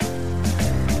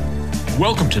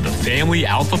Welcome to the Family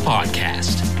Alpha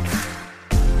Podcast,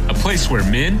 a place where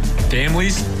men,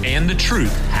 families, and the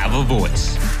truth have a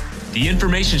voice. The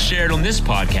information shared on this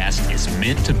podcast is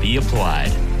meant to be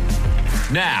applied.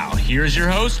 Now, here's your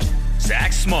host,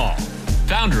 Zach Small,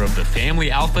 founder of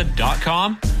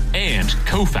thefamilyalpha.com and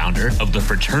co-founder of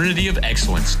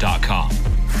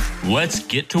thefraternityofexcellence.com. Let's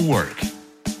get to work.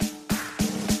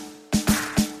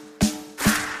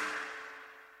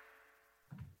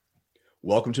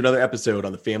 Welcome to another episode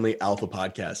on the Family Alpha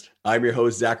Podcast. I'm your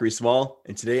host, Zachary Small,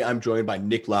 and today I'm joined by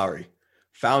Nick Lowary,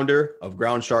 founder of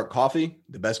Ground Shark Coffee,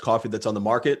 the best coffee that's on the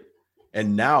market,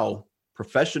 and now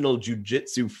professional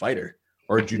jiu-jitsu fighter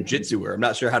or jiu-jitsuer. I'm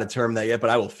not sure how to term that yet,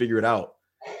 but I will figure it out.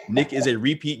 Nick is a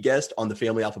repeat guest on the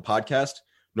Family Alpha Podcast.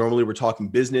 Normally we're talking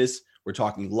business, we're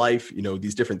talking life,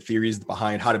 these different theories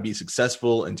behind how to be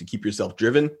successful and to keep yourself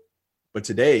driven. But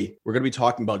today we're going to be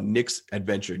talking about Nick's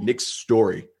adventure, Nick's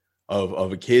story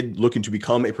of a kid looking to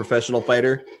become a professional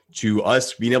fighter to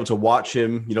us being able to watch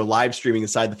him, live streaming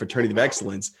inside the Fraternity of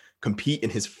Excellence, compete in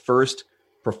his first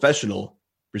professional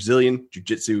Brazilian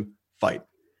Jiu-Jitsu fight.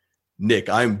 Nick,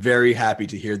 I'm very happy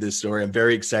to hear this story. I'm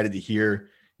very excited to hear,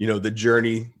 the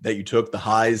journey that you took, the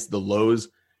highs, the lows,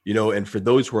 and for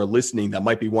those who are listening that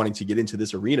might be wanting to get into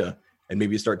this arena and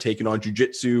maybe start taking on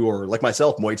Jiu-Jitsu or like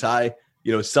myself, Muay Thai,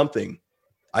 something.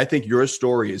 I think your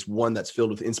story is one that's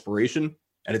filled with inspiration.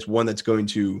 And it's one that's going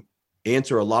to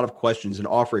answer a lot of questions and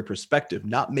offer a perspective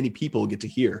not many people get to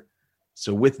hear.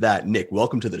 So with that, Nick,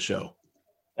 welcome to the show.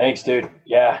 Thanks, dude.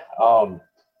 Yeah. I'm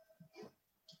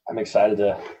excited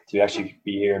to actually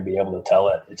be here and be able to tell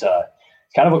it. It's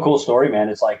kind of a cool story, man.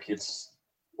 It's like we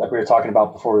were talking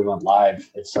about before we went live.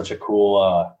 It's such a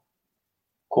cool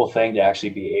thing to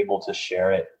actually be able to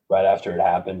share it right after it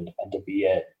happened and to be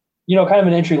at, kind of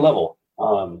an entry level.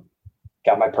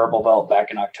 Got my purple belt back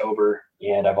in October.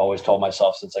 And I've always told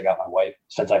myself since I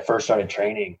first started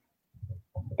training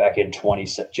back in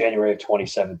January of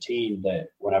 2017, that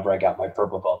whenever I got my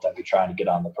purple belt, I'd be trying to get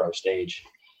on the pro stage.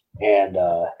 And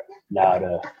now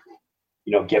to,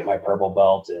 get my purple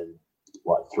belt and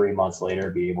 3 months later,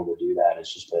 be able to do that,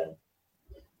 it's just been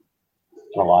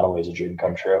in a lot of ways a dream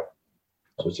come true.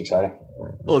 So it's exciting.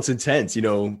 Well, it's intense,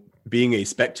 being a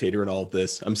spectator in all of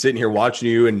this. I'm sitting here watching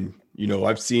you and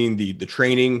I've seen the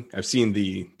training, I've seen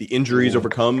the injuries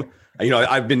overcome.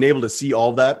 I've been able to see all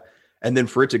of that. And then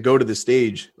for it to go to the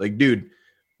stage, like, dude,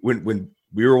 when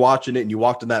we were watching it and you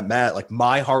walked on that mat, like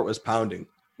my heart was pounding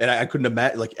and I couldn't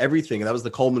imagine like everything. And that was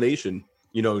the culmination,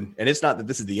 and it's not that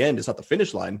this is the end, it's not the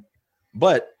finish line,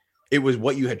 but it was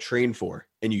what you had trained for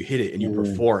and you hit it and you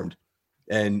performed.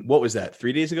 And what was that?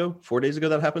 4 days ago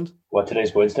that happened? What,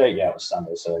 today's Wednesday? Yeah, it was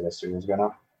Sunday. So I guess 3 days ago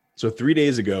now. So 3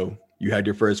 days ago, you had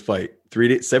your first fight.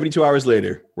 72 hours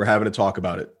later, we're having a talk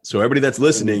about it. So everybody that's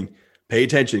listening, pay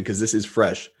attention because this is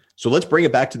fresh. So let's bring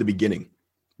it back to the beginning.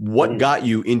 What got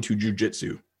you into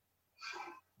jiu-jitsu?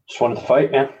 Just wanted to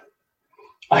fight, man.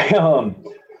 I've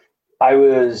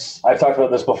talked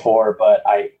about this before, but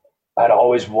I'd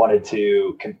always wanted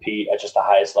to compete at just the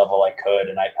highest level I could.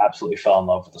 And I absolutely fell in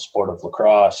love with the sport of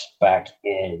lacrosse back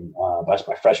in, that's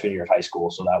my freshman year of high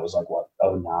school. So that was like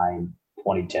 2009,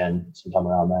 2010, sometime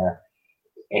around there.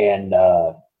 And,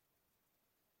 I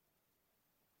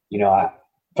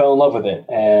fell in love with it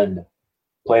and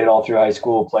played it all through high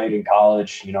school, played in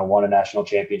college, won a national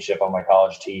championship on my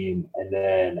college team, and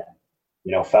then,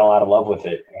 fell out of love with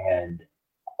it. And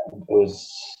it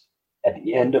was at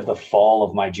the end of the fall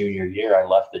of my junior year, I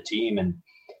left the team. And,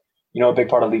 a big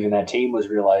part of leaving that team was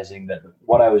realizing that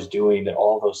what I was doing, that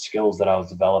all those skills that I was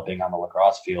developing on the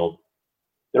lacrosse field,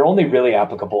 they're only really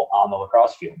applicable on the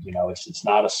lacrosse field. It's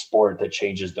not a sport that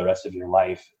changes the rest of your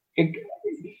life.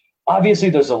 Obviously,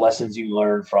 there's the lessons you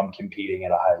learn from competing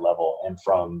at a high level and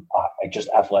from just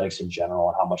athletics in general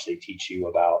and how much they teach you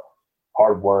about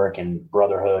hard work and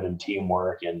brotherhood and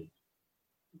teamwork and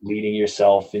leading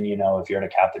yourself. And, if you're in a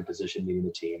captain position, leading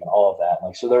the team and all of that.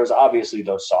 So there's obviously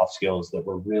those soft skills that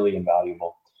were really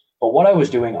invaluable. But what I was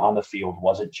doing on the field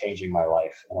wasn't changing my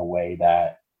life in a way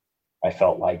that I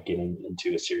felt like getting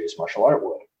into a serious martial art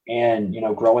would. And,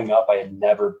 growing up, I had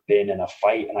never been in a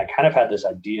fight. And I kind of had this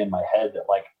idea in my head that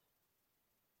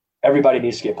everybody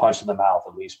needs to get punched in the mouth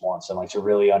at least once and to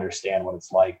really understand what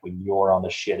it's like when you're on the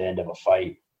shit end of a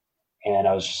fight. And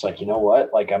I was just like, you know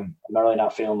what? I'm really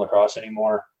not feeling lacrosse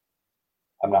anymore.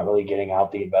 I'm not really getting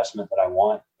out the investment that I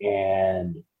want.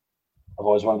 And I've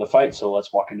always wanted to fight. So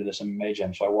let's walk into this MMA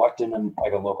gym. So I walked in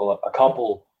a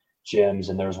couple gyms,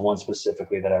 and there was one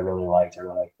specifically that I really liked. I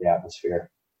really liked the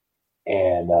atmosphere.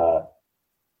 And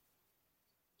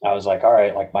I was like, all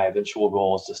right, like my eventual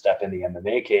goal is to step in the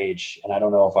MMA cage. And I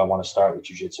don't know if I want to start with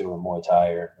jiu-jitsu or Muay Thai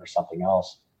or something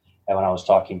else. And when I was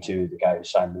talking to the guy who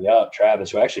signed me up, Travis,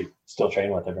 who I actually still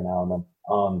train with every now and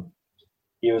then,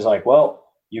 he was like,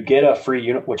 well, you get a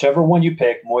free whichever one you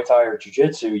pick, Muay Thai or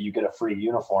jiu-jitsu, you get a free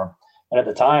uniform. And at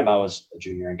the time I was a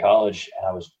junior in college and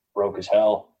I was broke as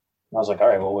hell. And I was like, all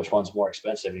right, well, which one's more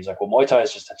expensive? And he's like, well, Muay Thai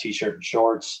is just a t-shirt and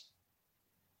shorts.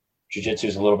 Jiu-jitsu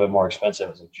is a little bit more expensive.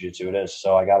 I was like, jiu-jitsu it is.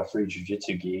 So I got a free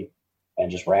jiu-jitsu gi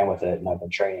and just ran with it. And I've been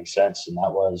training since. And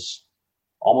that was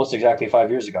almost exactly 5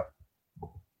 years ago.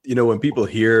 You know, when people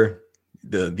hear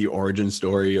the origin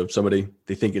story of somebody,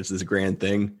 they think it's this grand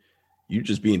thing. You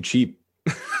just being cheap.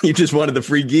 You just wanted the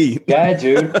free gi. Yeah,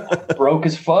 dude. Broke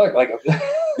as fuck. Like, I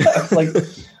was like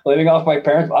living off my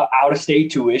parents' out-of-state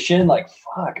tuition. Like,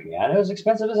 fuck, man. It was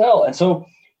expensive as hell. And so,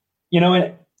 you know,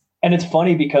 and it's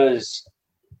funny because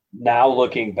now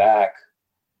looking back,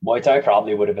 Muay Thai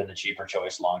probably would have been the cheaper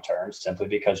choice long term, simply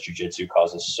because jiu-jitsu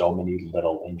causes so many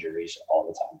little injuries all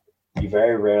the time. You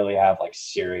very rarely have like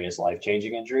serious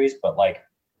life-changing injuries, but like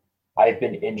I've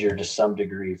been injured to some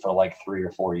degree for like 3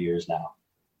 or 4 years now.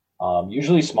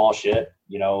 Usually small shit,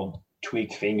 you know,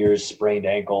 tweaked fingers, sprained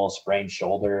ankle, sprained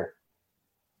shoulder,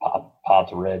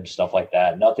 popped rib, stuff like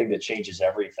that. Nothing that changes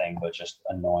everything, but just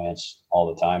annoyance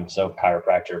all the time. So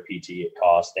chiropractor, PT, it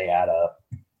costs, they add up.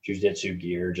 Jiu-jitsu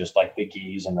gear, just like the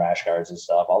gis and rash guards and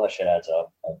stuff. All that shit adds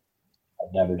up.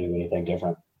 I'd never do anything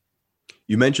different.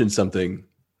 You mentioned something.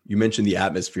 You mentioned the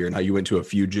atmosphere and how you went to a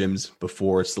few gyms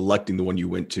before selecting the one you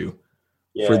went to.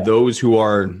 Yeah. For those who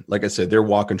are, like I said, they're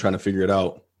walking, trying to figure it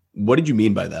out. What did you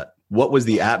mean by that? What was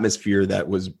the atmosphere that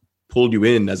was pulled you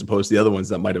in as opposed to the other ones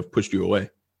that might have pushed you away?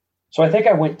 So I think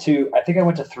I went to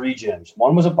 3 gyms.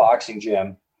 One was a boxing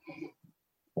gym.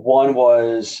 One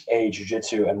was a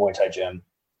jiu-jitsu and Muay Thai gym.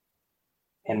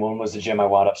 And one was the gym I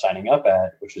wound up signing up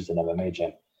at, which was an MMA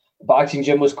gym. The boxing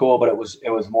gym was cool, but it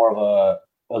was more of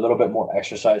a little bit more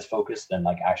exercise focused than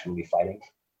like actually fighting.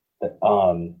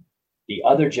 The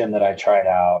other gym that I tried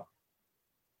out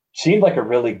seemed like a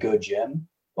really good gym,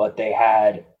 but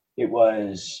it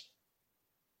was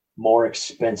more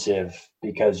expensive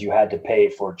because you had to pay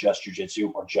for just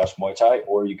jiu-jitsu or just Muay Thai,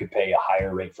 or you could pay a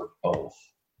higher rate for both.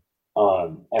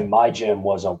 And my gym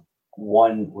was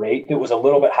one rate that was a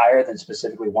little bit higher than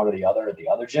specifically one or the other at the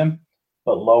other gym,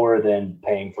 but lower than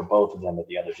paying for both of them at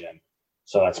the other gym.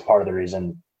 So that's part of the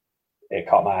reason it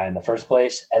caught my eye in the first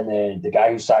place. And then the guy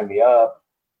who signed me up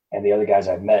and the other guys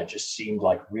I met just seemed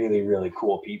like really, really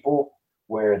cool people,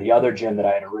 where the other gym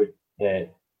that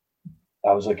that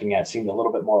I was looking at seemed a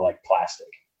little bit more like plastic,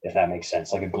 if that makes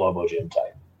sense, like a Globo gym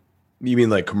type. You mean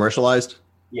like commercialized?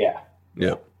 Yeah.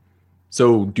 Yeah.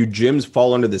 So do gyms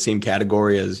fall under the same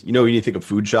category as, you know, when you think of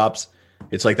food shops,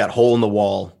 it's like that hole in the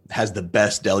wall has the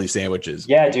best deli sandwiches.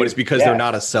 Yeah, dude. But it's because they're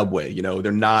not a Subway, you know,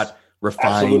 they're not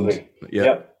refined. Absolutely.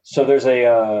 Yep. So there's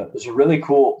a really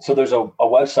cool, so there's a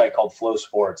website called Flow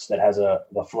Sports that has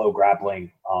the Flow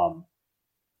grappling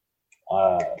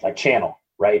like channel,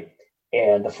 right?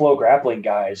 And the Flow grappling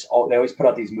guys, they always put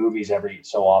out these movies every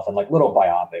so often, like little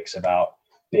biopics about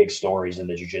big stories in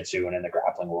the jiu-jitsu and in the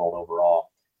grappling world overall.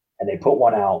 And they put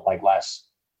one out like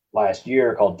last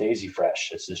year called Daisy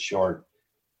Fresh. It's this short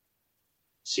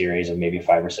series of maybe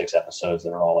 5 or 6 episodes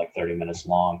that are all like 30 minutes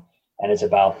long. And it's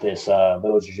about this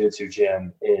little jiu-jitsu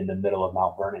gym in the middle of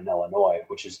Mount Vernon, Illinois,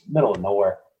 which is middle of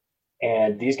nowhere.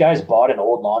 And these guys bought an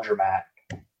old laundromat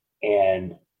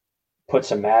and put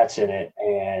some mats in it.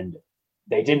 And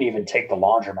they didn't even take the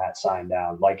laundromat sign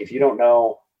down. Like, if you don't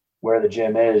know where the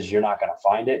gym is, you're not going to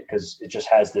find it because it just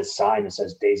has this sign that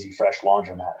says Daisy Fresh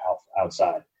Laundromat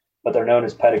outside. But they're known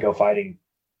as Pedigo Fighting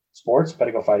Sports,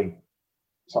 Pedigo Fighting,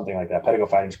 something like that. Pedigo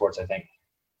Fighting Sports, I think.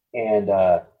 And,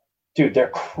 dude, they're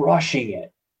crushing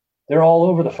it. They're all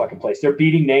over the fucking place. They're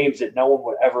beating names that no one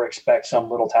would ever expect some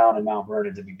little town in Mount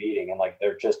Vernon to be beating. And, like,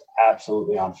 they're just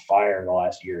absolutely on fire the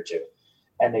last year or two.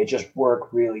 And they just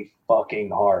work really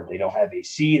fucking hard. They don't have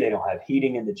AC. They don't have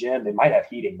heating in the gym. They might have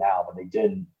heating now, but they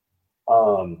didn't.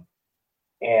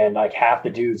 And like half the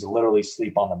dudes literally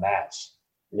sleep on the mats.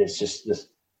 And it's just this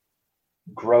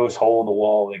gross hole in the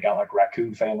wall. They got like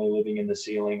raccoon family living in the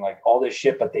ceiling, like all this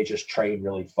shit, but they just train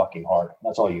really fucking hard.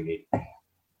 That's all you need.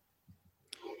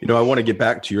 You know, I want to get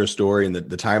back to your story and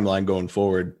the timeline going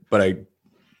forward, but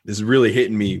this is really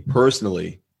hitting me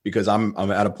personally because I'm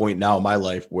at a point now in my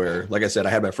life where, like I said, I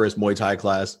had my first Muay Thai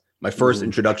class, my first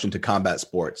introduction to combat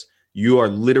sports. You are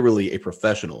literally a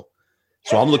professional.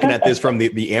 So I'm looking at this from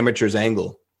the amateur's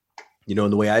angle, you know,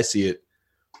 and the way I see it,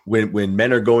 when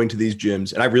men are going to these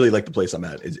gyms, and I really like the place I'm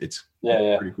at, it's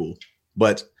pretty cool.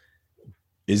 But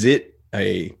is it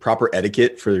a proper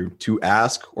etiquette to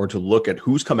ask or to look at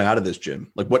who's coming out of this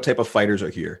gym? Like, what type of fighters are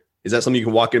here? Is that something you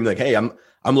can walk in and be like, hey,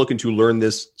 I'm looking to learn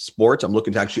this sport. I'm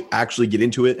looking to actually get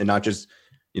into it and not just,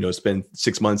 spend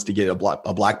 6 months to get a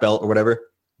black belt or whatever.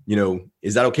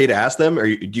 Is that okay to ask them? Or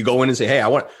do you go in and say, hey,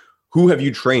 who have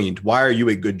you trained? Why are you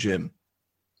a good gym?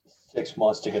 6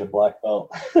 months to get a black belt.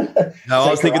 No, I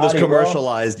was thinking those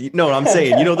commercialized. Bro. No, I'm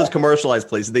saying, those commercialized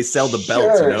places, they sell the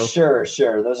belts,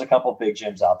 Sure. There's a couple big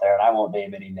gyms out there, and I won't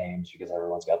name any names because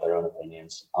everyone's got their own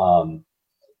opinions.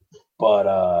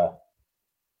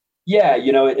 Yeah,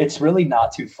 it's really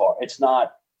not too far. It's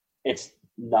not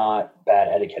bad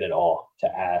etiquette at all to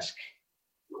ask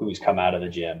who's come out of the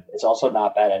gym. It's also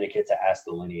not bad etiquette to ask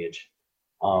the lineage.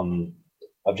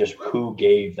 Of just who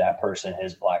gave that person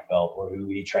his black belt or who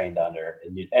he trained under.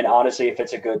 And honestly, if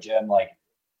it's a good gym, like,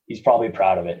 he's probably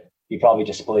proud of it. He probably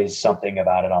displays something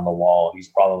about it on the wall. He's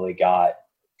probably got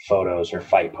photos or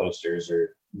fight posters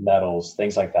or medals,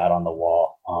 things like that on the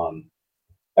wall.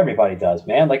 Everybody does,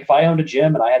 man. Like, if I owned a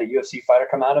gym and I had a UFC fighter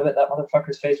come out of it, that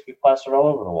motherfucker's face would be plastered all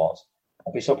over the walls.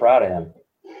 I'd be so proud of him.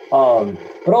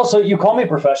 But also, you call me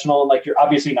professional, and like, you're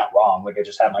obviously not wrong. Like, I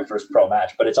just had my first pro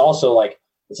match, but it's also like,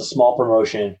 it's a small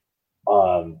promotion.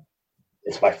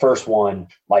 It's my first one.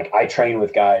 Like, I train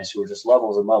with guys who are just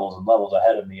levels and levels and levels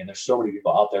ahead of me, and there's so many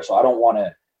people out there. So I don't want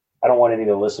any of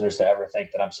the listeners to ever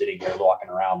think that I'm sitting here walking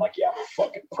around like, yeah, I'm a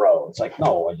fucking pro. It's like,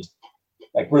 no,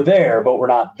 we're there, but we're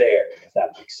not there, if that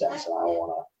makes sense. And I don't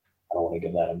want to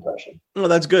give that impression. No,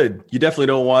 that's good. You definitely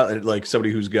don't want like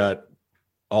somebody who's got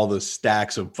all the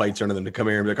stacks of fights under them to come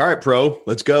here and be like, all right, pro,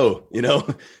 let's go.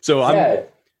 So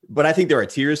but I think there are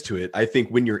tiers to it. I think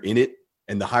when you're in it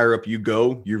and the higher up you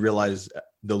go, you realize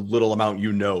the little amount,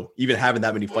 even having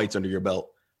that many fights under your belt,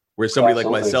 where somebody like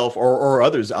myself or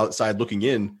others outside looking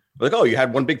in, like, oh, you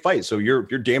had one big fight, so you're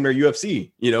damn near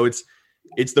UFC.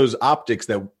 It's those optics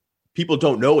that people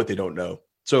don't know what they don't know.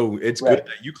 So it's good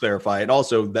that you clarify. And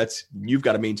also you've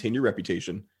got to maintain your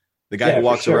reputation. The guy who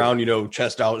walks around,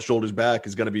 chest out, shoulders back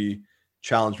is going to be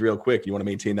challenged real quick. You want to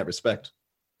maintain that respect.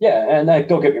 Yeah, and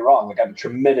don't get me wrong. Like, I'm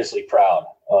tremendously proud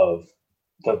of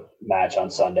the match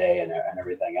on Sunday and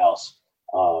everything else.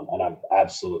 And I'm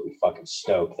absolutely fucking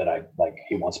stoked that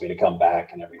he wants me to come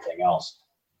back and everything else.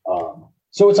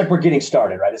 So it's like we're getting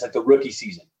started, right? It's like the rookie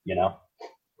season,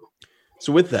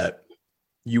 So with that,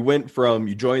 you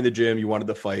joined the gym, you wanted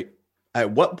to fight.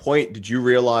 At what point did you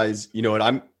realize,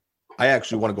 I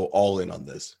actually want to go all in on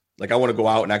this. Like, I want to go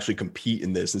out and actually compete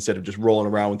in this instead of just rolling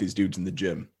around with these dudes in the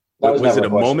gym. Was it a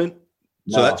moment?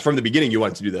 No. So that's from the beginning you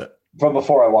wanted to do that? From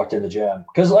before I walked in the gym.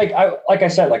 Because like I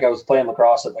said, I was playing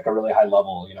lacrosse at like a really high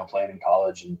level, playing in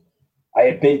college. And I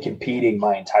had been competing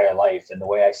my entire life. And the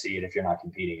way I see it, if you're not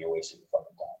competing, you're wasting your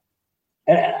fucking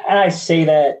time. And I say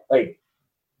that, like,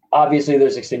 obviously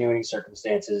there's extenuating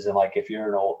circumstances. And like, if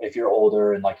you're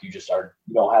older and like you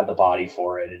don't have the body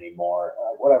for it anymore,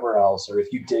 whatever else, or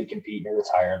if you did compete and you're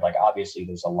retired, like, obviously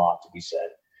there's a lot to be said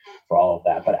for all of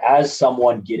that. But as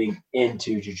someone getting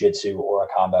into jiu-jitsu or a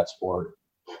combat sport,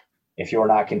 if you're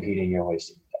not competing, you're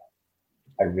wasting time.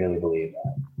 I really believe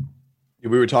that.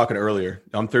 We were talking earlier.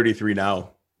 I'm 33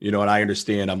 now, and I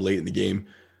understand I'm late in the game,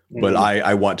 but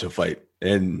I want to fight.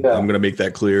 And I'm going to make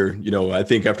that clear. I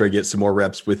think after I get some more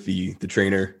reps with the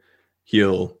trainer,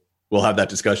 we'll have that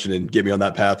discussion and get me on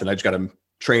that path. And I just got to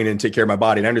train and take care of my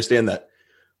body. And I understand that.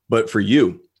 But for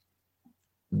you,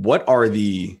 what are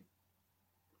the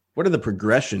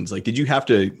progressions? Like, did you have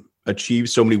to achieve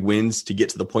so many wins to get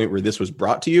to the point where this was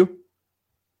brought to you?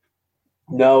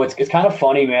 No, it's kind of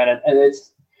funny, man. And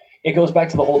it goes back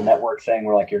to the whole network thing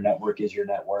where like your network is your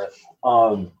net worth.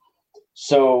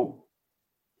 So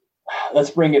let's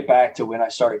bring it back to when I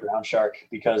started Ground Shark,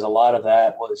 because a lot of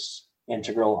that was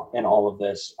integral in all of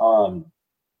this.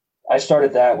 I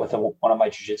started that with one of my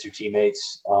jiu-jitsu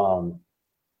teammates.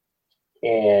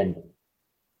 And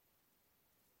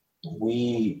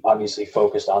we obviously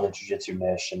focused on the jiu-jitsu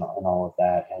niche and all of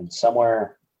that. And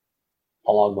somewhere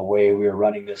along the way, we were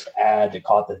running this ad that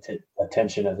caught the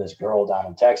attention of this girl down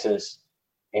in Texas.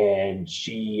 And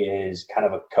she is kind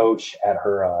of a coach at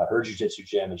her jiu-jitsu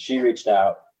gym. And she reached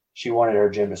out. She wanted her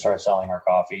gym to start selling her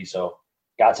coffee. So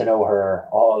got to know her,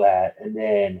 all of that. And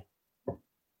then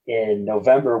in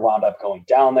November, wound up going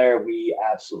down there. We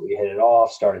absolutely hit it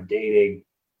off, started dating.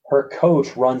 Her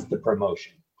coach runs the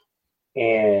promotion.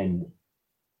 And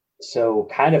so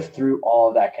kind of through all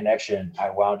of that connection, I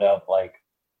wound up like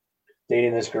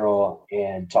dating this girl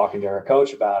and talking to her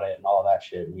coach about it and all that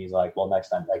shit. And he's like, well, next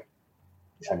time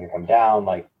you come down,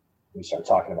 like we start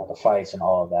talking about the fights and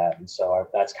all of that. And so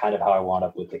that's kind of how I wound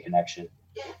up with the connection.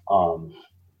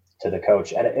 to the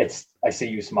coach. And I see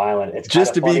you smiling. It's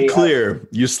just to be clear,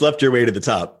 you slept your way to the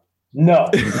top. No.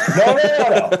 Because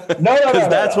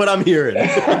that's what I'm hearing.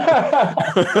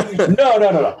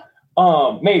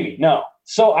 No. Maybe no.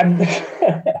 So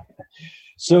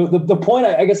so the point,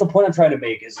 I guess the point I'm trying to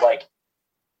make is like,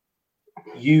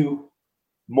 you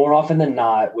more often than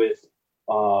not with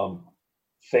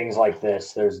things like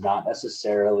this, there's not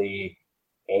necessarily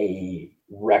a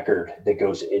record that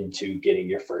goes into getting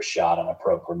your first shot on a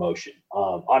pro promotion.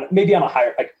 Maybe on a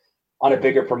higher, like on a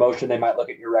bigger promotion, they might look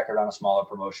at your record on a smaller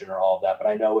promotion or all of that. But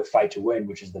I know with Fight to Win,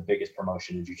 which is the biggest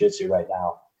promotion in jiu-jitsu right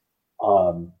now,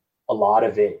 a lot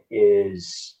of it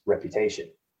is reputation.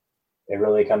 It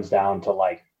really comes down to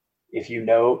like, if you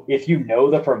know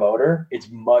the promoter, it's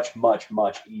much, much,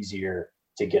 much easier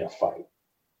to get a fight.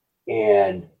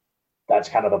 And that's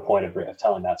kind of the point of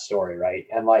telling that story, right?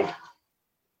 And like,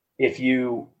 if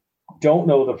you don't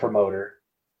know the promoter,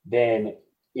 then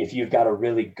if you've got a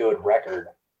really good record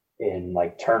in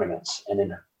like tournaments and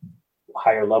in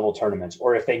higher level tournaments,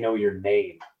 or if they know your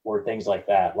name or things like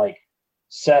that, like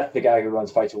Seth, the guy who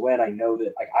runs Fight to Win, I know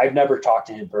that, like, I've never talked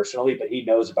to him personally, but he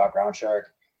knows about Ground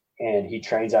Shark and he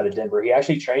trains out of Denver. He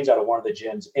actually trains out of one of the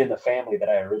gyms in the family that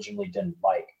I originally didn't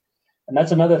like. And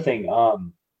that's another thing.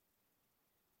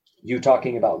 You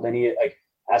talking about lineage, like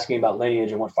asking about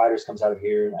lineage and what fighters comes out of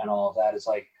here and all of that, is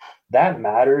like, that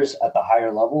matters at the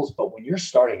higher levels. But when you're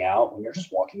starting out, when you're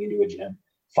just walking into a gym,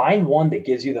 find one that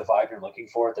gives you the vibe you're looking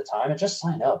for at the time and just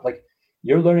sign up. Like,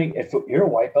 you're learning, if you're a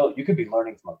white belt, you could be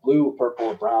learning from a blue,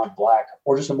 purple, brown, black,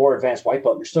 or just a more advanced white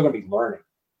belt. You're still going to be learning.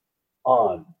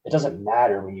 It doesn't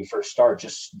matter when you first start,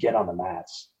 just get on the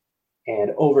mats.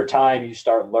 And over time, you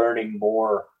start learning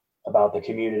more about the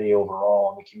community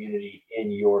overall and the community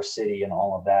in your city and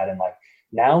all of that. And like,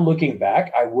 now looking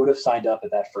back, I would have signed up at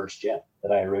that first gym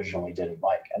that I originally didn't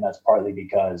like. And that's partly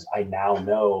because I now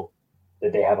know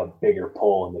that they have a bigger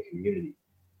pull in the community.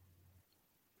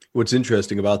 What's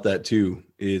interesting about that too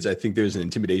is I think there's an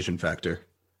intimidation factor.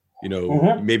 You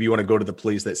know, maybe you want to go to the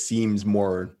place that seems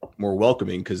more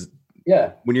welcoming, because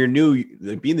when you're new,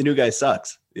 being the new guy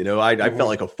sucks. You know, I felt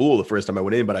like a fool the first time I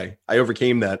went in, but I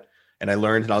overcame that and I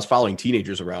learned, and I was following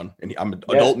teenagers around, and I'm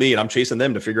adult me, and I'm chasing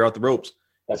them to figure out the ropes.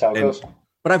 That's how it goes.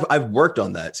 But I've worked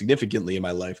on that significantly in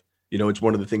my life. You know, it's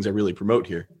one of the things I really promote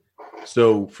here.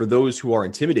 So for those who are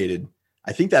intimidated,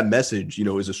 I think that message, you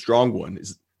know, is a strong one.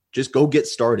 Is just go get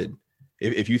started.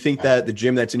 If you think that the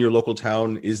gym that's in your local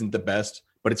town isn't the best,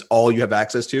 but it's all you have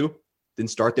access to, then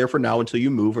start there for now until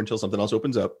you move or until something else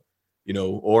opens up. You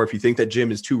know, or if you think that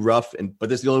gym is too rough but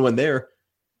that's the only one there,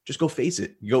 just go face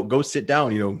it. Go sit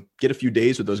down, you know, get a few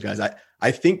days with those guys.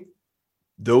 I think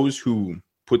those who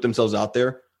put themselves out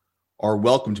there are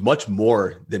welcomed much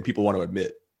more than people want to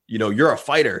admit. You know, you're a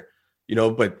fighter, you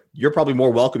know, but you're probably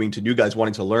more welcoming to new guys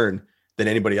wanting to learn than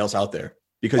anybody else out there,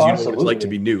 because you know what it's like to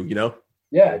be new, you know?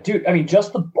 Yeah, dude. I mean,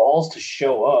 just the balls to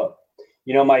show up.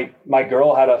 You know, my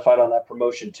girl had a fight on that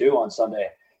promotion too on Sunday.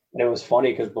 And it was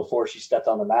funny because before she stepped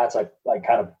on the mats, I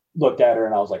kind of looked at her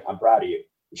and I was like, I'm proud of you.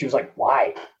 And she was like,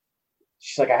 why?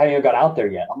 She's like, I haven't even got out there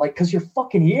yet. I'm like, because you're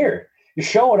fucking here. You're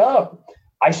showing up.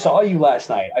 I saw you last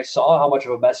night. I saw how much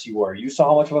of a mess you were. You saw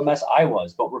how much of a mess I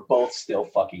was, but we're both still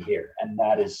fucking here. And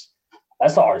that's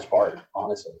the hardest part,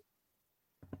 honestly.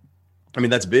 I mean,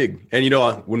 that's big. And, you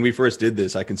know, when we first did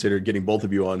this, I considered getting both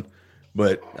of you on,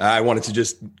 but I wanted to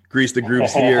just grease the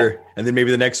grooves here. And then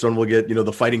maybe the next one we'll get, you know,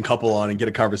 the fighting couple on and get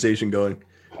a conversation going,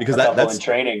 because that's in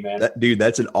training, man. Dude,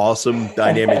 that's an awesome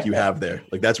dynamic you have there.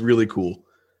 Like, that's really cool.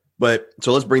 But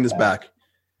so let's bring this back.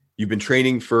 You've been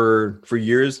training for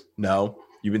years now.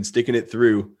 You've been sticking it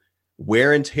through.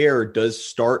 Wear and tear does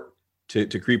start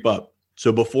to creep up.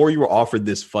 So before you were offered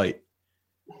this fight,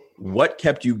 what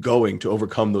kept you going to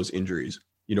overcome those injuries?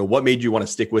 You know, what made you want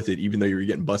to stick with it, even though you were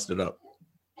getting busted up?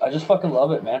 I just fucking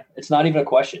love it, man. It's not even a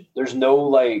question. There's no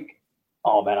like,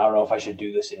 oh man, I don't know if I should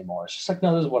do this anymore. It's just like,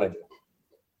 no, this is what I do.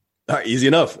 All right, easy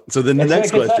enough. So then the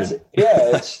next question.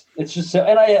 It's just,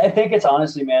 and I think it's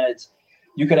honestly, man,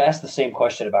 you could ask the same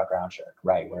question about Ground Shark,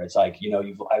 right? Where it's like, you know,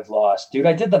 I've lost, dude,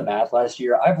 I did the math last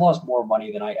year. I've lost more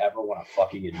money than I ever want to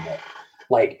fucking admit.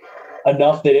 Like,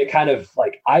 enough that it kind of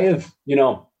like, I have, you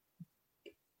know,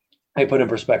 I put in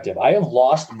perspective, I have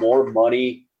lost more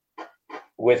money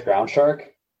with Ground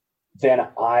Shark than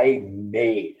I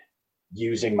made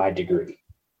using my degree.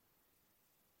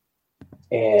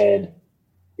 And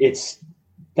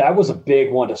that was a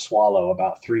big one to swallow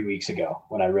about 3 weeks ago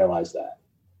when I realized that.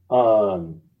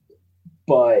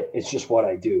 But it's just what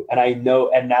I do. And I know,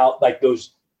 and now like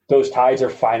those tides are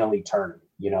finally turning,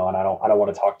 you know, and I don't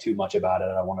want to talk too much about it.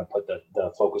 I don't want to put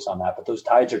the focus on that, but those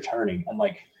tides are turning, and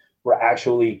like, we're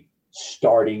actually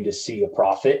starting to see a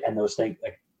profit, and those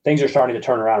things are starting to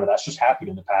turn around, and that's just happened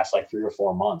in the past like 3 or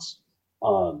 4 months.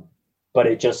 But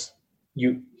it just,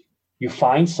 you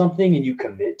find something and you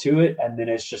commit to it, and then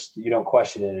it's just, you don't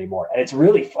question it anymore. And it's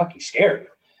really fucking scary,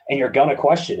 and you're going to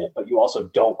question it, but you also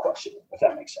don't question it, if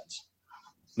that makes sense.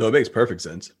 No, it makes perfect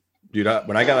sense. Dude,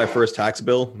 when I got my first tax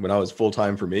bill, when I was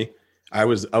full-time for me, I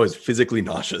was physically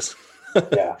nauseous.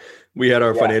 Yeah. We had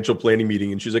our financial planning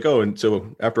meeting, and she's like, oh, and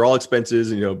so after all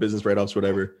expenses and, business write-offs,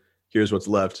 whatever, here's what's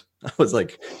left. I was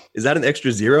like, is that an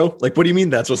extra zero? Like, what do you mean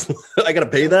that's what's I got to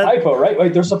pay that? Typo, right?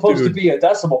 Like, there's supposed to be a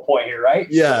decimal point here, right?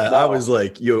 Yeah. No. I was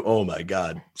like, oh my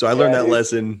God. So I learned that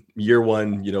lesson year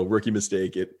one, rookie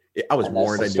mistake. I was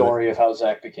warned. That's the story of how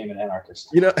Zach became an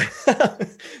anarchist.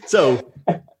 So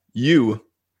you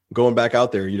going back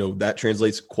out there, that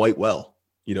translates quite well.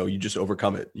 You just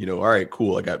overcome it. All right,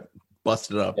 cool. I got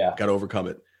busted up, got to overcome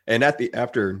it. And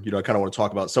after, I kind of want to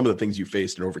talk about some of the things you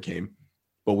faced and overcame.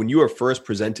 But when you were first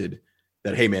presented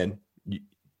that, hey man,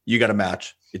 you got a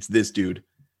match, it's this dude,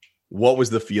 what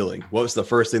was the feeling? What was the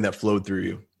first thing that flowed through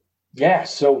you? Yeah.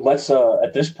 So let's,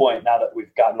 at this point, now that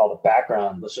we've gotten all the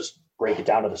background, let's just break it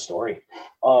down to the story.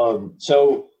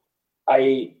 So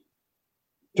I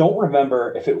don't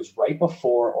remember if it was right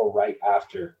before or right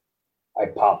after I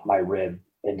popped my rib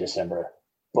in December,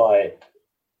 but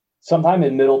sometime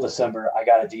in middle December, I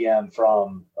got a DM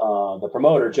from the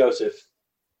promoter, Joseph,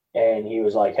 and he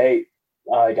was like, hey,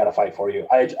 I got a fight for you.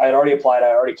 I had already applied. I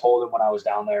already told him when I was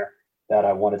down there that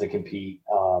I wanted to compete.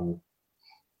 And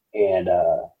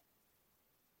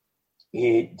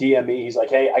he DM'd me. He's like,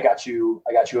 hey, I got you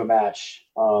a match.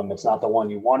 It's not the one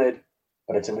you wanted,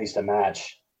 but it's at least a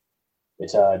match.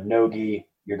 It's a no-gi.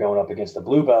 You're going up against the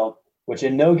blue belt, which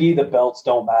in no-gi, the belts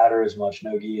don't matter as much.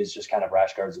 No-gi is just kind of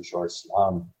rash guards and shorts.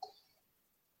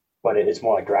 But it's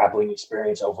more like grappling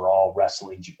experience overall.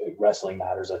 Wrestling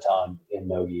matters a ton in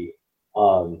no-gi.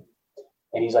 And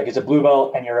he's like, it's a blue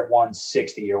belt and you're at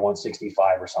 160 or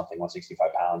 165 or something,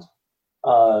 165 pounds.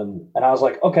 And I was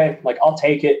like, okay, like I'll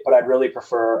take it, but I'd really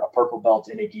prefer a purple belt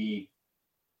in a gi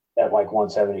at like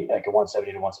 170, like a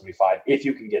 170 to 175, if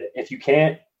you can get it. If you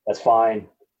can't, that's fine.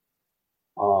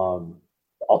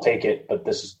 I'll take it, but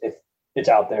if it's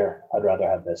out there, I'd rather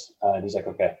have this. And he's like,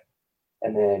 okay.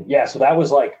 And then, so that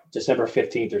was like December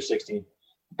 15th or 16th.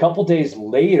 A couple days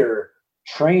later,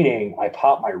 training, I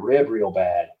popped my rib real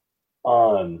bad.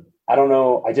 I don't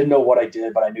know. I didn't know what I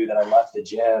did, but I knew that I left the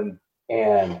gym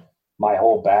and my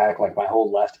whole back, like my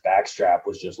whole left back strap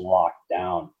was just locked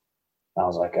down. And I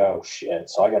was like, oh shit.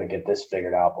 So I got to get this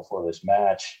figured out before this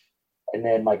match. And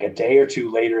then like a day or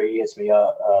two later, he hits me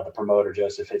up. The promoter,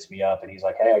 Joseph, hits me up and he's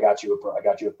like, hey, I got you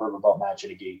a purple belt match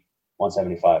in a gi,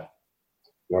 175.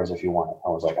 Yours if you want it. I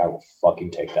was like, I will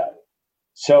fucking take that.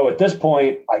 So at this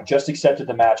point, I just accepted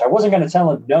the match. I wasn't going to tell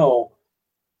him no.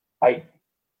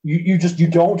 You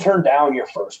don't turn down your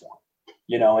first one,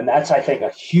 and that's, I think, a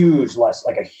huge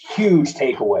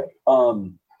takeaway.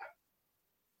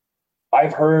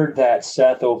 I've heard that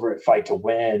Seth over at Fight to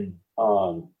Win,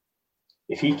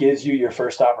 if he gives you your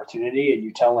first opportunity and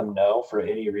you tell him no for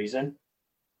any reason,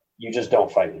 you just don't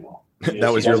fight anymore.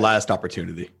 That was your last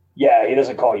opportunity. Yeah, he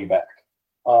doesn't call you back.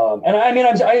 And I mean,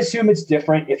 I assume it's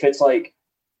different if it's like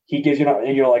he gives you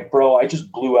and you're like, bro, I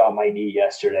just blew out my knee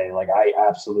yesterday. Like, I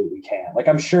absolutely can't. Like,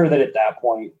 I'm sure that at that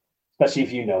point, especially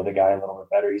if you know the guy a little bit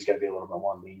better, he's going to be a little bit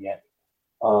more lenient.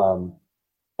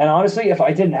 And honestly, if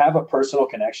I didn't have a personal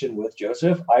connection with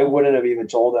Joseph, I wouldn't have even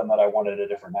told him that I wanted a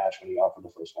different match when he offered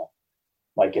the first one.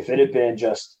 Like, if it had been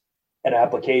just an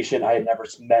application, I had never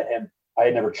met him, I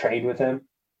had never trained with him,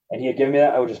 and he had given me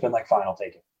that, I would have just been like, fine, I'll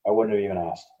take it. I wouldn't have even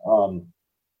asked.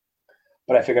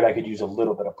 But I figured I could use a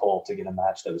little bit of pull to get a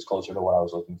match that was closer to what I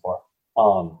was looking for.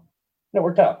 And it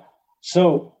worked out.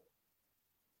 So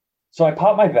I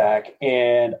popped my back,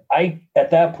 and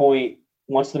at that point,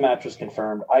 once the match was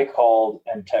confirmed, I called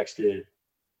and texted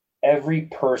every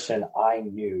person I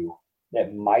knew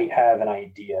that might have an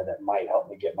idea that might help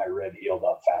me get my rib healed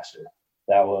up faster.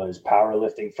 That was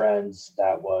powerlifting friends.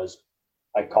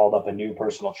 I called up a new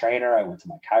personal trainer. I went to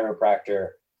my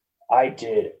chiropractor. I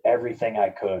did everything I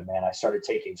could, man. I started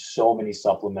taking so many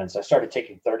supplements. I started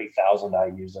taking 30,000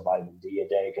 IUs of vitamin D a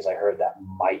day because I heard that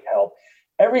might help.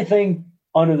 Everything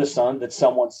under the sun that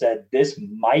someone said, this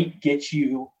might get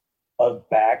you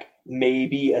back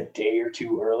maybe a day or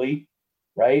two early,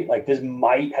 right? Like, this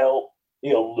might help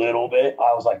you a little bit.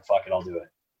 I was like, fuck it, I'll do it.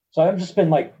 So I've just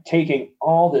been like taking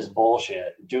all this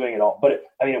bullshit, doing it all. But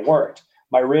it worked.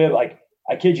 My rib, like,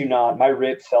 I kid you not, my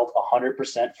rib felt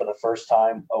 100% for the first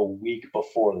time a week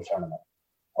before the tournament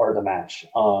or the match.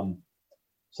 So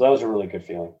that was a really good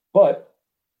feeling.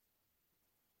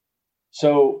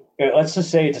 So let's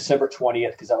just say December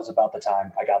 20th, because that was about the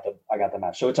time I got the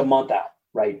match. So it's a month out,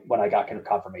 right, when I got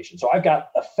confirmation. So I've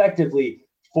got effectively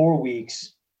 4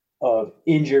 weeks of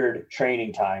injured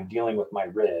training time dealing with my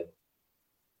rib,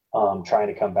 trying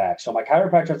to come back. So my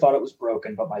chiropractor thought it was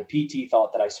broken, but my PT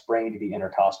thought that I sprained the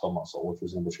intercostal muscle, which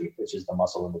is the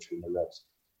muscle in between the ribs.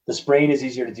 The sprain is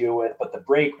easier to deal with, but the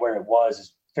break where it was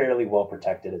is fairly well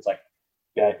protected. It's like,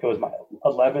 yeah, it was my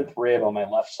 11th rib on my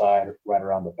left side, right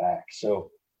around the back.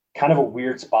 So kind of a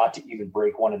weird spot to even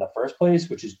break one in the first place,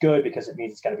 which is good because it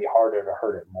means it's going to be harder to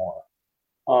hurt it more.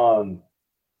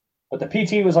 But the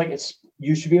PT was like,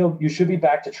 you should be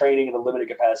back to training in a limited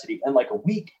capacity in like a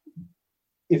week.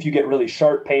 If you get really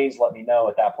sharp pains, let me know.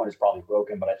 At that point, it's probably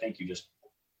broken, but I think you just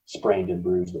sprained and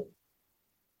bruised it.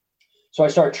 So I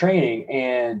start training,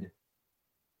 and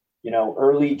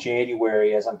early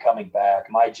January, as I'm coming back,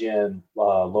 my gym,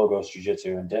 Logos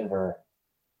Jiu-Jitsu in Denver,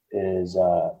 is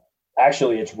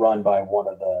actually it's run by one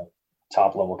of the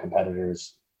top level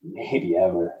competitors maybe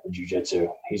ever in jiu-jitsu.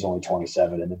 He's only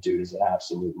 27, and the dude is an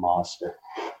absolute monster.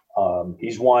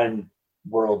 He's won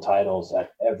world titles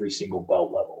at every single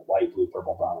belt level: white, blue,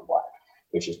 purple, brown, and black,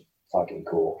 which is fucking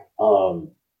cool.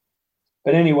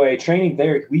 But anyway, training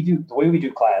there, the way we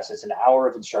do class, it's an hour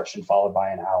of instruction followed by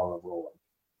an hour of rolling.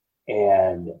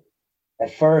 And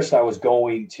at first I was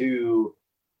going to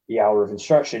the hour of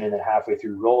instruction, and then halfway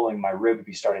through rolling, my rib would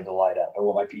be starting to light up. And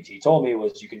what my PT told me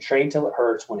was, you can train till it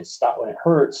hurts. When it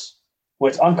hurts,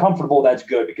 when it's uncomfortable, that's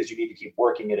good because you need to keep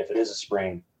working it if it is a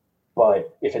sprain.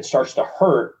 But if it starts to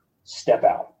hurt, step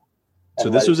out. So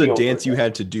this was a dance you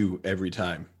had to do every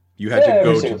time. You had to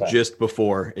go to just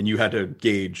before, and you had to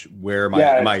gauge where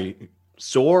am I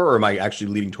sore, or am I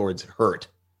actually leading towards hurt?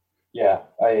 Yeah,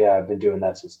 I've been doing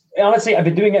that since, honestly, I've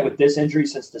been doing it with this injury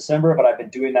since December, but I've been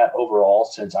doing that overall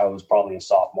since I was probably a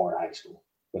sophomore in high school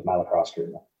with my lacrosse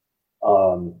career.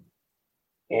 So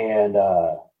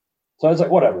I was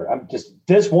like, whatever.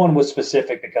 This one was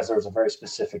specific because there was a very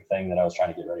specific thing that I was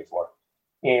trying to get ready for.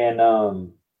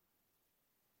 And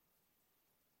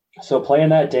so playing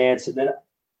that dance, and then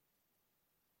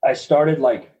I started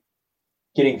like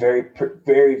getting very,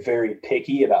 very, very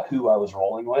picky about who I was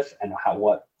rolling with and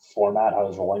what format I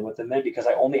was rolling with them in, because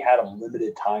I only had a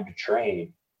limited time to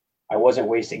train. I wasn't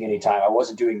wasting any time. I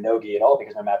wasn't doing no-gi at all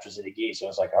because my match was in a gi. So I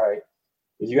was like, all right,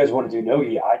 if you guys want to do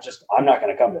no-gi, I'm not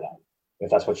going to come to that if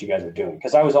that's what you guys are doing.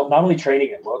 Because I was not only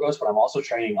training at Logos, but I'm also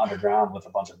training underground with a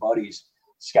bunch of buddies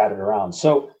scattered around.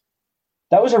 So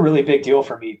that was a really big deal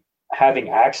for me, having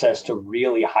access to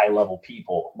really high-level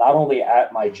people, not only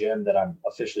at my gym that I'm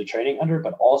officially training under,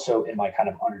 but also in my kind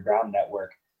of underground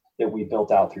network that we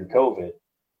built out through COVID,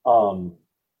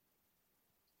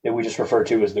 that we just refer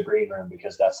to as the green room,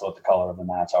 because that's what the color of the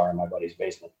mats are in my buddy's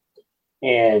basement.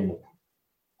 And,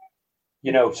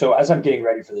 so as I'm getting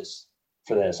ready for this,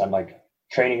 I'm like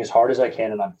training as hard as I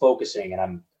can, and I'm focusing, and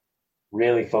I'm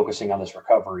really focusing on this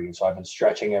recovery. And so I've been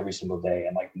stretching every single day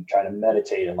and like trying to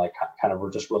meditate and like kind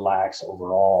of just relax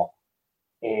overall.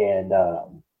 And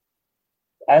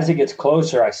as it gets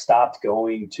closer, I stopped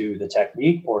going to the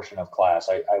technique portion of class.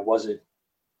 I wasn't,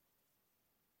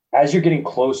 as you're getting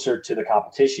closer to the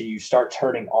competition, you start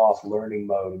turning off learning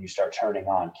mode and you start turning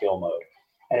on kill mode.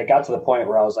 And it got to the point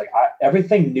where I was like,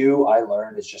 everything new I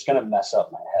learned is just going to mess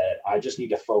up my head. I just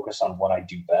need to focus on what I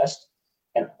do best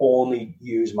and only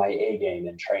use my A game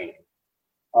in training.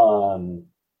 And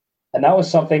that was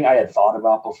something I had thought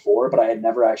about before, but I had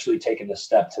never actually taken the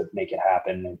step to make it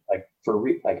happen,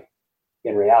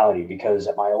 in reality, because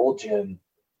at my old gym,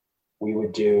 we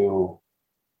would do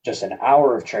just an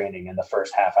hour of training, and the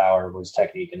first half hour was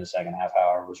technique and the second half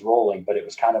hour was rolling, but it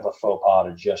was kind of a faux pas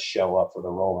to just show up for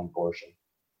the rolling portion.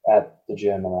 At the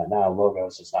gym and now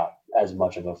Logos, it's not as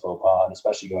much of a faux pas, and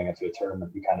especially going into a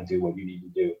tournament, you kind of do what you need to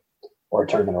do, or a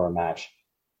tournament or a match.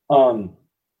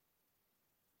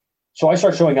 So I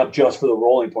start showing up just for the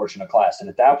rolling portion of class. And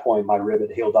at that point, my rib had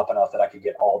healed up enough that I could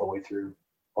get all the way through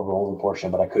a rolling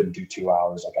portion, but I couldn't do 2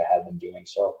 hours like I had been doing.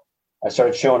 So I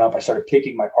started showing up. I started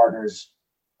picking my partners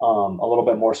a little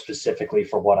bit more specifically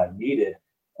for what I needed.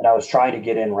 And I was trying to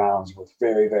get in rounds with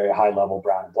very, very high level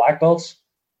brown and black belts,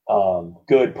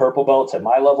 good purple belts at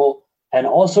my level, and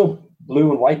also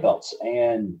blue and white belts.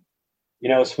 And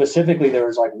specifically, there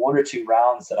was like 1 or 2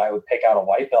 rounds that I would pick out a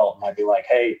white belt and I'd be like,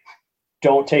 hey,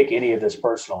 don't take any of this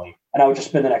personally. And I would just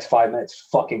spend the next 5 minutes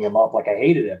fucking him up like I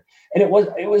hated him. And it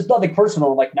was nothing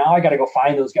personal. Like, now I got to go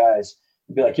find those guys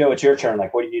and be like, yo, it's your turn.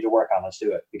 Like, what do you need to work on? Let's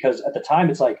do it. Because at the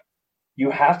time, it's like, you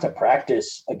have to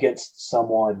practice against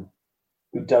someone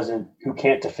who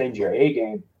can't defend your A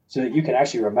game so that you can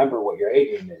actually remember what your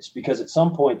A game is. Because at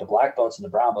some point, the black belts and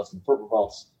the brown belts and the purple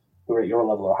belts who are at your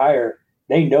level or higher,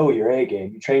 they know your A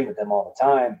game. You train with them all the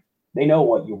time. They know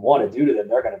what you want to do to them.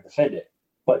 They're going to defend it.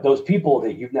 But those people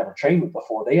that you've never trained with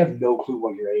before, they have no clue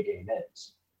what your A game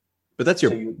is. But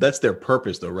that's their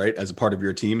purpose though, right? As a part of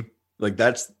your team, like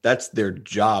that's their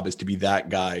job, is to be that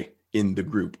guy in the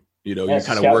group. You know, you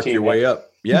kind of work your way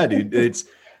up. Yeah, dude. It's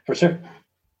for sure.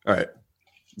 All right.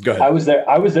 Go ahead.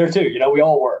 I was there too. You know, we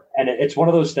all were. And it's one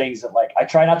of those things that, like, I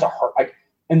try not to hurt. Like,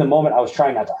 in the moment, I was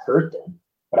trying not to hurt them,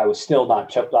 but I was still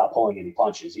not pulling any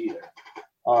punches either.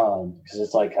 Because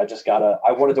it's like,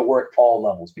 I wanted to work all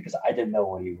levels because I didn't know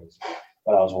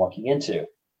what I was walking into.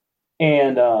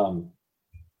 And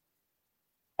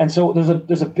so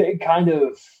there's a big kind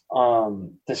of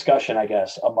discussion, I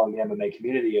guess, among the MMA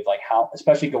community of, like, how,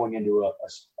 especially going into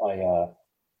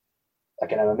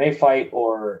like an MMA fight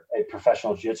or a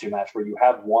professional jiu-jitsu match where you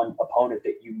have one opponent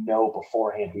that you know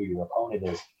beforehand who your opponent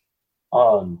is.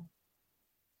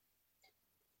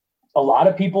 A lot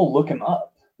of people look him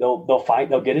up.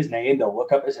 They'll get his name, they'll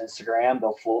look up his Instagram,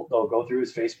 they'll go through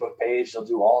his Facebook page, they'll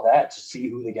do all that to see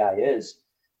who the guy is.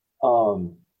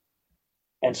 And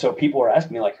so people are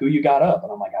asking me, like, who you got up?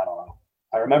 And I'm like, I don't know.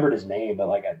 I remembered his name, but,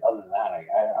 like, other than that, I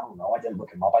don't know. I didn't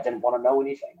look him up. I didn't want to know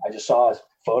anything. I just saw his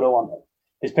photo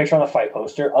his picture on the fight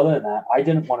poster. Other than that, I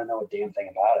didn't want to know a damn thing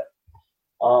about it.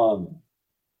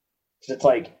 Because it's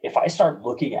like, if I start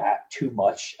looking at too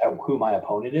much at who my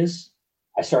opponent is,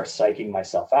 I start psyching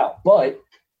myself out. But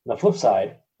on the flip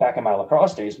side, back in my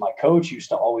lacrosse days, my coach used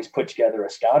to always put together a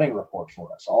scouting report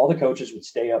for us. All the coaches would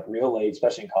stay up real late,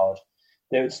 especially in college.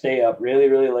 They would stay up really,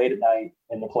 really late at night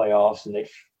in the playoffs, and they'd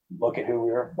look at who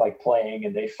we were, like, playing,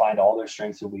 and they'd find all their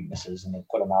strengths and weaknesses, and they'd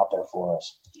put them out there for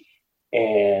us.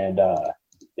 And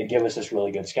they give us this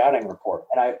really good scouting report.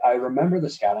 And I remember the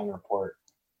scouting report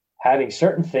having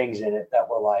certain things in it that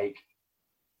were like,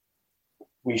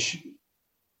 we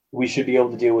should be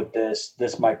able to deal with this.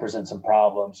 This might present some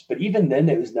problems. But even then,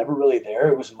 it was never really there.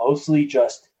 It was mostly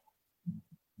just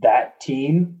that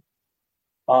team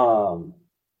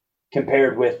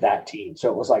compared with that team. So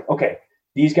it was like, okay,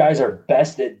 these guys are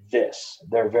best at this.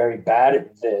 They're very bad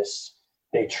at this.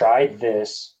 They tried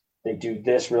this. They do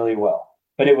this really well.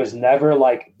 But it was never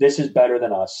like, this is better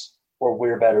than us or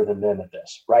we're better than them at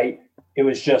this, right? It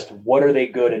was just, what are they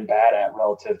good and bad at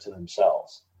relative to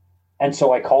themselves? And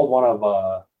so I called one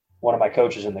of my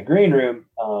coaches in the green room,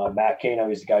 Matt Kano.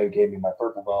 He's the guy who gave me my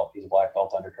purple belt. He's a black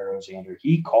belt under Kurosi Andrew.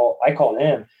 I called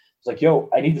him. I was like, yo,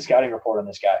 I need the scouting report on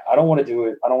this guy. I don't want to do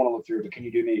it. I don't want to look through it, but can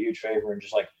you do me a huge favor and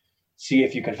just, like, see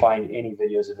if you can find any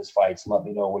videos of his fights and let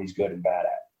me know what he's good and bad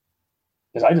at?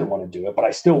 Because I didn't want to do it, but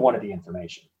I still wanted the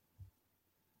information.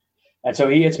 And so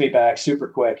he hits me back super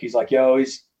quick. He's like, yo,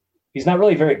 he's not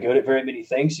really very good at very many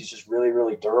things. He's just really,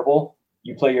 really durable.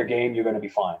 You play your game, you're going to be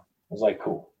fine. I was like,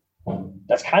 cool.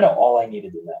 That's kind of all I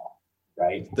needed to know,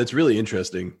 right? That's really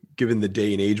interesting, given the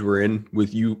day and age we're in.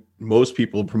 With most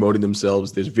people promoting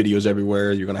themselves, there's videos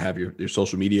everywhere. You're going to have your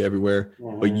social media everywhere.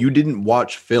 Mm-hmm. But you didn't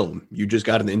watch film. You just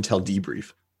got an intel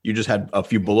debrief. You just had a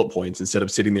few bullet points instead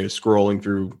of sitting there scrolling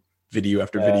through video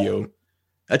after video.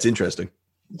 That's interesting.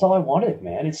 That's all I wanted,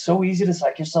 man. It's so easy to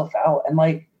psych yourself out. And,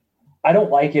 like, I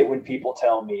don't like it when people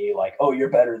tell me, like, oh, you're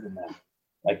better than them.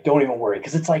 Like, don't even worry.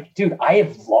 Because it's like, dude, I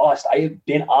have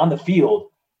been on the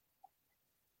field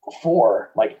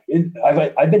before. Like,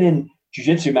 I've been in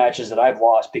jiu-jitsu matches that I've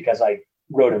lost because I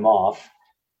wrote him off.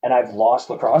 And I've lost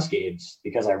lacrosse games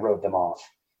because I wrote them off.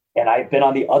 And I've been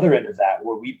on the other end of that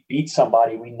where we beat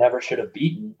somebody we never should have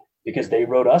beaten because they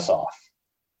wrote us off.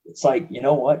 It's like, you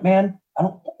know what, man?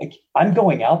 I'm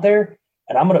going out there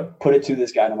and I'm going to put it to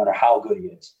this guy no matter how good he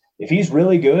is. If he's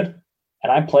really good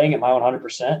and I'm playing at my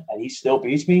 100% and he still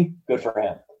beats me, good for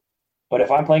him. But if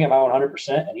I'm playing at my 100%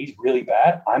 and he's really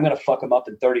bad, I'm going to fuck him up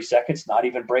in 30 seconds, not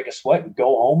even break a sweat, and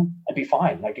go home and be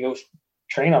fine. And I can go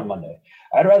train on Monday.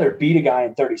 I'd rather beat a guy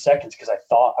in 30 seconds because I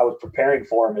thought I was preparing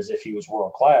for him as if he was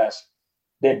world class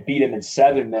than beat him in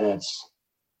 7 minutes,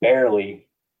 barely,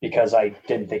 because I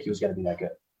didn't think he was going to be that good.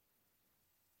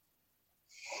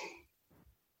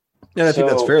 Yeah, I think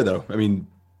that's fair, though. I mean,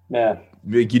 yeah,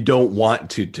 you don't want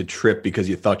to trip because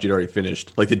you thought you'd already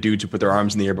finished. Like the dudes who put their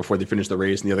arms in the air before they finish the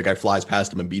race and the other guy flies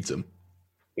past them and beats him.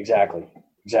 Exactly.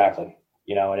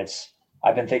 You know, and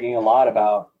I've been thinking a lot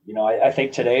about, you know, I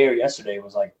think today or yesterday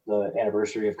was like the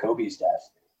anniversary of Kobe's death.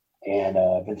 And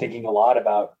I've been thinking a lot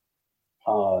about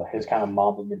his kind of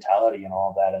Mamba mentality and all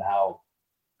of that, and how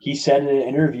he said in an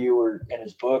interview or in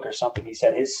his book or something, he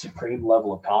said his supreme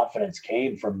level of confidence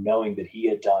came from knowing that he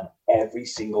had done every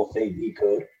single thing he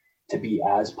could to be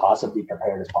as possibly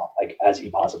prepared as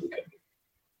he possibly could be.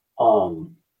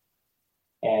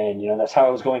 And, that's how I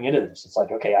was going into this. It's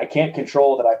like, okay, I can't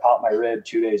control that I popped my rib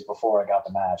 2 days before I got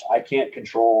the match. I can't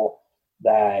control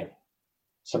that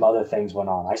some other things went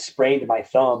on. I sprained my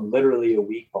thumb literally a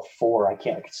week before. I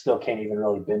still can't even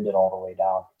really bend it all the way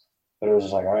down. But it was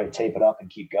just like, all right, tape it up and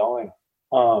keep going.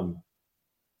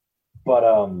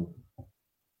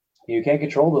 You can't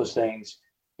control those things,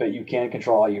 but you can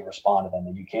control how you respond to them.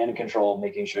 And you can control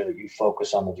making sure that you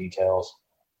focus on the details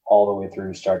all the way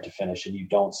through start to finish, and you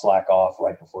don't slack off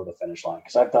right before the finish line.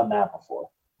 Because I've done that before.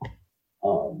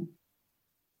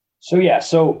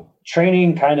 So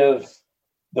training kind of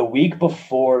the week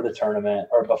before the tournament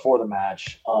or before the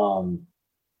match,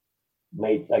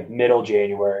 middle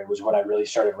January was when I really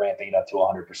started ramping it up to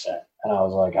 100%. And I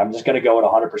was like, I'm just going to go at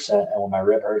 100%. And when my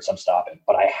rib hurts, I'm stopping.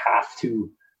 But I have to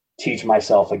teach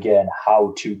myself again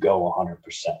how to go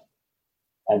 100%.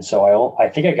 And so I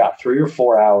think I got 3 or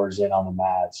 4 hours in on the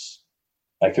mats,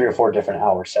 like 3 or 4 different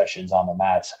hour sessions on the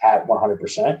mats at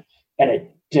 100%. And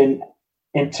it didn't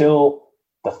until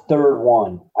the third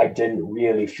one, I didn't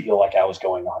really feel like I was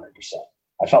going 100%.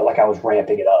 I felt like I was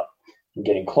ramping it up and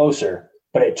getting closer.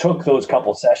 But it took those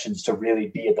couple sessions to really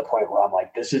be at the point where I'm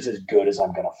like, this is as good as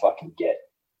I'm going to fucking get.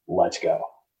 Let's go.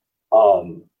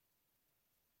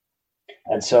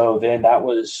 And so then that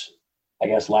was, I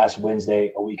guess, last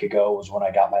Wednesday, a week ago, was when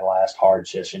I got my last hard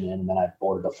session in. And then I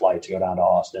boarded a flight to go down to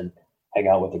Austin, hang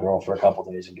out with the girl for a couple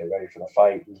of days and get ready for the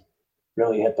fight and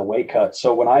really hit the weight cut.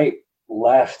 So when I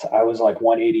left, I was like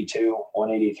 182,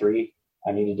 183.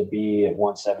 I needed to be at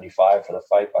 175 for the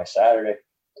fight by Saturday.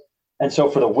 And so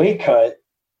for the weight cut,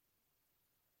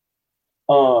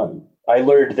 I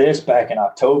learned this back in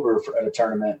October at a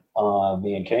tournament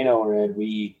me and Kano were in.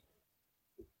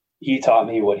 He taught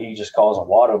me what he just calls a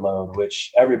water load,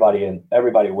 which everybody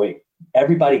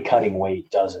cutting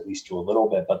weight does at least to a little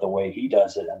bit, but the way he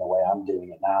does it and the way I'm doing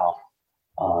it now,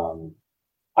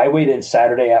 I weighed in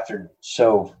Saturday afternoon.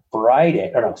 So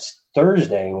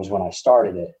Thursday was when I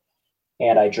started it.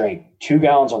 And I drank 2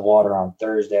 gallons of water on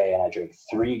Thursday and I drank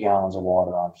 3 gallons of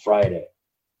water on Friday.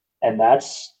 And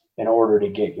that's in order to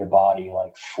get your body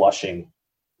like flushing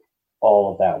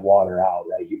all of that water out,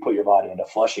 right? You put your body into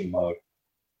flushing mode.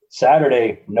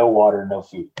 Saturday, no water, no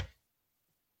food.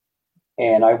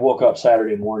 And I woke up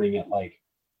Saturday morning at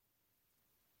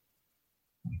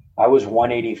I was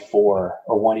 184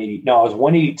 or 180. No, I was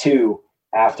 182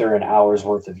 after an hour's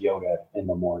worth of yoga in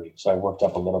the morning. So I worked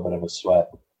up a little bit of a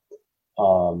sweat.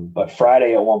 But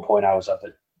Friday at one point I was up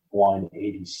at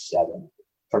 187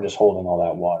 for just holding all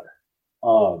that water.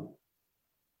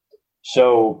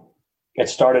 So it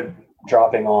started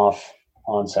dropping off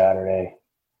on Saturday.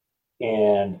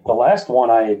 And the last one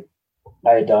I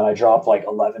had done, I dropped like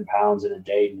 11 pounds in a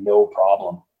day, no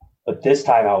problem. But this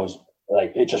time I was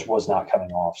like, it just was not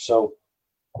coming off. So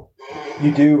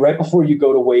you do right before you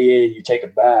go to weigh in, you take a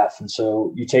bath. And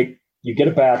so you get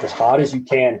a bath as hot as you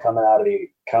can coming out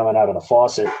of the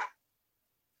faucet.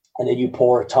 And then you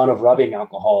pour a ton of rubbing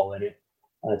alcohol in it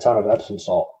and a ton of Epsom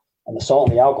salt. And the salt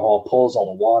and the alcohol pulls all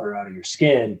the water out of your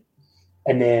skin.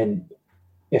 And then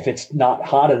if it's not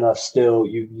hot enough still,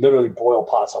 you literally boil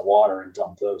pots of water and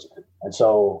dump those in. And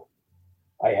so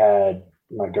I had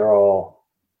my girl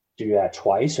do that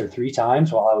twice or 3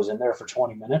 times while I was in there for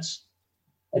 20 minutes.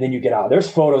 And then you get out. There's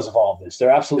photos of all of this. They're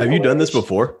absolutely Have you done this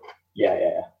before?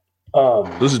 Yeah.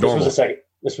 This is normal.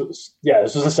 This was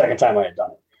the second time I had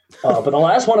done it. But the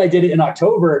last one I did it in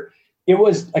October. It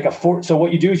was like so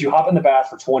what you do is you hop in the bath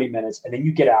for 20 minutes and then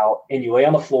you get out and you lay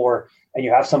on the floor and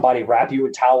you have somebody wrap you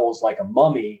in towels like a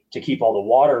mummy to keep all the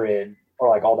water in or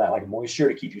like all that like moisture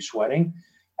to keep you sweating.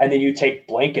 And then you take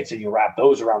blankets and you wrap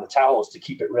those around the towels to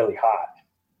keep it really hot.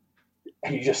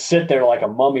 And you just sit there like a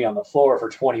mummy on the floor for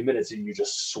 20 minutes and you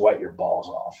just sweat your balls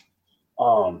off.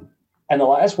 And the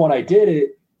last one I did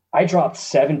it, I dropped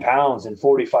 7 pounds in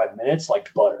 45 minutes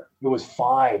like butter. It was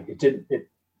fine.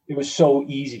 It was so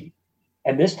easy.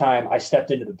 And this time I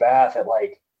stepped into the bath at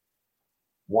like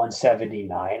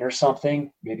 179 or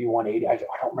something, maybe 180. I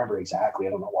don't remember exactly.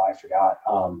 I don't know why I forgot.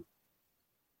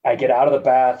 I get out of the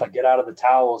bath, I get out of the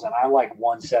towels, and I'm like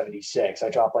 176. I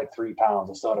dropped like 3 pounds.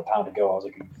 I still had a pound to go. I was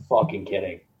like, are you fucking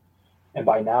kidding? And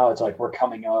by now it's like we're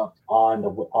coming up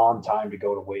on time to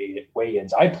go to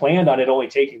weigh-ins. I planned on it only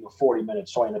taking the 40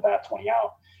 minutes, 20 in the bath, 20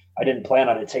 out. I didn't plan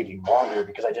on it taking longer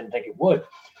because I didn't think it would.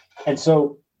 And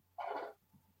so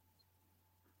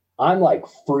I'm like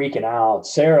freaking out.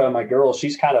 Sarah, my girl,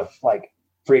 she's kind of like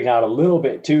freaking out a little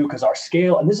bit too because our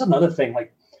scale, and this is another thing,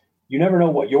 like you never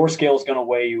know what your scale is going to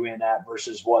weigh you in at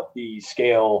versus what the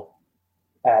scale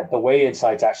at the weigh-in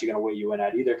site's actually going to weigh you in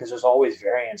at either, because there's always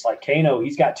variance. Like Kano,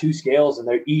 he's got 2 scales and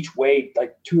they're each weighed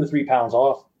like 2 or 3 pounds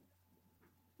off.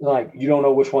 like you don't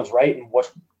know which one's right and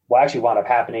what actually wound up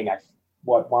happening.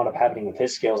 What wound up happening with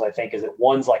his scales, I think, is that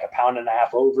one's like a pound and a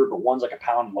half over, but one's like a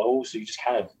pound low. So you just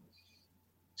kind of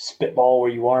spitball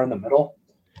where you are in the middle.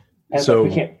 And so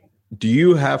we can't. Do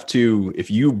you have to, if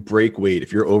you break weight,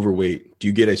 if you're overweight, do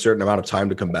you get a certain amount of time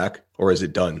to come back, or is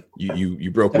it done?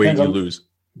 You broke weight, you lose.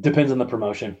 Depends on the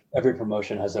promotion. Every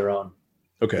promotion has their own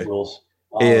rules.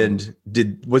 And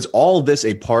was all this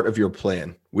a part of your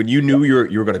plan when you knew you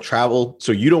were going to travel?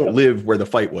 So you don't live where the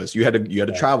fight was. You had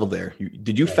to travel there.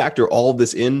 Did you factor all of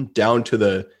this in down to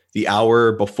the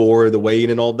hour before the weigh-in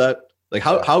and all of that? Like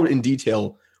how in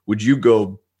detail would you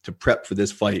go to prep for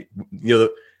this fight?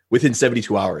 Within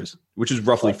 72 hours, which is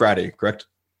roughly Friday, correct?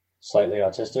 Slightly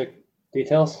autistic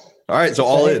details. All right, so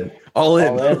all in.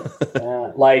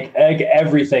 Yeah, like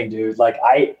everything, dude. Like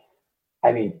I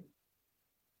mean,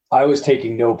 I was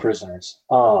taking no prisoners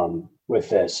with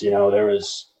this.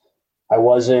 I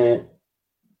wasn't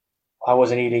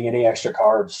eating any extra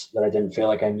carbs that I didn't feel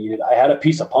like I needed. I had a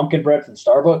piece of pumpkin bread from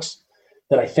Starbucks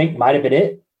that I think might have been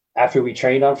it after we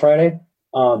trained on Friday.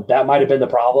 That might have been the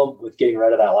problem with getting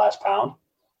rid of that last pound.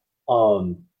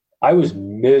 I was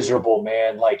miserable,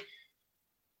 man. Like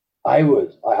I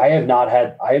have not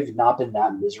been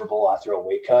that miserable after a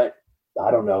weight cut.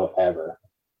 I don't know ever,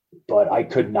 but I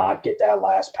could not get that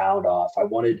last pound off.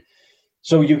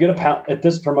 So you get a pound at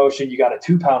this promotion, you got a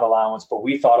 2 pound allowance, but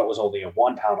we thought it was only a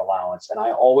 1 pound allowance. And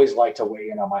I always like to weigh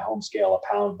in on my home scale a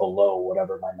pound below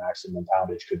whatever my maximum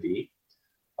poundage could be.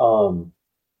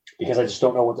 Because I just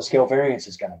don't know what the scale variance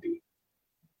is going to be.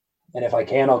 And if I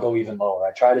can, I'll go even lower.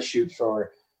 I try to shoot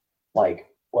for like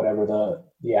whatever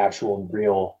the actual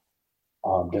real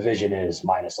division is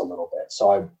minus a little bit.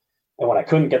 And when I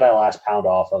couldn't get that last pound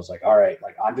off, I was like, all right,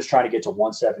 like I'm just trying to get to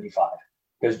 175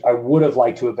 because I would have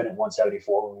liked to have been at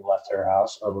 174 when we left her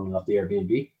house or when we left the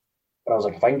Airbnb. But I was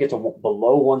like, if I can get to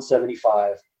below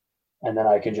 175 and then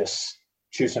I can just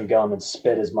chew some gum and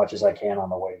spit as much as I can on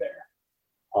the way there.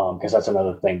 Because that's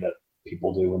another thing that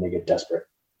people do when they get desperate.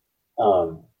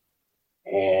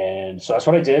 And so that's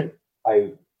what I did.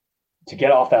 To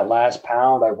get off that last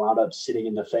pound, I wound up sitting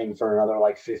in the thing for another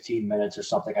like 15 minutes or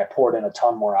something. I poured in a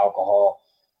ton more alcohol,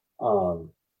 and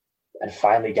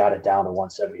finally got it down to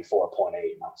 174.8.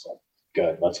 And I was like,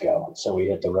 good, let's go. And so we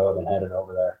hit the road and headed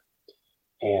over there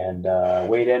and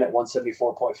weighed in at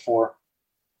 174.4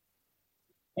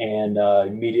 and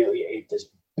immediately ate this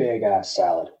big ass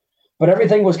salad. But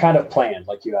everything was kind of planned,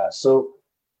 like you asked. So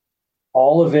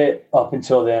all of it up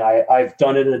until then, I've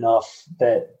done it enough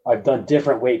that I've done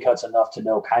different weight cuts enough to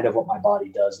know kind of what my body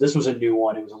does. This was a new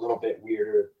one. It was a little bit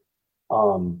weirder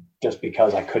just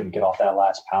because I couldn't get off that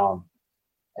last pound.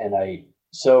 And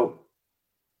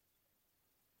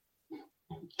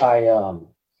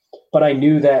but I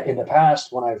knew that in the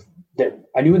past that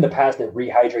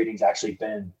rehydrating's actually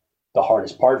been the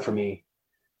hardest part for me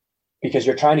because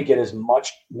you're trying to get as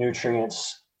much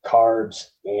nutrients,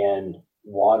 carbs, and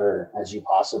water as you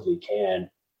possibly can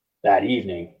that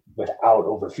evening without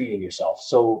overfeeding yourself.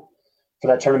 So for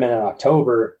that tournament in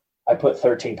October, I put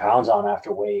 13 pounds on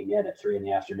after weighing in at 3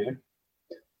 p.m.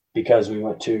 because we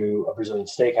went to a Brazilian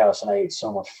steakhouse and I ate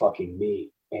so much fucking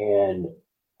meat and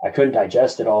I couldn't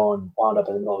digest it all and wound up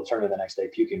in the middle of the tournament the next day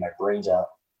puking my brains out.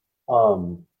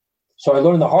 So I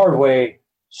learned the hard way,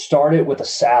 start it with a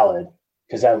salad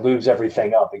because that lubes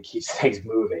everything up and keeps things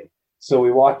moving. So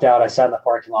we walked out, I sat in the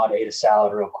parking lot, ate a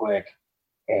salad real quick,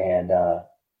 and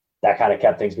that kind of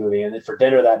kept things moving. And then for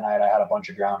dinner that night, I had a bunch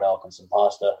of ground elk and some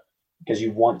pasta because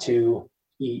you want to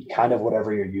eat kind of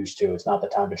whatever you're used to. It's not the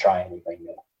time to try anything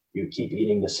new. You keep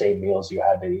eating the same meals you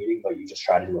had been eating, but you just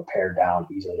try to do a pared down,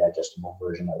 easily digestible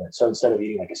version of it. So instead of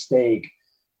eating like a steak,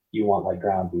 you want like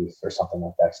ground beef or something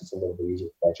like that because it's a little bit easier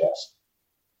to digest.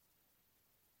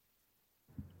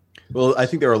 Well, I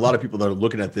think there are a lot of people that are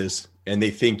looking at this and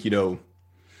they think,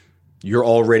 you're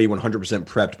already 100%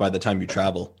 prepped by the time you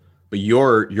travel, but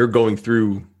you're going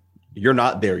through, you're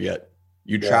not there yet.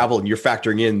 You travel and you're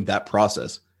factoring in that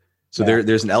process. So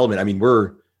there's an element. I mean,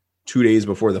 we're 2 days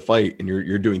before the fight and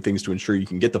you're doing things to ensure you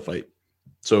can get the fight.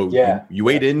 So you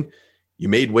weighed in, you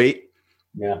made weight.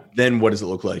 Yeah. Then what does it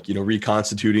look like?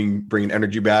 Reconstituting, bringing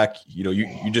energy back,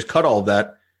 you just cut all of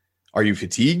that. Are you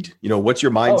fatigued? What's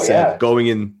your mindset going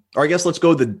in? Or I guess let's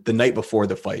go the night before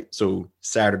the fight. So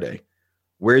Saturday,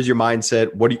 where's your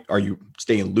mindset? Are you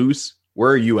staying loose?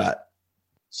 Where are you at?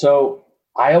 So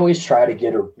I always try to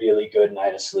get a really good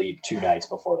night of sleep 2 nights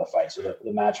before the fight. So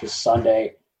the match was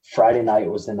Sunday. Friday night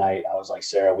was the night I was like,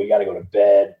 Sarah, we got to go to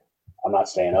bed. I'm not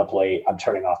staying up late. I'm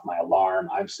turning off my alarm.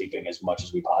 I'm sleeping as much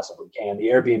as we possibly can. The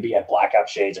Airbnb had blackout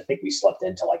shades. I think we slept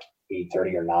into like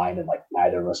 8:30 or 9, and like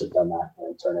neither of us had done that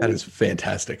in eternity. That is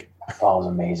fantastic. Oh, it was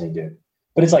amazing, dude.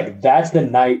 But it's like, that's the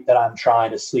night that I'm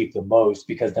trying to sleep the most,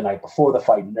 because the night before the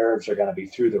fight, nerves are going to be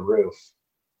through the roof.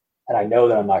 And I know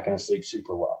that I'm not going to sleep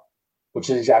super well, which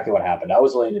is exactly what happened. I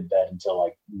was laying in bed until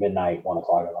like midnight, 1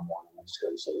 o'clock in the morning. I just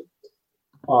couldn't sleep.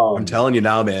 I'm telling you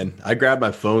now, man, I grabbed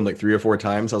my phone like 3 or 4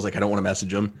 times. I was like, I don't want to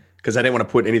message him because I didn't want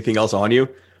to put anything else on you.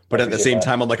 But at the same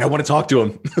time, I'm like, I want to talk to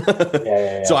him.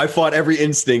 Yeah. So I fought every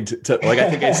instinct to, like, I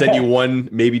think I sent you one,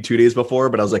 maybe 2 days before,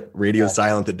 but I was like, radio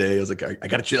silent today. I was like, I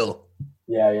got to chill.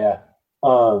 Yeah.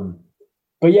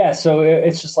 But yeah, so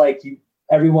it's just like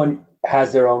everyone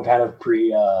has their own kind of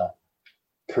pre-fight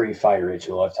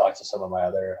ritual. I've talked to some of my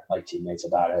other like teammates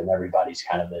about it, and everybody's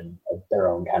kind of in their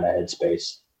own kind of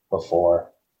headspace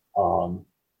before.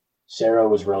 Sarah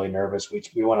was really nervous. We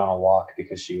went on a walk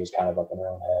because she was kind of up in her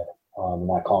own head. And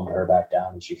that calmed her back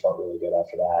down, and she felt really good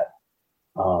after that.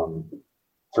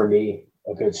 For me,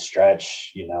 a good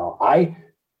stretch, I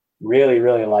really,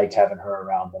 really liked having her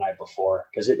around the night before,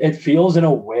 because it feels in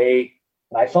a way,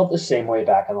 and I felt the same way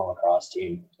back on the lacrosse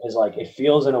team, is like, it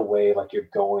feels in a way like you're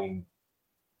going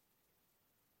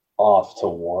off to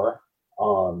war.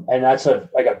 And that's a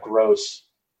gross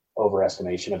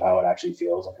overestimation of how it actually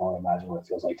feels. I can only imagine what it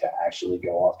feels like to actually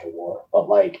go off to war. But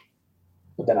like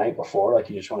the night before, like,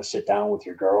 you just want to sit down with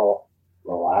your girl,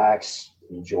 relax,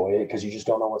 enjoy it, because you just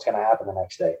don't know what's going to happen the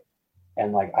next day.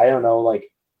 And like, I don't know,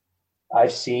 like,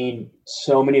 I've seen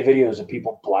so many videos of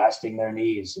people blasting their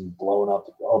knees and blowing up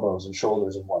elbows and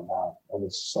shoulders and whatnot. And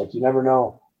it's just like, you never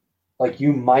know. Like,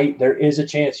 there is a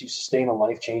chance you sustain a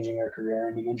life-changing or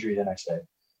career-ending injury the next day.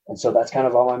 And so that's kind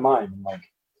of on my mind. And like,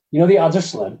 the odds are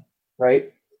slim,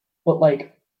 right? But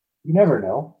like, you never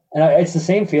know. And it's the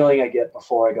same feeling I get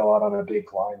before I go out on a big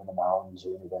climb in the mountains or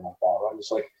anything like that. I'm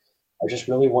just like, I just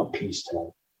really want peace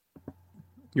tonight.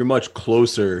 You're much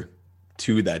closer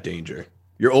to that danger.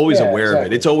 You're always aware of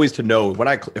it. It's always to know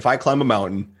if I climb a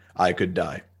mountain, I could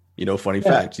die. Funny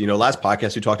fact, last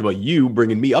podcast we talked about you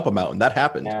bringing me up a mountain. That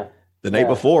happened. Yeah. The night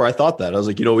before, I thought that. I was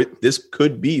like, this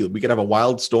could be, we could have a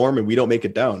wild storm and we don't make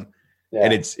it down. Yeah.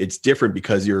 And it's different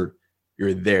because you're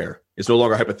there. It's no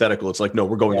longer hypothetical. It's like, no,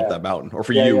 we're going up that mountain. Or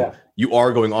for you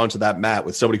are going onto that mat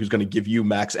with somebody who's going to give you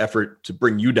max effort to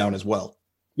bring you down as well.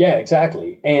 Yeah,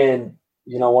 exactly. And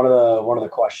one of the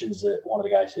questions that one of the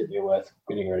guys hit me with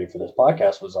getting ready for this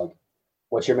podcast was like,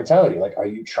 what's your mentality? Like, are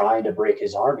you trying to break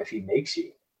his arm if he makes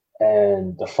you?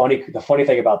 And the funny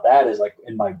thing about that is, like,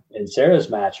 in Sarah's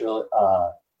match, or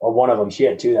one of them, she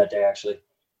had 2 that day actually.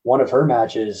 One of her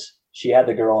matches, she had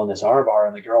the girl in this arm bar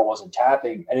and the girl wasn't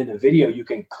tapping. And in the video, you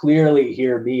can clearly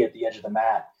hear me at the edge of the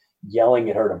mat yelling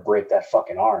at her to break that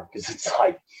fucking arm. Cause it's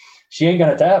like, she ain't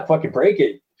gonna tap, fucking break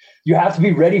it. You have to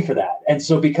be ready for that. And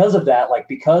so because of that, like,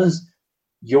 because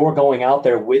you're going out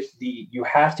there you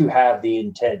have to have the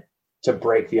intent to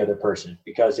break the other person,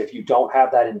 because if you don't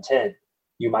have that intent,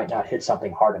 you might not hit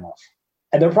something hard enough.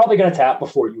 And they're probably going to tap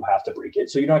before you have to break it.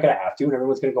 So you're not going to have to, and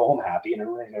everyone's going to go home happy and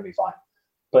everyone's going to be fine.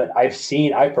 But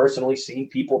I've personally seen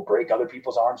people break other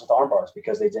people's arms with arm bars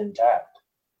because they didn't tap.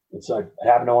 It's like, it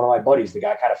happened to one of my buddies. The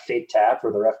guy kind of fake tapped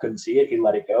where the ref couldn't see it. He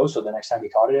let it go. So the next time he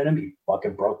caught it in him, he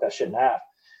fucking broke that shit in half.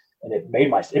 And it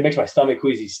makes my stomach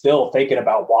queasy still thinking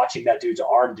about watching that dude's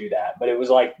arm do that. But it was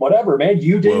like, whatever, man,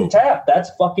 you didn't tap. That's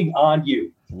fucking on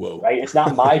you. Whoa. Right? It's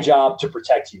not my job to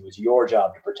protect you. It's your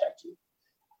job to protect you.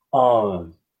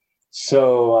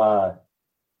 So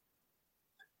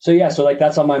like,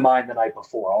 that's on my mind the night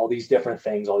before. All these different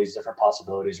things, all these different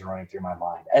possibilities are running through my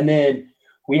mind. And then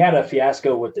we had a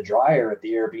fiasco with the dryer at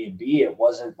the Airbnb. It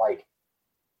wasn't like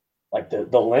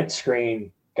the lint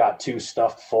screen got too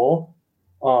stuffed full.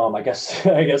 I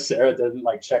guess Sarah didn't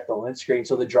like check the lint screen.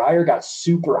 So the dryer got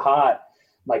super hot,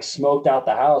 like smoked out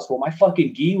the house. Well, my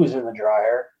fucking gi was in the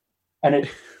dryer and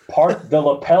the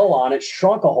lapel on it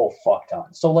shrunk a whole fuck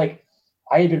ton. So like,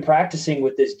 I had been practicing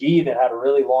with this gi that had a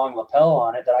really long lapel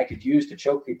on it that I could use to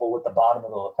choke people with the bottom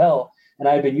of the lapel. And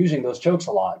I had been using those chokes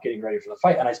a lot, getting ready for the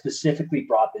fight. And I specifically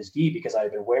brought this gi because I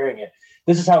had been wearing it.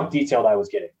 This is how detailed I was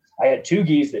getting. I had 2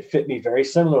 gis that fit me very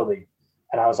similarly.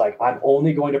 And I was like, I'm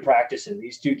only going to practice in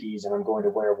these 2 gis, and I'm going to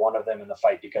wear one of them in the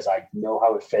fight because I know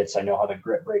how it fits. I know how the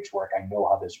grip breaks work. I know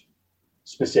how this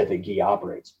specific gi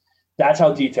operates. That's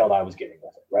how detailed I was getting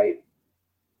with it, right?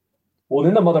 Well,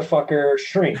 then the motherfucker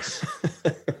shrinks.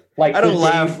 Like, I don't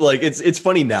laugh. Like, it's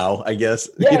funny now, I guess.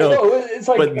 Yeah, it's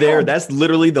like, but that's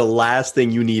literally the last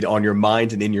thing you need on your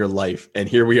mind and in your life. And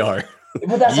here we are.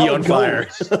 But that's how on fire.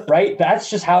 Right? That's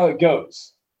just how it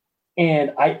goes.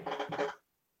 And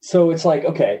so it's like,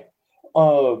 okay.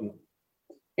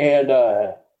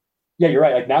 Yeah, you're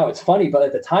right. Like now it's funny, but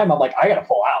at the time I'm like, I gotta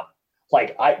pull out.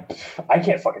 Like I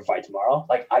can't fucking fight tomorrow.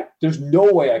 Like there's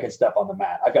no way I can step on the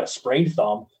mat. I've got a sprained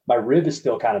thumb. My rib is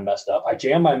still kind of messed up. I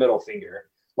jammed my middle finger.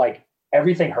 Like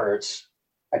everything hurts.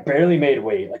 I barely made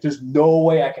weight. Like there's no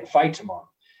way I can fight tomorrow.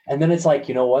 And then it's like,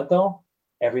 you know what though?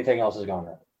 Everything else is gone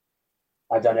right.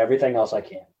 I've done everything else I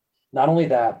can. Not only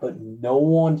that, but no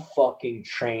one fucking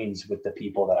trains with the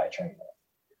people that I train with.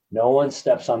 No one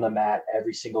steps on the mat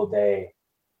every single day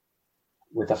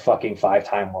with a fucking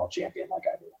 5-time world champion like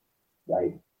I do.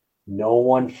 Right? No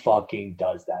one fucking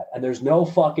does that. And there's no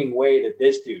fucking way that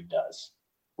this dude does.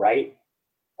 Right?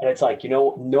 And it's like,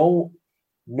 no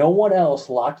one else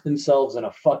locked themselves in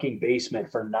a fucking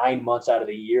basement for 9 months out of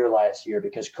the year last year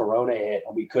because Corona hit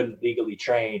and we couldn't legally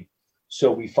train. So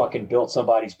we fucking built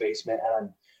somebody's basement.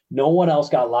 And no one else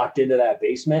got locked into that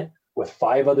basement with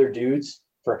 5 other dudes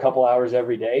for a couple hours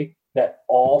every day that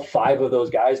all 5 of those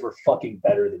guys were fucking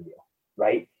better than you.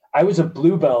 Right? I was a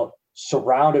blue belt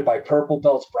surrounded by purple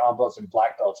belts, brown belts, and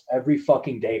black belts every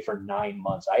fucking day for 9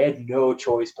 months. I had no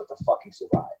choice but to fucking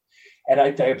survive. And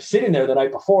I'm sitting there the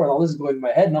night before and all this is going in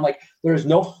my head. And I'm like, there's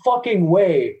no fucking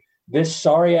way this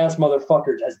sorry ass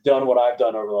motherfucker has done what I've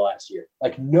done over the last year.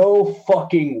 Like no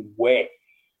fucking way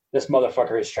this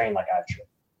motherfucker has trained like I've trained.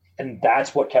 And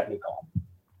that's what kept me calm.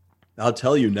 I'll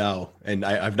tell you now, and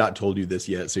I've not told you this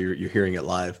yet, so you're hearing it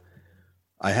live.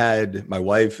 I had my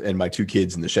wife and my 2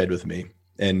 kids in the shed with me,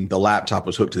 and the laptop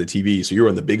was hooked to the TV. So you were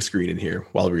on the big screen in here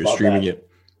while we were streaming it.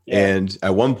 Yeah. And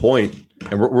at one point,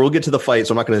 and we'll get to the fight,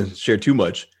 so I'm not going to share too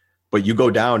much, but you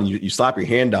go down and you slap your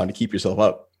hand down to keep yourself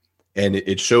up. And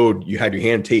it showed you had your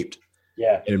hand taped.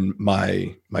 Yeah. And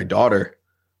my daughter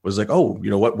was like, oh,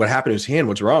 what happened to his hand?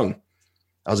 What's wrong?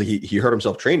 I was like, he hurt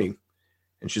himself training.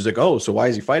 And she's like, oh, so why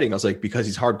is he fighting? I was like, because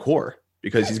he's hardcore,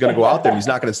 because he's going to go out there and he's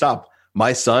not going to stop.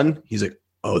 My son, he's like,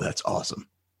 oh, that's awesome.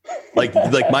 Like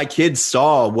my kids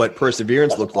saw what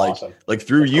perseverance looked awesome. Like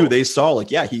through that's you, cool. They saw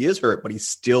like, yeah, he is hurt, but he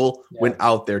still went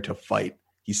out there to fight.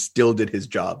 He still did his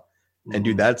job. Mm-hmm. And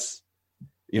dude, that's,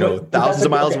 thousands of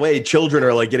miles away. Children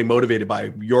are like getting motivated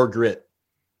by your grit.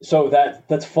 So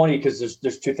that's funny because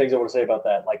there's 2 things I want to say about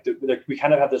that. Like we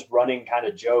kind of have this running kind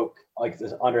of joke, like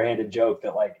this underhanded joke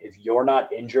that like, if you're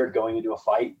not injured going into a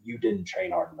fight, you didn't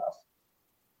train hard enough.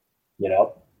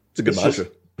 It's a good mantra.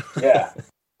 Yeah.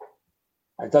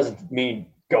 It doesn't mean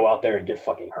go out there and get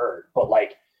fucking hurt, but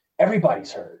like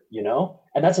everybody's hurt,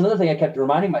 And that's another thing I kept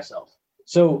reminding myself.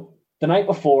 So the night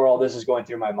before, all this is going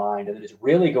through my mind, and it's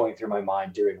really going through my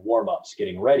mind during warm-ups,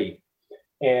 getting ready.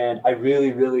 And I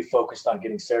really, really focused on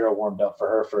getting Sarah warmed up for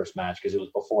her first match because it was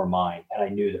before mine. And I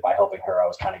knew that by helping her, I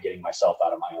was kind of getting myself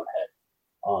out of my own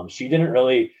head.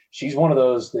 She's one of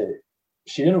those that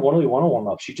she didn't really want to warm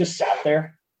up. She just sat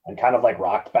there and kind of like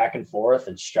rocked back and forth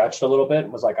and stretched a little bit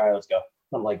and was like, all right, let's go.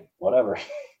 I'm like, whatever.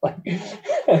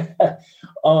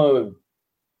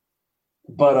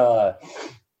 But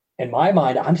in my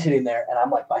mind, I'm sitting there and I'm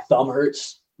like, my thumb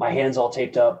hurts. My hand's all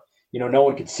taped up. No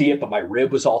one could see it, but my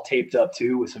rib was all taped up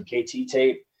too with some KT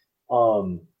tape.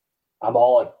 I'm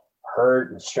all like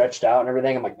hurt and stretched out and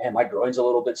everything. I'm like, man, my groin's a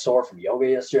little bit sore from yoga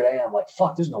yesterday. I'm like,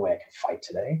 fuck, there's no way I can fight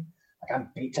today. Like I'm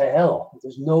beat to hell.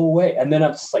 There's no way. And then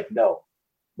I'm just like, no,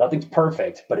 nothing's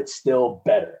perfect, but it's still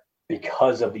better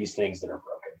because of these things that are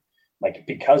broken. Like,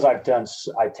 because I've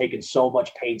taken so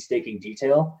much painstaking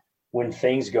detail, when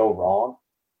things go wrong,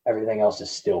 everything else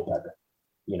is still better,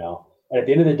 And at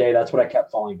the end of the day, that's what I kept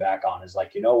falling back on is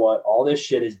like, you know what? All this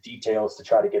shit is details to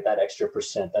try to get that extra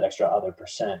percent, that extra other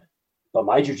percent. But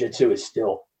my jiu-jitsu is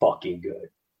still fucking good.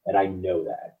 And I know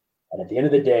that. And at the end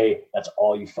of the day, that's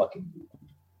all you fucking do.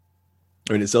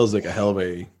 I mean, it sounds like a hell of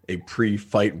a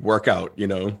pre-fight workout,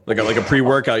 like a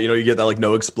pre-workout, you get that like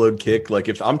no explode kick. Like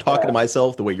if I'm talking to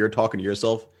myself the way you're talking to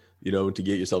yourself, to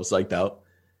get yourself psyched out,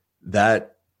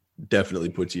 that definitely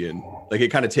puts you in, like it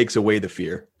kind of takes away the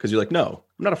fear because you're like, no,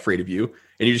 I'm not afraid of you.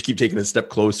 And you just keep taking a step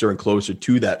closer and closer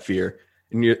to that fear.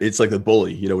 And it's like the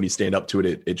bully, when you stand up to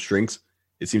it, it shrinks.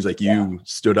 It seems like you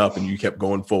stood up and you kept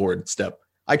going forward step.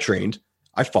 I trained,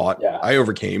 I fought, I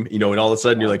overcame, and all of a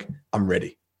sudden you're like, I'm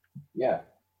ready. Yeah.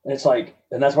 And it's like,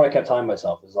 and that's what I kept telling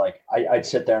myself is like, I'd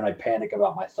sit there and I'd panic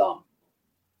about my thumb.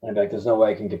 And I'd be like, there's no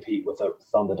way I can compete with a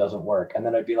thumb that doesn't work. And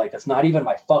then I'd be like, that's not even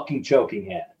my fucking choking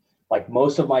hand. Like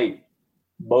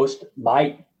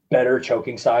my better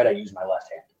choking side, I use my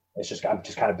left hand. I'm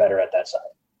just kind of better at that side.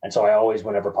 And so I always,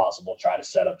 whenever possible, try to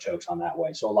set up chokes on that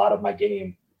way. So a lot of my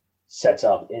game sets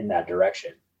up in that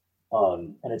direction.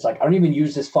 And it's like, I don't even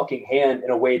use this fucking hand in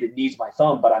a way that needs my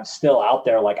thumb, but I'm still out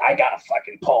there. Like I got to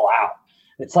fucking pull out.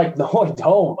 It's like, no, I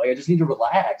don't. Like, I just need to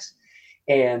relax.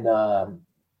 And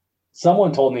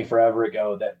someone told me forever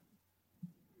ago that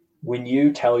when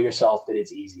you tell yourself that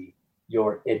it's easy,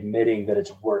 you're admitting that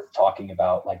it's worth talking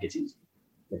about like it's easy,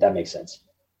 if that makes sense.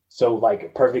 So like a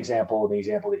perfect example, the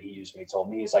example that he used when he told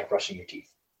me is like brushing your teeth.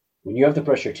 When you have to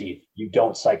brush your teeth, you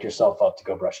don't psych yourself up to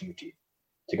go brush your teeth,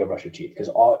 because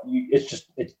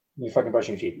you're fucking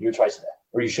brushing your teeth. You do it twice a day,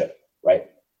 or you should, right?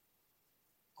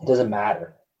 It doesn't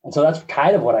matter. And so that's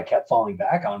kind of what I kept falling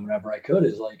back on whenever I could,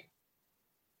 is like,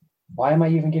 why am I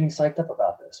even getting psyched up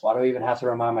about this? Why do I even have to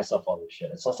remind myself all this shit?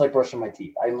 It's just like brushing my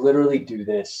teeth. I literally do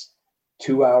this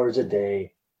 2 hours a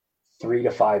day, 3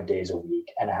 to 5 days a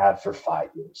week, and have for 5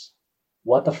 years.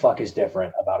 What the fuck is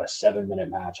different about a 7-minute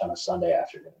match on a Sunday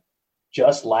afternoon?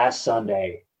 Just last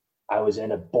Sunday, I was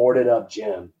in a boarded up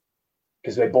gym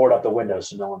because they board up the windows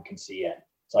so no one can see in.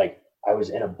 It's like I was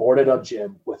in a boarded up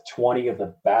gym with 20 of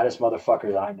the baddest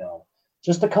motherfuckers I know.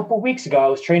 Just a couple of weeks ago, I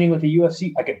was training with a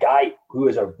UFC, like a guy who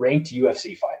is a ranked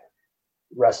UFC fighter,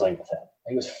 wrestling with him.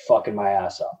 He was fucking my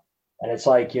ass up. And it's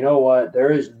like, you know what?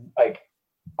 There is like,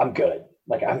 I'm good.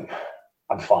 Like I'm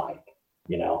fine,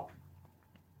 you know?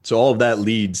 So all of that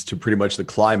leads to pretty much the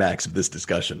climax of this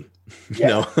discussion. Yeah. You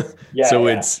know? Yeah, so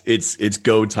yeah. it's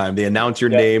go time. They announce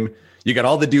your name. You got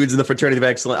all the dudes in the fraternity of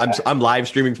excellence. I'm live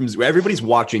streaming from Zoom. Everybody's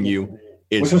watching you.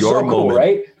 It's your so moment, cool,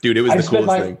 right? Dude, it was the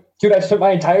coolest thing. Dude, I've spent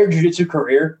my entire jiu-jitsu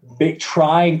career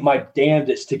trying my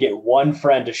damnedest to get one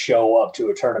friend to show up to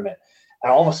a tournament.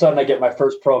 And all of a sudden I get my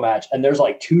first pro match and there's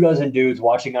like 24 dudes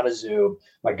watching on a Zoom.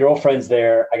 My girlfriend's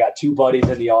there. I got 2 buddies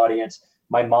in the audience.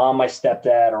 My mom, my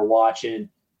stepdad are watching.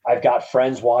 I've got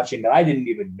friends watching that I didn't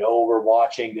even know were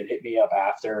watching that hit me up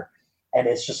after. And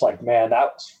it's just like, man,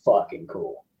 that was fucking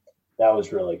cool. That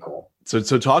was really cool. So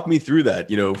talk me through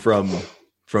that, you know,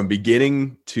 from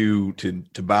beginning to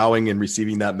bowing and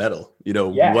receiving that medal. You know,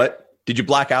 What did you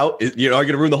black out? Are you going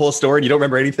to ruin the whole story and you don't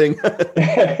remember anything?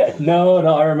 No,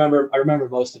 I remember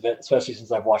most of it, especially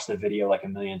since I've watched the video like a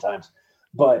million times.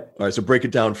 But all right, so break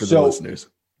it down for the listeners.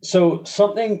 So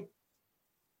something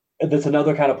that's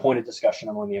another kind of point of discussion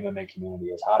among the MMA community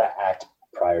is how to act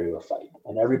prior to a fight.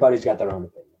 And everybody's got their own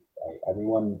opinion, right?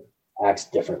 Everyone acts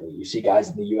differently. You see guys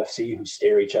in the UFC who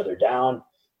stare each other down.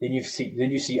 Then you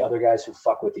see other guys who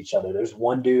fuck with each other. There's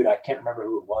one dude, I can't remember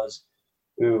who it was,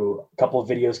 who a couple of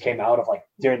videos came out of like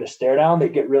during the stare down, they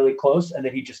get really close and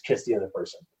then he just kissed the other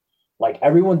person. Like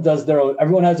everyone has their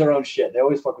own shit. They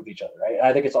always fuck with each other, right? And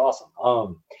I think it's awesome.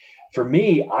 For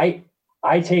me,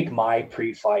 I take my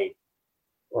pre-fight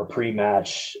or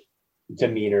pre-match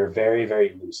demeanor very,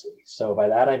 very loosely. So by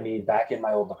that I mean back in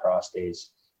my old lacrosse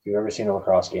days, if you've ever seen a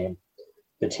lacrosse game,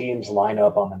 the teams line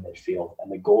up on the midfield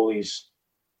and the goalies,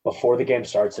 before the game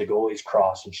starts, the goalies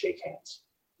cross and shake hands.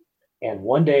 And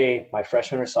one day, my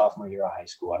freshman or sophomore year of high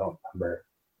school, I don't remember,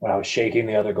 when I was shaking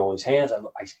the other goalie's hands,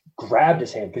 I grabbed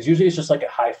his hand, because usually it's just like a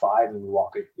high five and we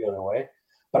walk it the other way.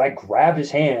 But I grabbed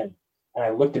his hand and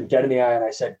I looked him dead in the eye and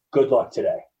I said, "Good luck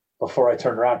today," before I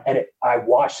turned around. And I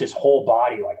watched his whole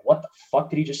body like, what the fuck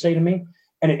did he just say to me?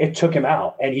 And it took him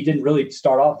out. And he didn't really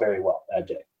start off very well that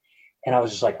day. And I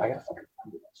was just like, I got to fucking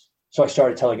remember this. So I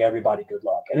started telling everybody good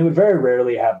luck. And it would very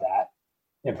rarely have that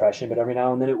impression, but every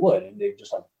now and then it would. And they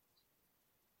just like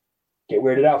get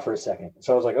weirded out for a second.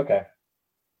 So I was like, okay,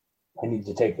 I need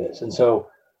to take this. And so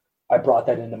I brought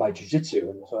that into my jiu-jitsu.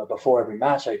 And so before every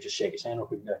match, I just shake his hand.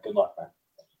 Okay, good luck, man.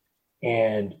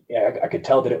 And yeah, I could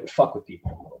tell that it would fuck with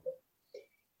people a little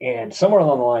bit. And somewhere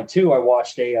along the line too, I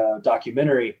watched a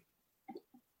documentary,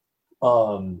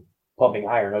 Pumping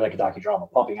Iron, or like a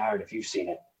docudrama, Pumping Iron, if you've seen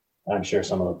it. And I'm sure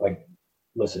some of the like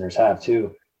listeners have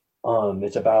too.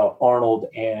 It's about Arnold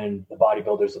and the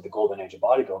bodybuilders of the golden age of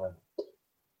bodybuilding.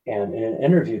 And in an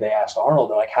interview, they asked Arnold,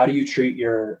 they're like, how do you treat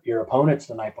your opponents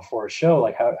the night before a show?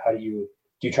 Like, how do you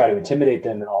try to intimidate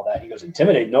them and all that? He goes,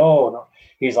 intimidate? No.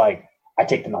 He's like, I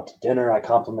take them out to dinner. I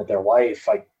compliment their wife.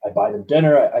 I buy them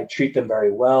dinner. I treat them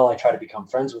very well. I try to become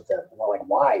friends with them. And they're like,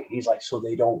 why? And he's like, so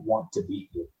they don't want to beat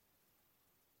you.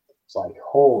 It's like,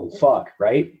 holy fuck,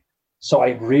 right? So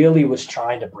I really was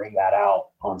trying to bring that out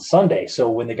on Sunday. So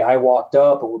when the guy walked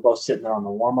up and we're both sitting there on the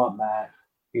warm-up mat,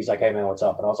 he's like, hey man, what's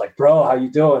up? And I was like, bro, how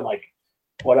you doing? Like,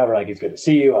 whatever, like, it's good to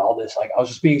see you, all this. Like, I was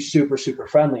just being super, super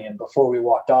friendly. And before we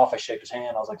walked off, I shook his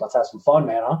hand. I was like, let's have some fun,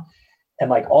 man, huh? And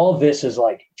like, all of this is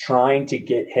like trying to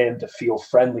get him to feel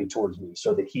friendly towards me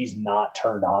so that he's not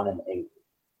turned on and angry,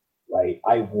 right?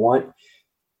 I want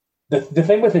the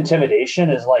thing with intimidation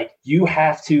is like, you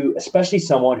have to, especially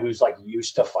someone who's like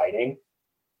used to fighting,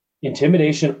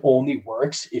 intimidation only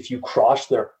works if you cross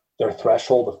their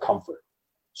threshold of comfort.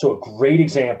 So a great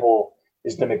example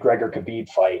is the McGregor-Khabib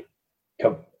fight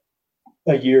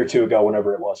a year or two ago,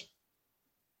 whenever it was.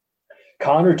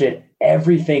 Conor did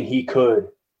everything he could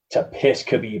to piss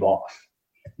Khabib off.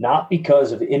 Not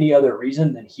because of any other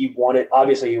reason than he wanted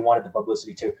the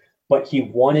publicity too, but he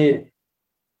wanted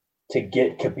to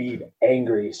get Khabib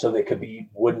angry so that Khabib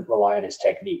wouldn't rely on his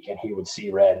technique and he would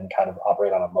see red and kind of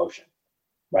operate on emotion,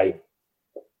 right?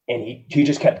 And he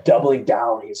just kept doubling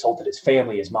down. He insulted his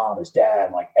family, his mom, his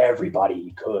dad, like everybody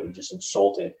he could. He just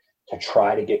insulted to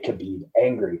try to get Khabib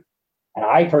angry. And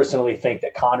I personally think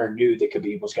that Conor knew that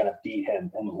Khabib was going to beat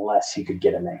him unless he could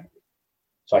get him angry.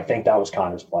 So I think that was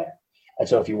Conor's plan. And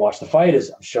so if you watch the fight,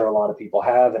 as I'm sure a lot of people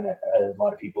have, and a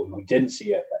lot of people who didn't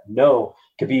see it know,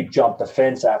 Khabib jumped the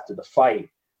fence after the fight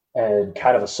and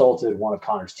kind of assaulted one of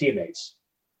Conor's teammates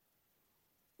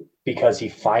because he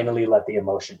finally let the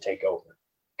emotion take over.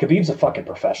 Khabib's a fucking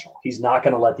professional. He's not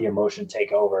going to let the emotion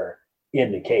take over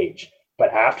in the cage.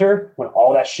 But after, when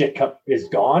all that shit is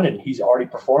gone and he's already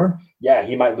performed, yeah,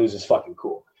 he might lose his fucking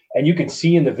cool. And you can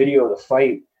see in the video of the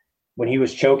fight, when he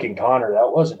was choking Conor,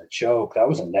 that wasn't a choke. That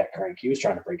was a neck crank. He was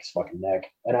trying to break his fucking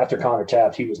neck. And after Conor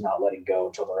tapped, he was not letting go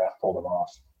until the ref pulled him off.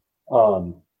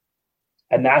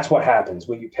 And that's what happens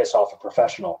when you piss off a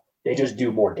professional. They just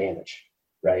do more damage,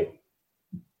 right?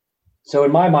 So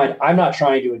in my mind, I'm not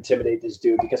trying to intimidate this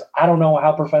dude because I don't know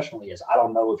how professional he is. I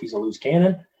don't know if he's a loose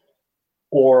cannon,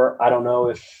 or I don't know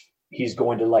if he's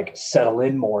going to like settle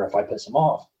in more if I piss him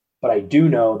off. But I do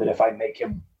know that if I make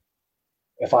him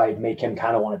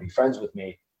kind of want to be friends with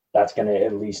me, that's going to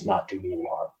at least not do me any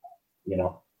harm, you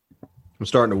know? I'm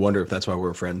starting to wonder if that's why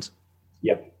we're friends.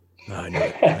 Yep. Oh, I knew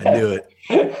it. I knew it.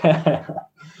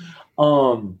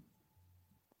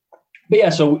 But yeah,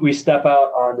 so we step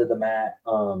out onto the mat.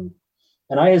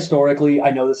 And I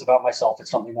know this about myself.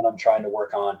 It's something that I'm trying to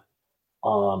work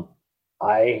on.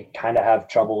 I kind of have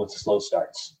trouble with slow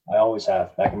starts. I always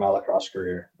have, back in my lacrosse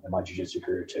career and my jiu-jitsu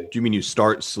career too. Do you mean you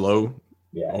start slow?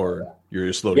 Yeah. Or you're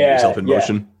just slow to get yourself in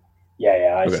motion?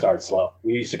 Yeah. I start slow.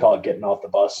 We used to call it getting off the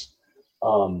bus,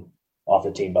 off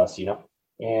the team bus, you know?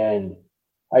 And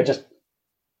I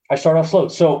start off slow.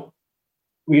 So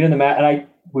we get in the mat and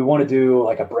we want to do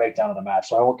like a breakdown of the match.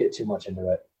 So I won't get too much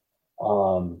into it.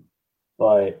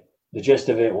 But the gist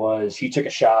of it was he took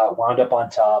a shot, wound up on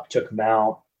top, took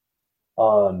mount.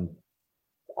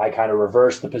 I kind of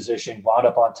reversed the position, wound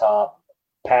up on top,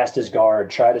 passed his guard,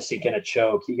 tried to sink in a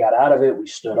choke. He got out of it. We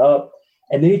stood up.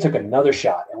 And then he took another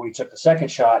shot. And when he took the second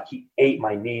shot, he ate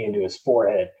my knee into his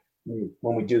forehead.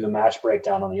 When we do the match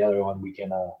breakdown on the other one, we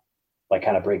can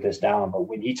kind of break this down. But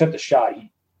when he took the shot,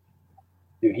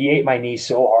 he ate my knee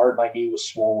so hard, my knee was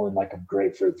swollen like a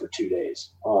grapefruit for 2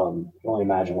 days. You can only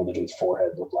imagine what the dude's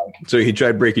forehead looked like. So he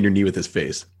tried breaking your knee with his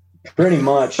face. Pretty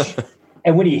much.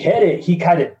 And when he hit it, he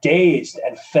kind of dazed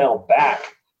and fell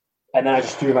back. And then I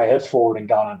just threw my hips forward and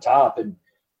got on top. And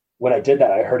when I did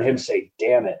that, I heard him say,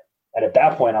 "Damn it." And at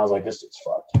that point, I was like, this dude's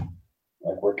fucked.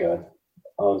 Like, we're good.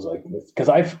 I was like, because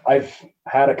I've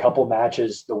had a couple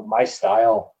matches. My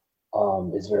style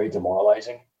is very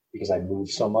demoralizing because I move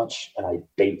so much and I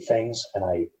bait things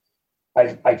and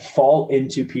I fall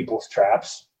into people's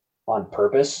traps on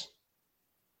purpose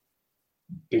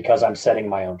because I'm setting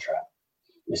my own trap.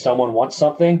 If someone wants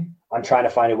something, I'm trying to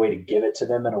find a way to give it to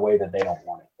them in a way that they don't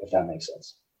want it, if that makes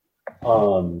sense.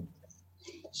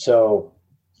 So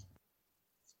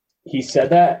he said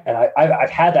that, and I've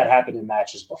had that happen in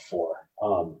matches before.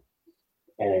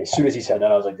 And as soon as he said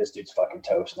that, I was like, this dude's fucking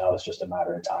toast. Now it's just a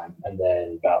matter of time. And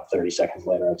then about 30 seconds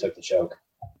later, I took the choke.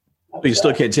 But you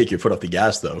still can't take your foot off the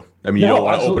gas, though. I mean, you don't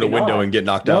want to open a window and get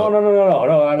knocked out.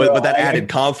 No. But that added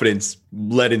confidence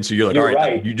led into you're all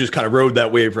right. You just kind of rode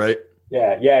that wave, right?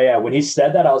 Yeah. When he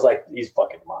said that, I was like, he's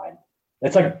fucking mine.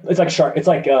 It's like shark. It's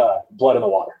like blood in the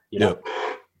water. You know?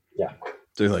 Yeah.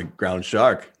 So you're like ground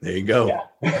shark. There you go.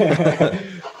 Yeah.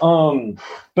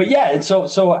 But yeah, and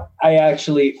so I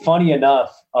actually, funny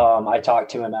enough, I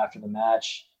talked to him after the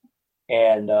match,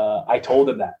 and I told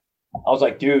him that. I was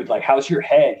like, dude, like, how's your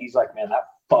head? He's like, man, that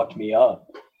fucked me up.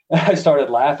 And I started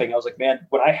laughing. I was like, man,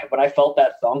 when I felt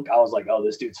that thunk, I was like, oh,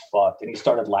 this dude's fucked. And he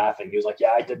started laughing. He was like,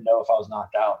 yeah, I didn't know if I was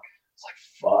knocked out. It's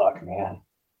like, fuck, man.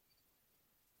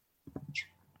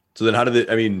 So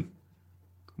then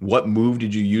what move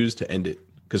did you use to end it?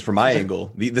 Because from my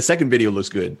angle, the second video looks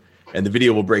good and the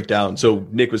video will break down. So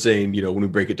Nick was saying, when we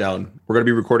break it down, we're going to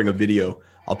be recording a video.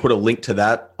 I'll put a link to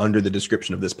that under the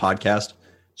description of this podcast.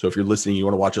 So if you're listening, you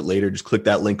want to watch it later, just click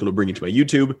that link. It'll bring you to my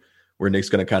YouTube where Nick's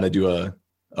going to kind of do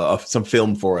some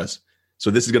film for us.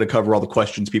 So this is going to cover all the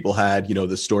questions people had,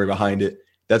 the story behind it.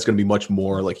 That's going to be much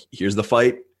more like, here's the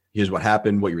fight. Here's what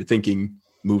happened, what you were thinking,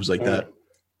 moves like that.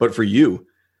 But for you,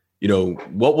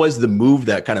 what was the move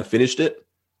that kind of finished it?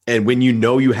 And when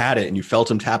you had it and you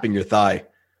felt him tapping your thigh,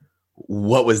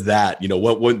 what was that?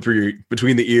 What went through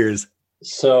between the ears?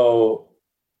 So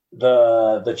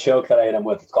the choke that I hit him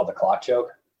with, it's called the clock choke.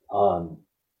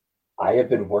 I have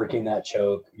been working that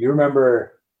choke. You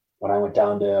remember when I went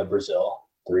down to Brazil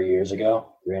 3.5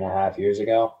 years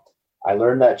ago? I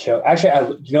learned that choke.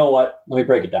 Actually, you know what? Let me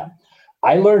break it down.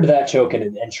 I learned that choke in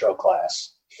an intro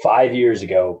class 5 years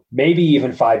ago, maybe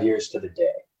even 5 years to the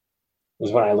day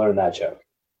was when I learned that choke.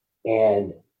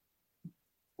 And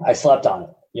I slept on it.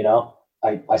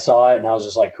 I saw it and I was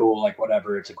just like, cool, like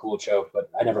whatever, it's a cool choke, but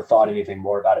I never thought anything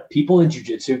more about it. People in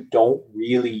jiu-jitsu don't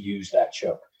really use that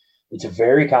choke. It's a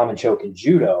very common choke in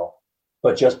judo,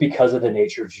 but just because of the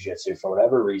nature of jiu-jitsu, for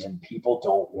whatever reason, people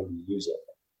don't really use it.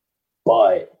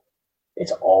 But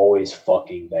it's always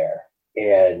fucking there.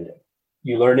 And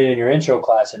you learn it in your intro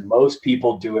class, and most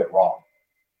people do it wrong.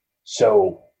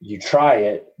 So you try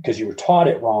it because you were taught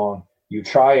it wrong. You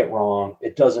try it wrong.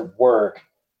 It doesn't work.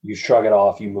 You shrug it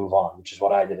off. You move on, which is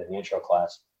what I did in the intro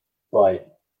class.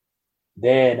 But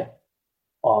then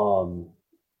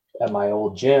at my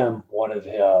old gym, one of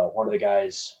the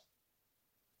guys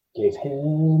gave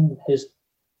him his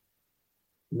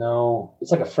 – no,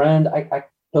 it's like a friend.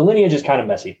 The lineage is kind of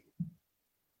messy.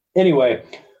 Anyway,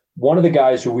 one of the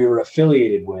guys who we were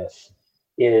affiliated with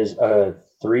is a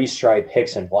 3-stripe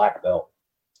Hickson black belt,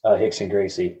 Hickson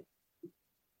Gracie.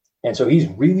 And so he's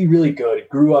really, really good.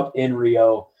 Grew up in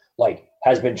Rio,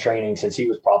 has been training since he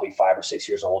was probably 5 or 6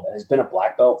 years old, and has been a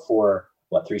black belt for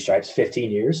 3 stripes,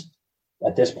 15 years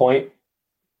at this point,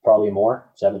 probably more,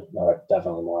 definitely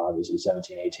more, obviously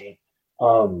 17, 18.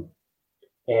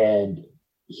 And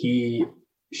he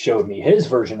showed me his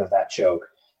version of that choke,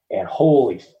 and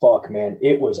holy fuck, man,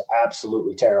 it was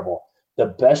absolutely terrible. The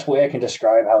best way I can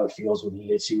describe how it feels when he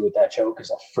hits you with that choke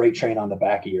is a freight train on the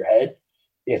back of your head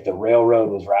if the railroad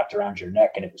was wrapped around your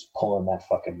neck and it was pulling that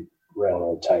fucking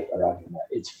railroad tight around your neck.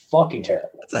 It's fucking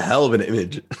terrible. That's a hell of an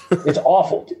image. It's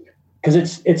awful, dude. Because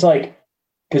it's like,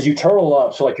 because you turtle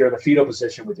up, so you're in the fetal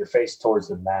position with your face towards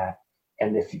the mat,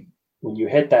 and when you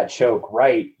hit that choke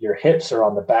right, your hips are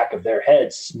on the back of their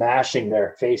head, smashing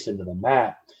their face into the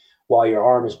mat while your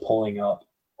arm is pulling up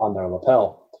on their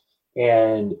lapel.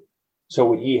 And so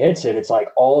when he hits it, it's like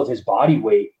all of his body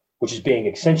weight, which is being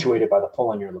accentuated by the pull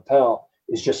on your lapel,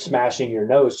 is just smashing your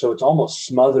nose. So it's almost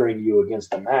smothering you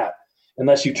against the mat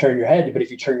unless you turn your head. But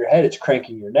if you turn your head, it's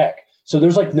cranking your neck. So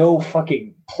there's no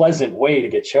fucking pleasant way to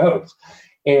get choked.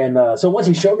 And so once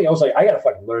he showed me, I was like, I got to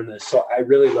fucking learn this. So I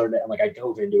really learned it. And I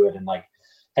dove into it.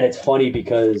 And it's funny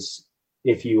because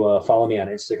if you follow me on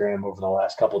Instagram over the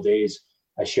last couple of days,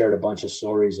 I shared a bunch of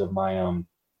stories of my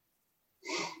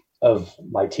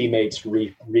teammates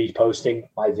reposting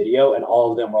my video, and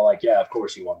all of them were like, yeah, of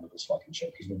course he won with this fucking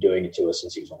choke. He's been doing it to us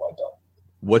since he was a white belt.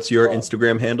 What's your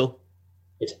Instagram handle?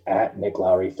 It's at Nick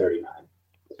Lowary 39.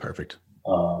 Perfect.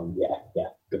 Yeah,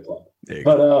 good plug.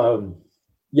 But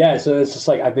yeah, so it's just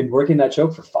I've been working that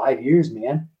choke for 5 years,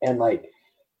 man. And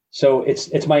so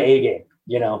it's my A game,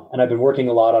 and I've been working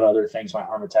a lot on other things. My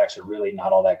arm attacks are really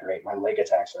not all that great. My leg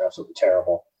attacks are absolutely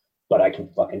terrible, but I can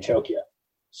fucking choke you.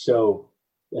 So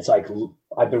it's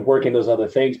I've been working those other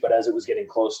things, but as it was getting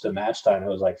close to match time, I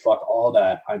was like, fuck all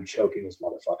that. I'm choking this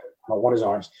motherfucker. I don't want his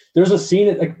arms. There's a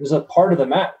scene, there's a part of the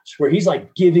match where he's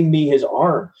giving me his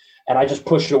arm, and I just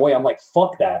pushed it away. I'm like,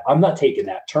 fuck that. I'm not taking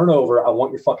that. Turn over. I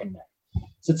want your fucking neck.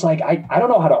 So it's I don't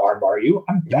know how to armbar you.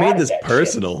 You made this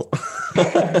personal.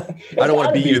 I don't want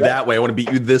to beat you that way. I want to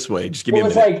beat you this way. Just give me a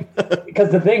minute.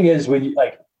 Because the thing is, when you,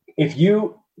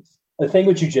 the thing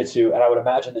with jiu-jitsu, and I would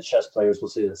imagine that chess players will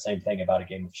say the same thing about a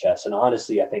game of chess. And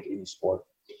honestly, I think any sport,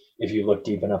 if you look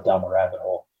deep enough down the rabbit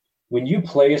hole, when you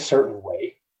play a certain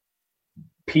way,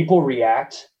 people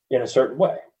react in a certain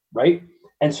way, right?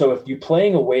 And so if you're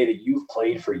playing a way that you've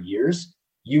played for years,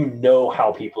 you know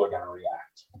how people are going to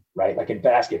react, right? Like in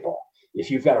basketball,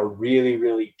 if you've got a really,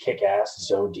 really kick-ass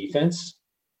zone defense,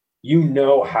 you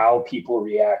know how people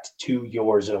react to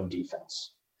your zone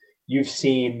defense. You've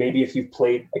seen, maybe if you've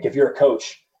played, if you're a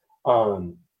coach,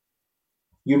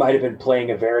 you might have been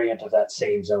playing a variant of that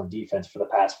same zone defense for the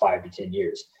past 5 to 10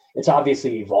 years. It's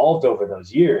obviously evolved over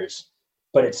those years,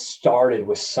 but it started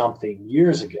with something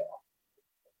years ago.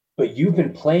 But you've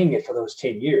been playing it for those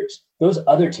 10 years. Those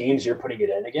other teams you're putting it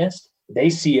in against, they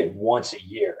see it once a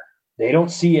year. They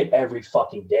don't see it every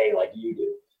fucking day like you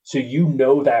do. So you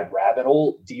know that rabbit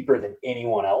hole deeper than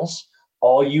anyone else.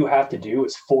 All you have to do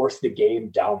is force the game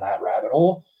down that rabbit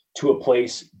hole to a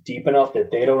place deep enough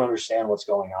that they don't understand what's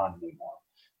going on anymore.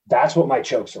 That's what my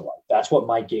chokes are like. That's what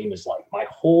my game is like. My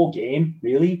whole game,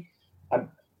 really,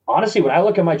 honestly, when I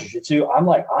look at my jiu-jitsu, I'm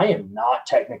like, I am not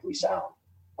technically sound.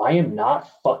 I am not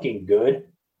fucking good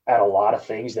at a lot of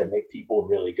things that make people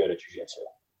really good at jiu-jitsu.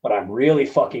 but I'm really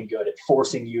fucking good at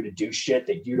forcing you to do shit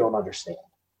that you don't understand.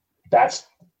 That's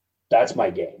my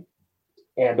game.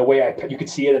 And the way you can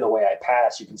see it in the way I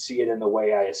pass, you can see it in the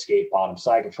way I escape bottom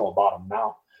side control, bottom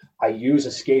mount. I use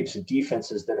escapes and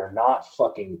defenses that are not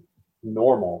fucking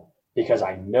normal because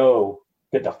I know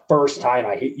that the first time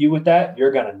I hit you with that,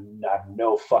 you're going to have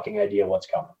no fucking idea what's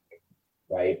coming,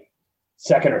 right?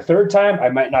 Second or third time, I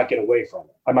might not get away from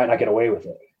it. I might not get away with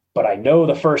it. But I know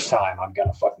the first time I'm going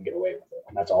to fucking get away with it.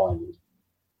 And that's all I need.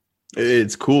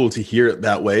 It's cool to hear it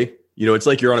that way. You know, it's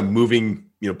like you're on a moving,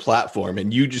 platform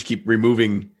and you just keep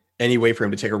removing any way for him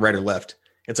to take a right or left.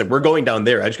 It's like, we're going down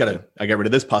there. I got rid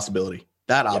of this possibility,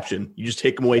 that option. You just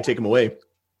take them away.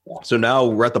 Yeah. So now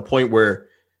we're at the point where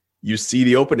you see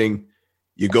the opening,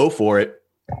 you go for it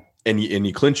and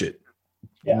you clinch it.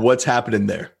 Yeah. What's happening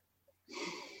there?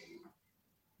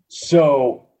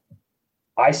 So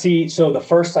I see. So the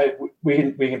first time we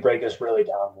can break this really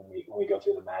down when we go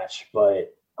through the match,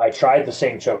 but I tried the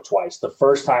same choke twice. The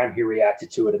first time he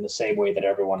reacted to it in the same way that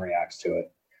everyone reacts to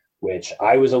it, which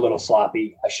I was a little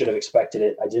sloppy. I should have expected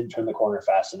it. I didn't turn the corner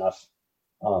fast enough.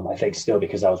 I think still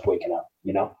because I was waking up,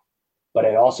 but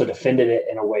I also defended it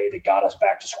in a way that got us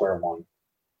back to square one.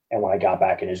 And when I got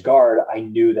back in his guard, I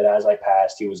knew that as I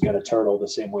passed, he was going to turtle the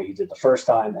same way he did the first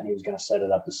time, and he was going to set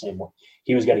it up the same way.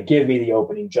 He was going to give me the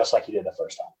opening just like he did the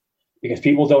first time, because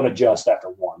people don't adjust after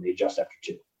one. They adjust after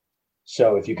two.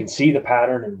 So if you can see the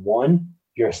pattern in one,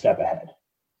 you're a step ahead.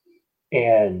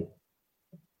 And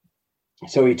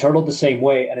so he turtled the same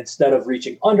way, and instead of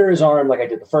reaching under his arm like I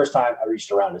did the first time, I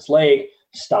reached around his leg,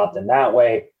 stopped in that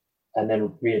way, and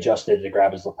then readjusted to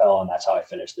grab his lapel, and that's how I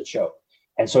finished the choke.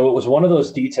 And so it was one of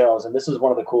those details, and this is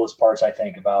one of the coolest parts, I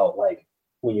think, about like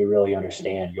when you really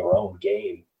understand your own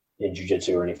game in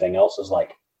jiu-jitsu or anything else, is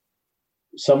like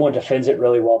someone defends it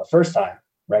really well the first time,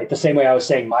 right? The same way I was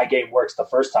saying my game works the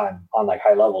first time on like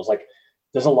high levels. Like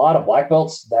there's a lot of black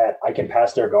belts that I can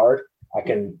pass their guard. I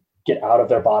can get out of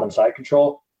their bottom side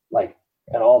control, like,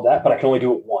 and all of that, but I can only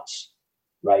do it once,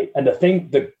 right? And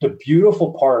the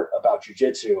beautiful part about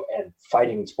jiu-jitsu and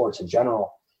fighting sports in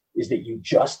general is that you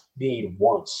just need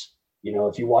once.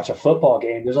 If you watch a football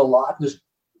game, there's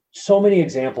so many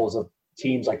examples of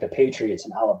teams like the Patriots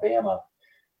in Alabama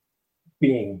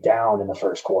being down in the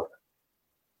first quarter,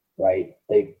 right?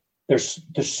 There's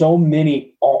so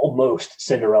many almost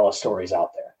Cinderella stories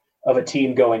out there of a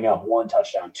team going up 1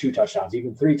 touchdown, 2 touchdowns,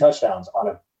 even 3 touchdowns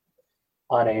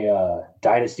on a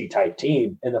dynasty type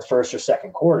team in the first or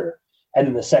second quarter. And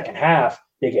in the second half,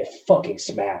 they get fucking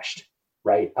smashed.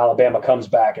 Right? Alabama comes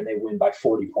back and they win by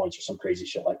 40 points or some crazy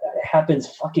shit like that. It happens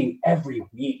fucking every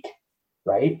week,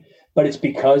 right? But it's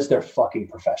because they're fucking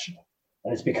professional.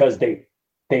 And it's because they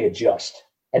adjust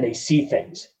and they see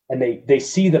things and they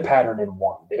see the pattern in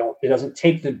one. It doesn't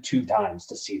take them 2 times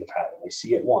to see the pattern. They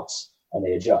see it once and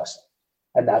they adjust.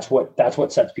 And that's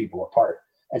what sets people apart.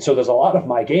 And so there's a lot of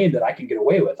my game that I can get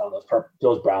away with on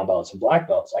those brown belts and black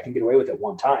belts. I can get away with it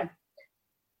one time.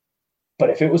 But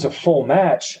if it was a full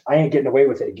match, I ain't getting away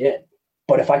with it again.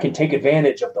 But if I can take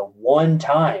advantage of the one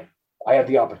time I have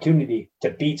the opportunity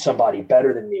to beat somebody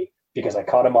better than me because I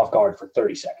caught him off guard for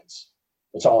 30 seconds,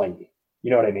 that's all I need. You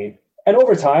know what I mean? And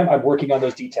over time, I'm working on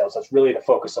those details. That's really the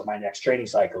focus of my next training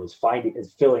cycle is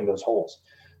filling those holes.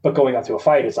 But going up to a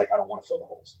fight, it's like, I don't want to fill the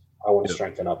holes. I want to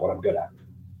strengthen up what I'm good at.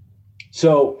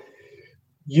 So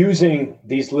using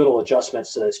these little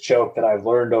adjustments to this choke that I've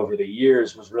learned over the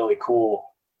years was really cool.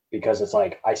 Because it's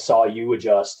like, I saw you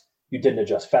adjust. You didn't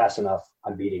adjust fast enough.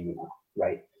 I'm beating you now,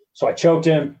 right? So I choked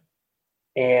him,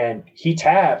 and he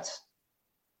tapped,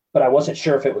 but I wasn't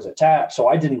sure if it was a tap, so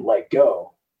I didn't let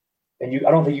go. And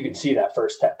I don't think you can see that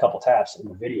first couple taps in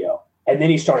the video. And then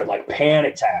he started like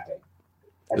panic tapping.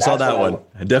 I saw that one.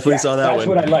 I definitely saw that one. That's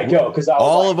when I let go because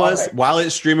all of us, while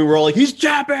it's streaming, we're all like, "He's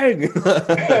tapping!"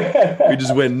 We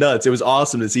just went nuts. It was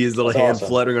awesome to see his little hand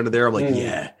fluttering under there. I'm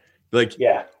like,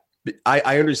 yeah.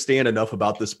 I understand enough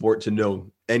about the sport to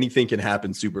know anything can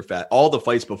happen super fast. All the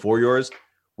fights before yours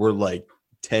were like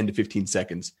 10 to 15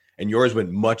 seconds, and yours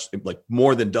went much like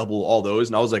more than double all those.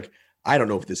 And I was like, I don't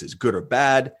know if this is good or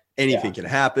bad. Anything can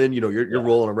happen. You're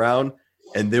rolling around.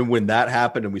 And then when that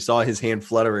happened and we saw his hand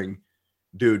fluttering,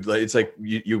 dude, like, it's like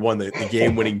you won the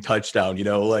game-winning touchdown.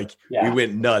 We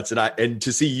went nuts. And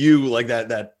to see you like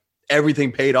that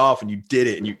everything paid off and you did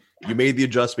it and you made the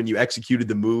adjustment, you executed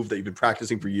the move that you've been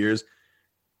practicing for years.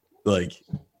 Like,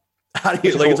 how do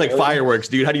you it's like fireworks,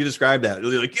 dude. How do you describe that?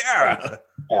 You're like,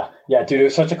 yeah, dude. It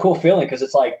was such a cool feeling because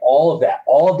it's like all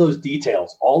of those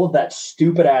details, all of that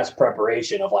stupid ass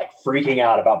preparation of like freaking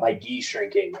out about my gi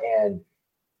shrinking and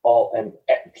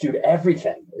dude,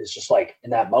 everything is just like in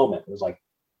that moment. It was like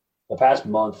the past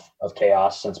month of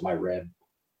chaos since my rib,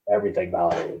 everything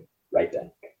validated right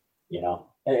then, you know.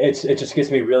 And it just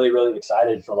gets me really, really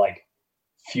excited for like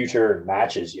future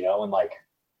matches, you know, and like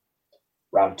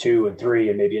round 2 and 3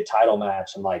 and maybe a title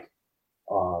match and like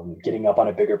getting up on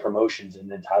a bigger promotions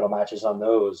and then title matches on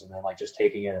those and then like just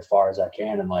taking it as far as I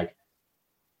can. And like,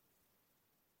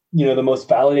 you know, the most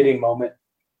validating moment,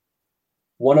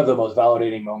 one of the most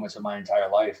validating moments of my entire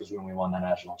life was when we won the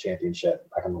national championship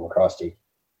back on the lacrosse team.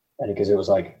 And because it was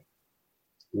like,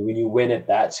 when you win at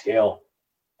that scale,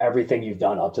 everything you've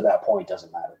done up to that point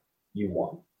doesn't matter. You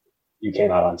won. You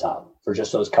came out on top. For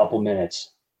just those couple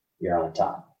minutes, you're on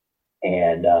top.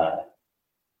 And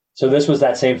so this was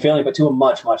that same feeling, but to a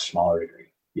much, much smaller degree,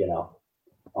 you know.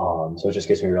 So it just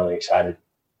gets me really excited.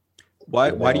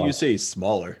 Why do you say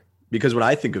smaller? Because when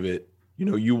I think of it, you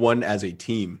know, you won as a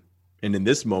team. And in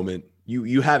this moment,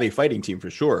 you have a fighting team for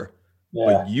sure. Yeah.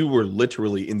 But you were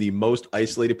literally in the most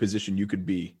isolated position you could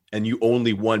be. And you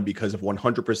only won because of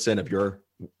 100% of your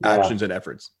actions and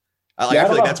efforts. I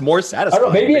feel like that's more satisfying. I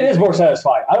don't know. Maybe it is more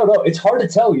satisfying. I don't know. It's hard to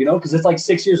tell, you know, because it's like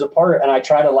 6 years apart, and I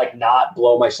try to like not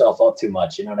blow myself up too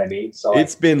much. You know what I mean? So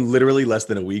it's been literally less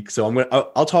than a week. So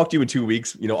I'll talk to you in 2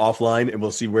 weeks, you know, offline, and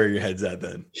we'll see where your head's at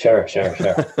then. Sure.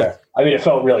 I mean, it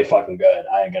felt really fucking good.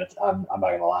 I'm not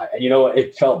gonna lie. And you know what?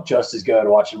 It felt just as good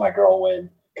watching my girl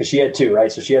win because she had 2,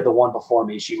 right? So she had the one before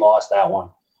me. She lost that one.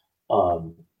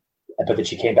 But then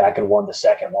she came back and won the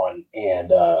second one, and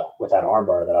with that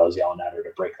armbar that I was yelling at her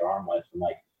to break her arm with, and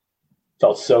like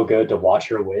felt so good to watch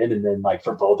her win, and then like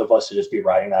for both of us to just be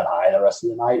riding that high the rest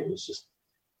of the night, it was just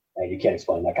you can't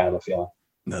explain that kind of a feeling.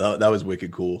 No, that was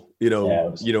wicked cool. You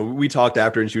know, we talked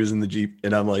after, and she was in the Jeep,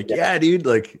 and I'm like, yeah dude,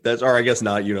 like that's, or I guess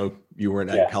not. You know, you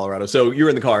weren't at Colorado, so you were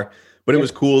in the car, but it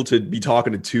was cool to be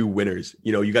talking to 2 winners.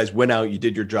 You know, you guys went out, you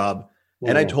did your job,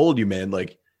 and I told you, man,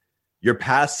 like. Your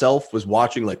past self was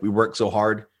watching, like, we worked so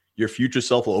hard. Your future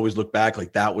self will always look back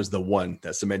like that was the one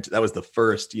that cemented. That was the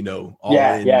first, you know, all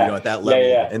in, you know, at that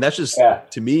level. And that's just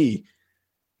to me,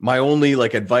 my only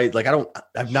like advice. Like, I'm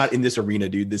not in this arena,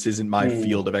 dude. This isn't my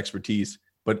field of expertise,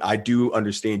 but I do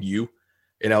understand you.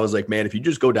 And I was like, man, if you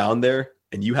just go down there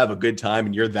and you have a good time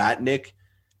and you're that Nick,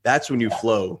 that's when you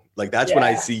flow. Like, that's when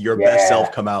I see your best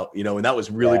self come out, you know, and that was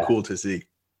really cool to see.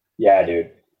 Yeah, dude.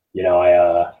 You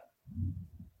know,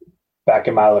 back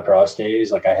in my lacrosse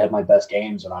days, like I had my best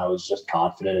games when I was just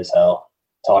confident as hell,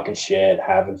 talking shit,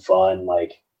 having fun,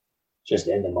 like just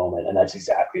in the moment. And that's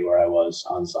exactly where I was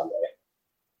on Sunday.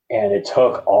 And it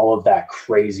took all of that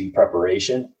crazy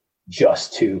preparation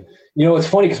just to, you know, it's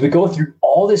funny because we go through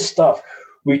all this stuff.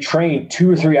 We train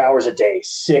 2 or 3 hours a day,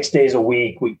 6 days a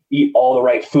week. We eat all the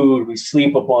right food. We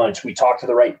sleep a bunch. We talk to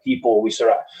the right people. We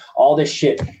sort of all this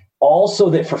shit, all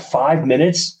so that for 5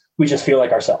 minutes, we just feel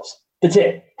like ourselves. That's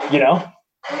it, you know,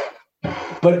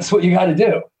 but it's what you got to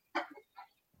do.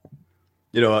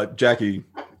 You know, Jackie,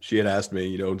 she had asked me,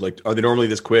 you know, like, are they normally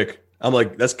this quick? I'm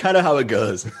like, that's kind of how it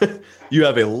goes. You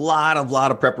have a lot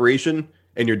of preparation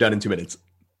and you're done in 2 minutes.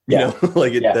 You know,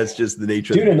 like that's just the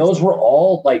nature. Dude, and those were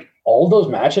all like, all those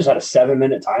matches had a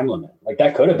 7-minute time limit. Like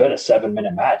that could have been a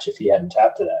 7-minute match if he hadn't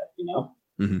tapped to that, you know?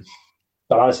 Mm-hmm.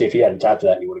 But honestly, if he hadn't tapped to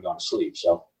that, he would have gone to sleep.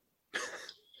 So.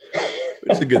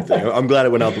 It's a good thing. I'm glad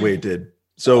it went out the way it did.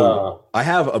 So I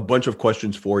have a bunch of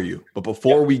questions for you, but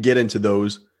before we get into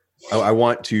those, I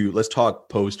want to, let's talk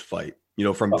post-fight, you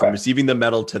know, from receiving the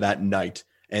medal to that night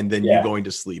and then you going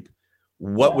to sleep.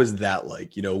 What was that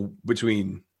like, you know,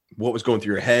 between what was going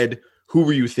through your head? Who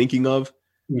were you thinking of,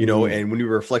 you know, and when you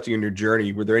were reflecting on your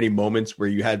journey, were there any moments where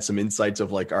you had some insights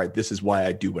of like, all right, this is why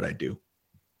I do what I do?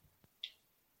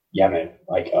 Yeah, man.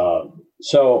 Like,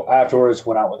 so afterwards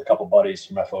went out with a couple buddies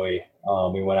from FOE.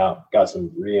 We went out, got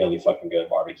some really fucking good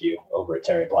barbecue over at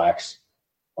Terry Black's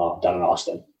down in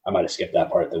Austin. I might have skipped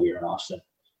that part that we were in Austin.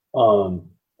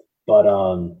 But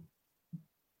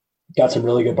got some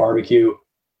really good barbecue.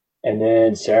 And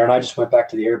then Sarah and I just went back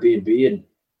to the Airbnb and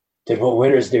did what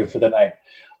winners do for the night.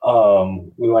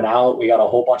 We went out, we got a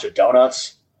whole bunch of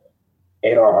donuts,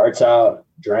 ate our hearts out,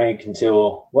 drank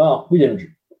until, well,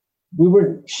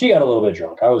 she got a little bit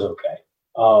drunk. I was okay.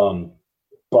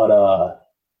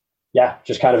 Yeah,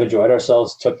 just kind of enjoyed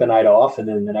ourselves, took the night off. And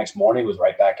then the next morning was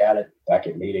right back at it, back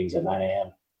at meetings at 9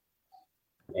 a.m.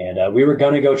 And we were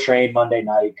going to go train Monday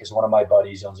night because one of my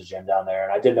buddies owns a gym down there.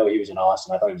 And I didn't know he was in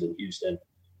Austin. I thought he was in Houston.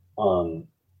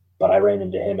 But I ran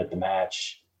into him at the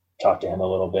match, talked to him a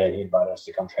little bit. He invited us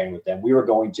to come train with them. We were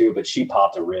going to, but she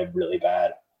popped a rib really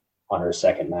bad on her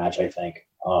second match, I think.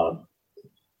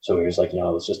 So he was like,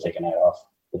 let's just take a night off.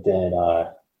 But then,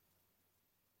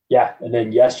 and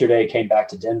then yesterday came back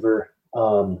to Denver.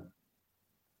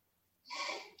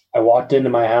 I walked into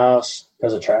my house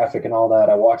because of traffic and all that.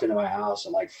 I walked into my house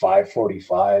at like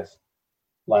 5:45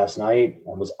 last night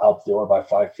and was out the door by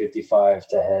 5:55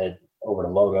 to head over to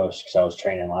Logos because I was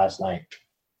training last night.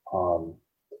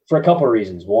 For a couple of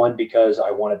reasons. One, because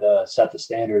I wanted to set the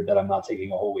standard that I'm not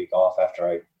taking a whole week off after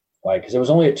I fight, because it was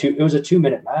only a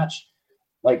 2-minute match.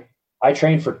 Like, I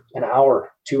trained for an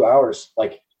hour, 2 hours.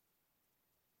 Like,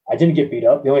 I didn't get beat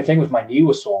up. The only thing was my knee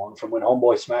was swollen from when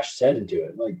homeboy smashed his head into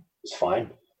it. Like, it's fine.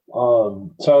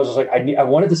 So I was just like, I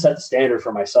wanted to set the standard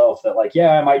for myself that, like,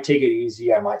 yeah, I might take it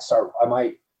easy. I might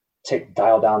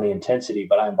dial down the intensity,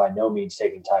 but I'm by no means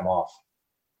taking time off.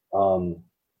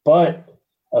 But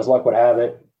as luck would have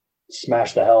it,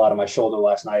 smashed the hell out of my shoulder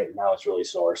last night, and now it's really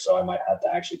sore. So I might have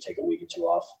to actually take a week or two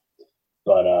off.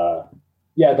 But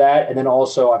yeah, that, and then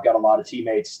also I've got a lot of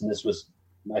teammates, and this was,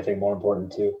 I think, more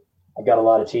important too. I've got a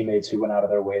lot of teammates who went out of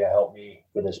their way to help me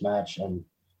for this match, and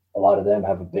a lot of them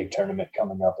have a big tournament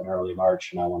coming up in early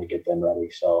March, and I want to get them ready.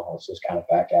 So I was just kind of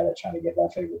back at it, trying to get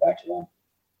that favor back to them.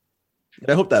 And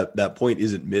I hope that point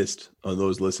isn't missed on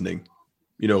those listening.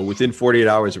 You know, within 48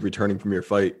 hours of returning from your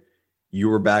fight, you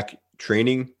were back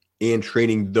training and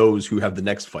training those who have the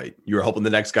next fight. You were helping the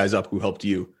next guys up who helped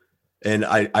you. And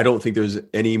I don't think there's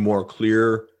any more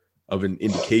clear of an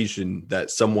indication that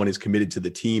someone is committed to the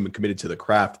team and committed to the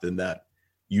craft than that.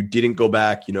 You didn't go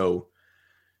back, you know,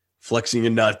 flexing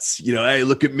your nuts, you know, hey,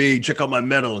 look at me, check out my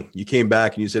medal. You came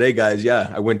back and you said, hey guys,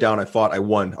 yeah, I went down, I fought, I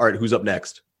won. All right, who's up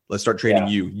next? Let's start training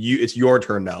you. It's your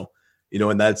turn now. You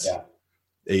know, and that's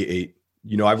you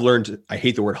know, I've learned, I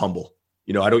hate the word humble.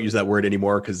 You know, I don't use that word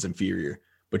anymore because it's inferior.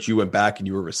 But you went back and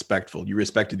you were respectful. You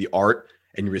respected the art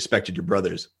and you respected your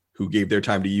brothers who gave their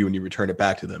time to you, and you returned it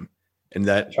back to them. And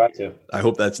that, I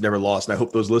hope that's never lost. And I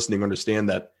hope those listening understand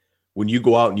that when you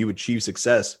go out and you achieve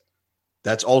success,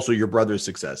 that's also your brother's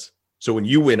success. So when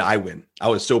you win, I win. I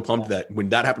was so pumped that when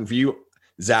that happened for you,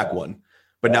 Zach won.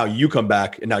 But now you come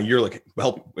back and now you're like,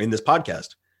 help in this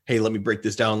podcast. Hey, let me break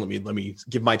this down. Let me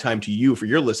give my time to you for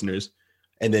your listeners.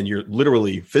 And then you're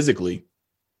literally physically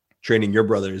training your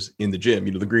brothers in the gym,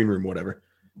 you know, the green room, whatever.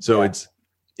 So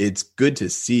it's good to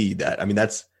see that. I mean,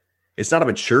 it's not a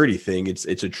maturity thing. It's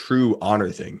a true honor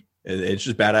thing. And it's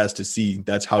just badass to see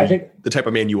that's how the type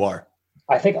of man you are.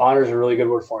 I think honor is a really good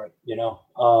word for it, you know?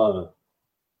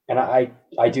 And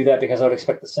I do that because I would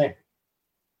expect the same.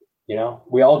 You know,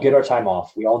 we all get our time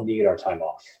off. We all need our time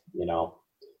off, you know?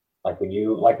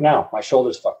 Like now, my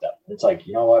shoulder's fucked up. It's like,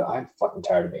 you know what? I'm fucking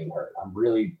tired of being hurt.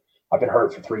 I've been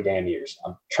hurt for 3 damn years.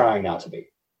 I'm trying not to be,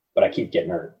 but I keep getting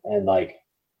hurt. And like,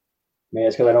 maybe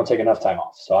it's because I don't take enough time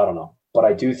off. So I don't know. But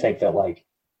I do think that, like,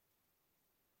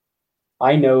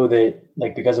 I know that,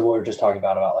 like, because of what we were just talking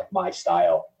about like my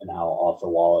style and how off the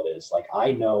wall it is, like,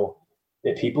 I know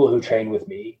that people who train with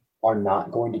me are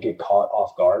not going to get caught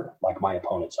off guard like my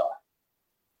opponents are.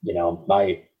 You know,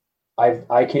 I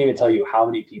can't even tell you how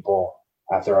many people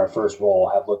after our first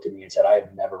roll have looked at me and said, I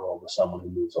have never rolled with someone who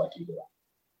moves like you do.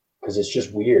 Because it's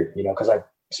just weird, you know, because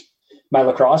my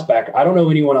lacrosse back, I don't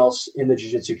know anyone else in the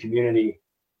jiu-jitsu community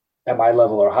at my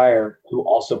level or higher who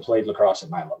also played lacrosse at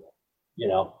my level, you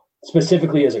know,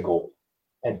 specifically as a goalie.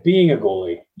 And being a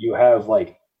goalie, you have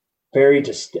like you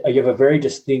have a very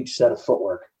distinct set of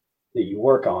footwork that you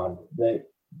work on that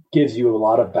gives you a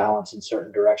lot of balance in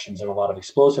certain directions and a lot of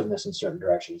explosiveness in certain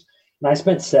directions. And I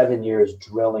spent 7 years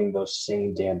drilling those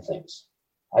same damn things.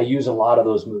 I use a lot of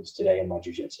those moves today in my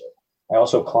jiu-jitsu. I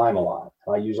also climb a lot.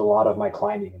 I use a lot of my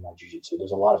climbing in my jiu-jitsu.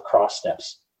 There's a lot of cross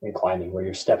steps in climbing where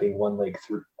you're stepping one leg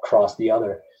through across the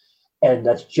other. And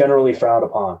that's generally frowned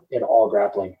upon in all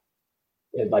grappling.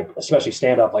 In like, especially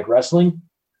stand up, like wrestling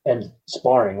and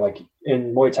sparring, like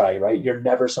in Muay Thai, right? You're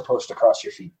never supposed to cross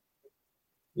your feet.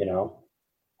 You know,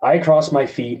 I cross my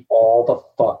feet all the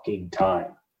fucking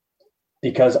time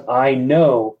because I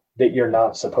know that you're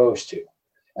not supposed to.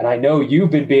 And I know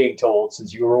you've been being told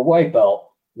since you were a white belt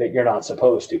that you're not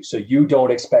supposed to. So you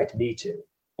don't expect me to.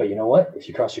 But you know what? If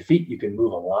you cross your feet, you can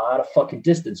move a lot of fucking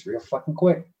distance real fucking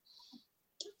quick.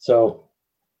 So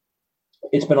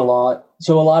it's been a lot.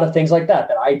 So a lot of things like that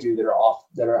I do that are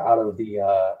out of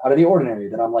the ordinary,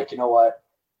 that I'm like, you know what?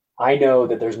 I know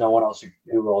that there's no one else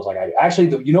who rolls like I do.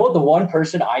 Actually, you know what? The one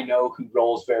person I know who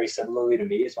rolls very similarly to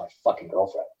me is my fucking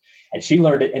girlfriend. And she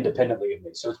learned it independently of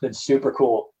me. So it's been super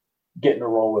cool getting to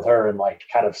roll with her and like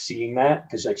kind of seeing that,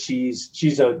 because like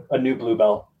she's a new blue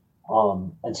belt.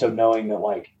 And so knowing that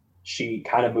like she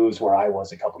kind of moves where I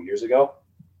was a couple years ago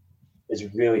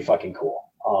is really fucking cool.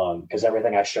 Because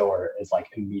everything I show her is like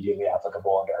immediately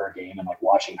applicable into her game, and like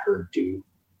watching her do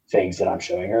things that I'm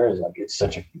showing her is like, it's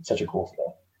such a cool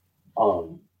thing.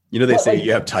 You know, they say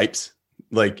you have types.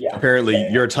 Like apparently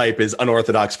your type is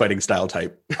unorthodox fighting style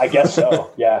type. I guess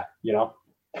so. Yeah. You know,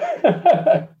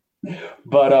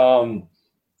 but,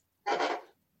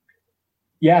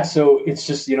 yeah. So it's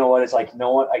just, you know what, it's like,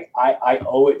 no one, I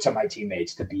owe it to my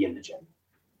teammates to be in the gym.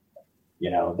 You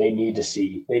know, they need to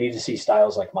see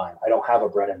styles like mine. I don't have a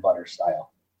bread and butter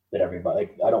style that everybody,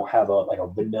 like, I don't have a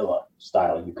vanilla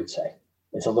style, you could say.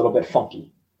 It's a little bit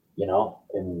funky, you know,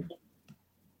 and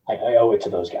I owe it to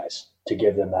those guys to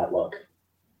give them that look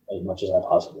as much as I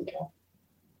possibly can.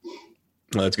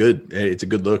 Well, that's good. Hey, it's a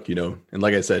good look, you know. And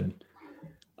like I said,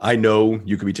 I know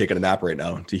you could be taking a nap right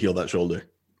now to heal that shoulder,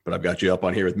 but I've got you up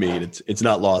on here with me, and it's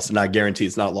not lost, and I guarantee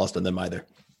it's not lost on them either.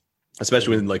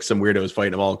 Especially when like some weirdos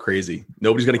fighting them all crazy.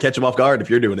 Nobody's going to catch them off guard if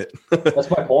you're doing it. That's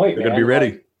my point. They're going to be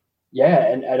ready. Like,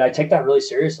 yeah, and I take that really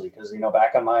seriously because, you know,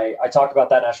 back on I talk about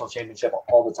that national championship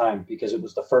all the time because it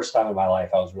was the first time in my life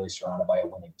I was really surrounded by a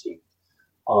winning team.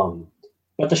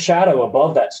 But the shadow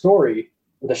above that story,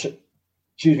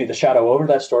 the shadow over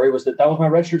that story was that was my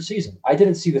redshirt season. I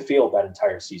didn't see the field that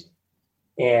entire season.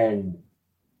 And,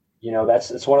 you know,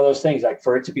 it's one of those things, like,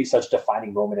 for it to be such a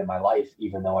defining moment in my life,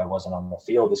 even though I wasn't on the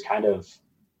field, is kind of,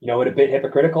 you know, a bit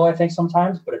hypocritical, I think,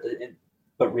 sometimes.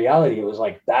 But reality, it was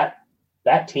like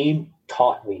that team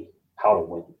taught me how to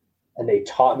win. And they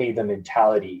taught me the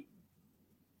mentality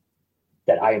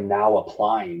that I am now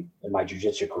applying in my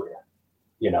jiu-jitsu career.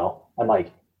 You know, I'm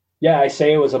like, yeah, I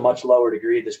say it was a much lower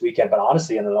degree this weekend, but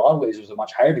honestly, in a lot of ways, it was a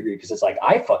much higher degree because it's like,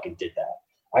 I fucking did that.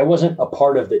 I wasn't a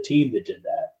part of the team that did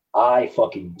that. I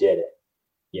fucking did it,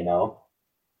 you know?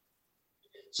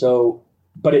 So,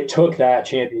 but it took that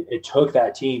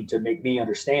team to make me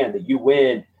understand that you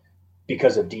win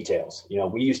because of details. You know,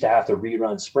 we used to have to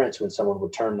rerun sprints when someone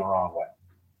would turn the wrong way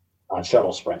on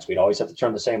shuttle sprints. We'd always have to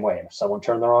turn the same way. And if someone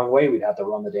turned the wrong way, we'd have to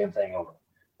run the damn thing over.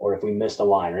 Or if we missed a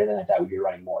line or anything like that, we'd be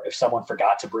running more. If someone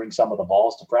forgot to bring some of the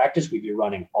balls to practice, we'd be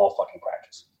running all fucking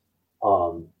practice.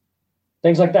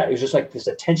 Things like that. It was just like this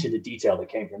attention to detail that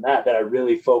came from that I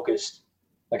really focused,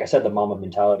 like I said, the mama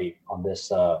mentality on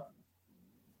this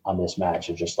match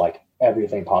of just like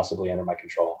everything possibly under my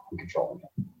control. I'm controlling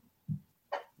it.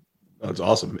 That's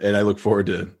awesome. And I look forward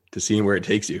to seeing where it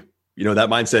takes you. You know, that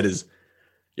mindset is,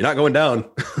 you're not going down.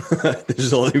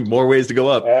 There's only more ways to go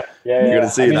up. Yeah. You're going to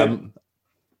see it.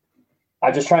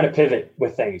 I'm just trying to pivot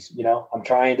with things, you know, I'm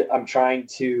trying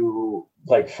to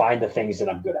like find the things that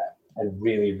I'm good at and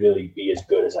really, really be as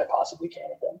good as I possibly can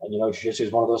at them. And, you know, jiu-jitsu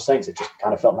is one of those things that just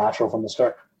kind of felt natural from the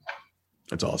start.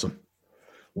 That's awesome.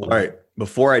 All right.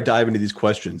 Before I dive into these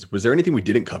questions, was there anything we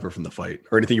didn't cover from the fight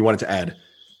or anything you wanted to add?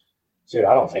 Dude,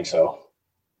 I don't think so.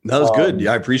 That was good.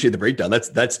 Yeah. I appreciate the breakdown.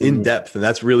 That's in depth. And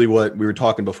that's really what we were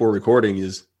talking before recording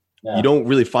is you don't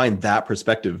really find that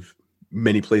perspective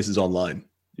many places online.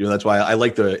 You know, that's why I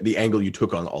like the angle you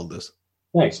took on all this.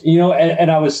 Thanks. You know, and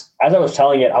as I was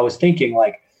telling it, I was thinking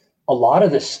like a lot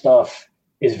of this stuff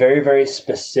is very, very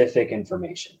specific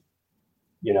information.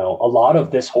 You know, a lot of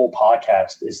this whole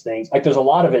podcast is things like there's a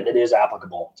lot of it that is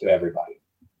applicable to everybody,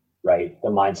 right? The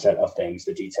mindset of things,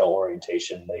 the detail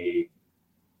orientation, the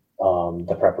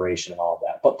preparation and all of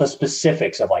that. But the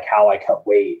specifics of like how I cut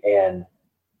weight and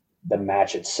the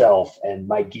match itself and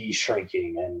my gi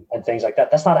shrinking and things like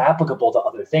that, that's not applicable to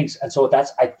other things. And so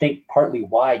that's, I think, partly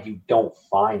why you don't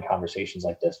find conversations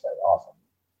like this very often,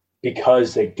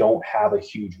 because they don't have a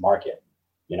huge market.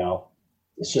 You know,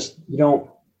 it's just,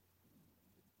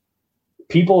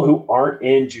 people who aren't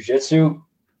in jiu-jitsu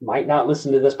might not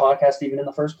listen to this podcast even in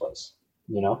the first place,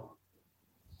 you know?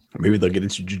 Maybe they'll get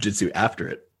into jiu-jitsu after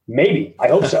it. Maybe. I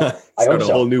hope so. I hope so.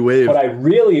 A whole new wave. What I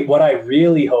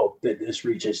really hope that this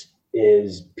reaches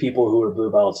is people who are blue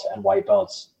belts and white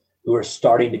belts who are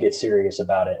starting to get serious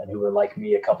about it and who were like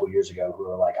me a couple years ago, who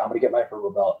are like, I'm going to get my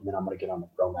purple belt and then I'm going to get on the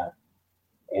pro mat.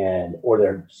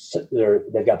 Or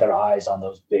they've got their eyes on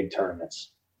those big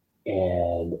tournaments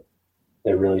and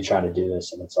they're really trying to do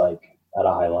this. And it's like at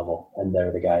a high level. And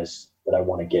they're the guys that I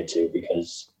want to get to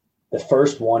because the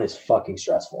first one is fucking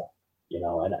stressful. You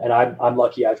know, and I'm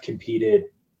lucky I've competed.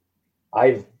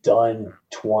 I've done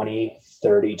 20,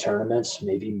 30 tournaments,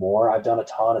 maybe more. I've done a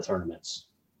ton of tournaments.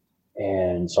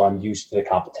 And so I'm used to the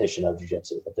competition of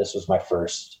jiu-jitsu, but this was my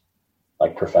first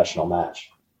like professional match.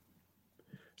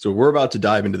 So we're about to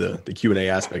dive into the Q&A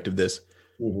aspect of this.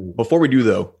 Mm-hmm. Before we do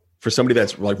though, for somebody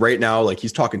that's like right now, like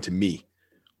he's talking to me,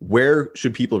 where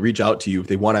should people reach out to you if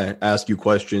they want to ask you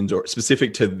questions or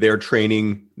specific to their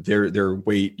training, their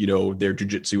weight, you know, their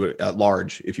jiu-jitsu at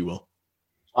large, if you will?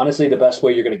 Honestly, the best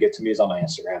way you're going to get to me is on my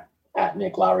Instagram at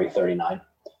Nick Lowary 39.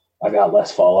 I've got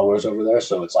less followers over there,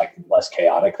 so it's like less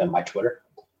chaotic than my Twitter.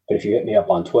 But if you hit me up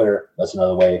on Twitter, that's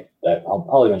another way that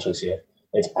I'll eventually see it.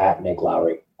 It's at Nick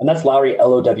Lowary. And that's Lowary,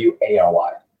 Lowary. All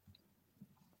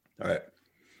right.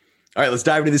 All right, let's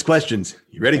dive into these questions.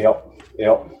 You ready? Yep.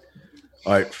 All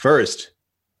right, first,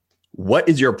 what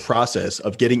is your process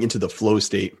of getting into the flow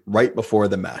state right before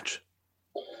the match?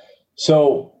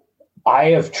 So I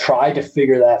have tried to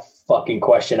figure that fucking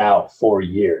question out for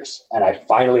years, and I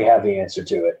finally have the answer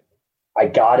to it. I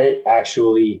got it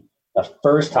actually the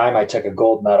first time I took a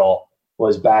gold medal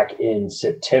was back in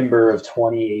September of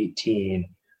 2018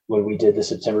 when we did the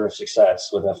September of Success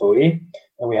with FOE,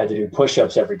 and we had to do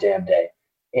push-ups every damn day.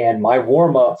 And my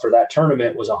warm-up for that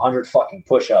tournament was 100 fucking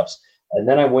push-ups, and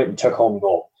then I went and took home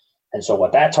gold. And so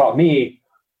what that taught me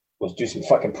was do some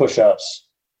fucking push-ups.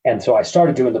 And so I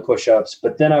started doing the push-ups,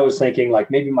 but then I was thinking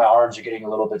like maybe my arms are getting a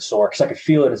little bit sore because I could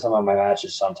feel it in some of my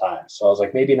matches sometimes. So I was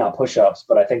like, maybe not push-ups,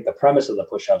 but I think the premise of the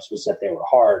push-ups was that they were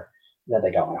hard and that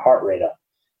they got my heart rate up.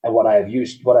 And what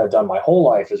I've done my whole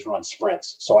life is run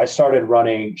sprints. So I started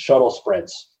running shuttle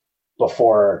sprints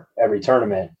before every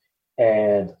tournament.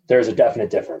 And there's a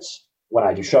definite difference when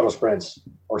I do shuttle sprints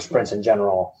or sprints in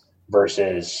general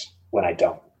versus when I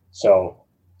don't. So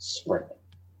sprint.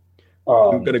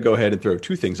 I'm going to go ahead and throw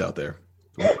two things out there.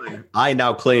 One, I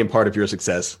now claim part of your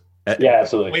success. Yeah,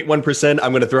 absolutely. 0.1%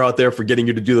 I'm going to throw out there for getting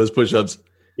you to do those push-ups.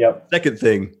 Yep. Second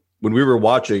thing, when we were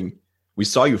watching, we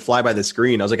saw you fly by the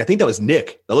screen. I was like, I think that was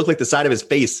Nick. That looked like the side of his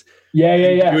face. Yeah.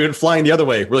 You were flying the other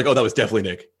way. We're like, oh, that was definitely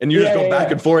Nick. And you just go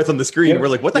back and forth on the screen. We're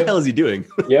like, what the hell is he doing?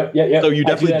 Yep. So you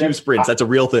definitely do sprints. That's a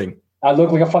real thing. I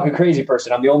look like a fucking crazy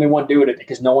person. I'm the only one doing it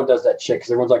because no one does that shit. Because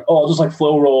everyone's like, oh, I'll just like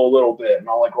flow roll a little bit. And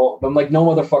I'm like, no,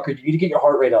 motherfucker, you need to get your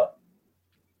heart rate up.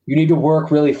 You need to work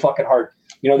really fucking hard.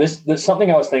 You know, there's something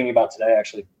I was thinking about today,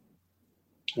 actually.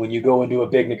 When you go into a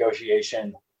big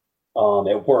negotiation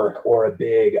at work or a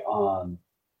big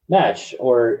match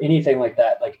or anything like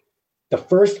that, like the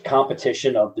first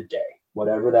competition of the day,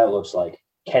 whatever that looks like,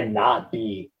 cannot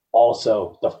be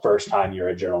also the first time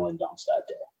your adrenaline dumps that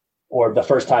day. Or the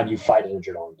first time you fight an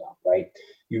adrenaline dump, right?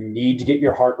 You need to get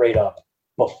your heart rate up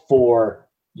before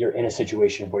you're in a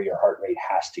situation where your heart rate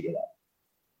has to get up.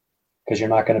 Because you're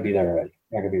not going to be there already.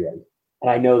 You're not going to be ready. And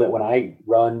I know that when I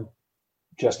run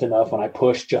just enough, when I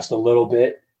push just a little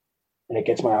bit, and it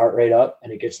gets my heart rate up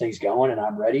and it gets things going and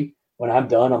I'm ready, when I'm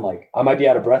done, I'm like, I might be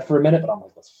out of breath for a minute, but I'm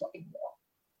like, let's fucking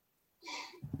go.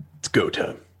 It's go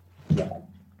time. Yeah.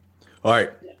 All right,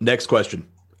 next question.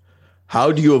 How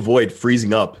do you avoid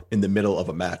freezing up in the middle of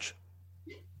a match?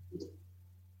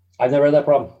 I've never had that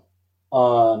problem.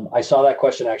 I saw that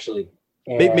question actually.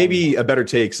 Maybe a better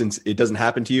take since it doesn't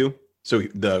happen to you. So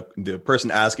the person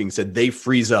asking said they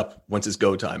freeze up once it's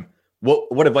go time.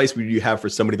 What advice would you have for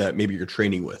somebody that maybe you're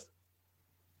training with?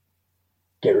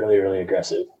 Get really, really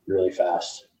aggressive, really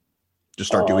fast. Just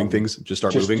start doing things. Just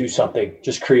start moving. Do something.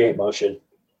 Just create motion.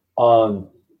 You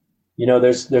know,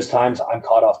 there's times I'm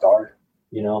caught off guard.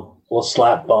 You know, we'll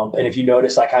slap bump. And if you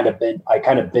notice, I kind of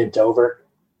bent over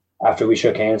after we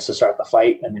shook hands to start the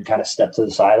fight and then kind of stepped to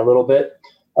the side a little bit.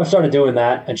 I've started doing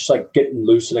that and just like getting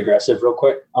loose and aggressive real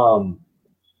quick.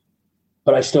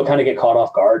 But I still kind of get caught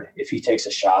off guard if he takes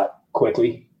a shot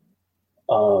quickly.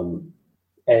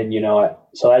 And, you know,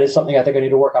 so that is something I think I need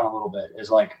to work on a little bit is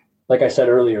like I said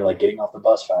earlier, like getting off the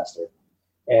bus faster.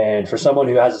 And for someone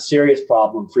who has a serious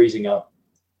problem freezing up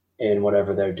in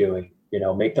whatever they're doing, you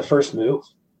know, make the first move.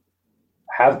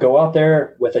 Go out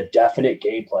there with a definite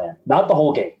game plan. Not the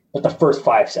whole game, but the first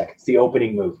 5 seconds, the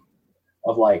opening move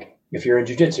of like, if you're in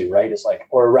jiu-jitsu, right? It's like,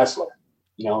 or a wrestler,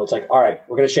 you know, it's like, all right,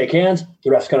 we're going to shake hands.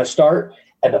 The ref's going to start.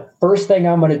 And the first thing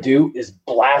I'm going to do is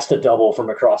blast a double from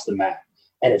across the mat.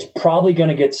 And it's probably going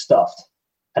to get stuffed.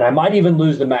 And I might even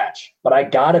lose the match, but I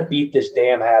got to beat this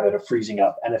damn habit of freezing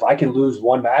up. And if I can lose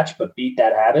one match, but beat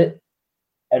that habit,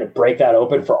 and break that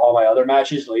open for all my other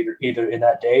matches later, either in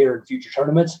that day or in future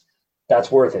tournaments,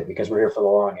 that's worth it because we're here for the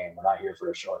long game. We're not here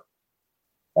for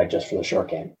just for the short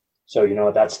game. So, you know,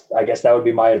 I guess that would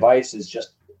be my advice is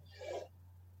just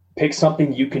pick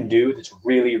something you can do that's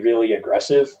really, really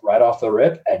aggressive right off the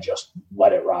rip and just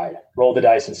let it ride. Roll the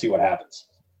dice and see what happens.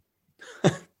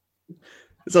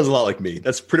 It sounds a lot like me.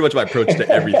 That's pretty much my approach to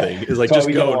everything is like,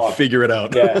 just go and figure it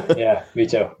out. Yeah, me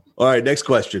too. All right, next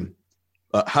question.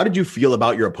 How did you feel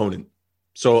about your opponent?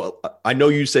 So I know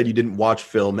you said you didn't watch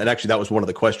film, and actually that was one of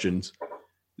the questions.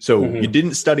 So you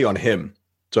didn't study on him.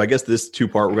 So I guess this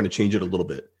 2-part, we're going to change it a little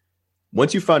bit.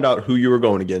 Once you found out who you were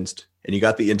going against and you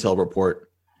got the intel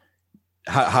report,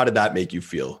 how did that make you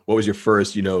feel? What was your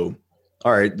first, you know,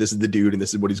 all right, this is the dude and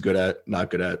this is what he's good at, not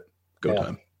good at, go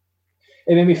time?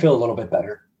 It made me feel a little bit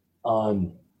better.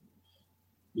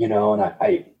 You know,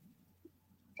 and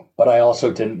But I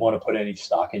also didn't want to put any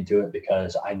stock into it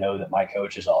because I know that my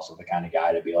coach is also the kind of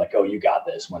guy to be like, oh, you got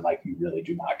this, when like you really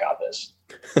do not got this,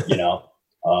 you know?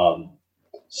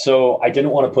 So I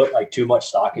didn't want to put like too much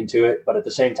stock into it, but at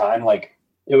the same time, like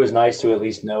it was nice to at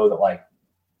least know that, like,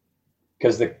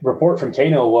 because the report from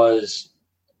Kano was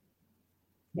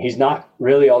he's not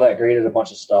really all that great at a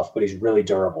bunch of stuff, but he's really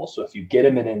durable. So if you get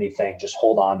him in anything, just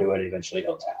hold on to it. Eventually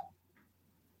he'll tap.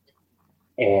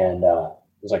 And I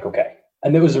was like, okay.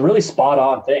 And it was a really spot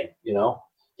on thing, you know.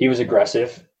 He was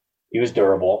aggressive, he was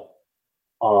durable.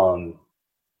 And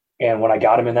when I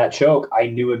got him in that choke, I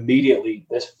knew immediately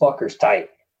this fucker's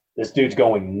tight. This dude's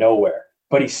going nowhere.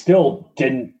 But he still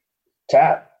didn't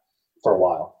tap for a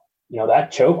while. You know,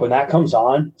 that choke, when that comes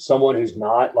on, someone who's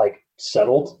not like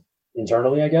settled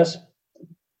internally, I guess,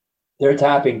 they're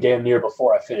tapping damn near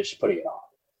before I finish putting it on.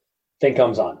 Thing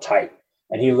comes on tight.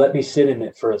 And he let me sit in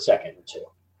it for a second or two.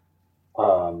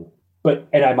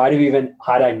 And I might have even,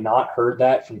 had I not heard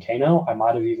that from Kano, I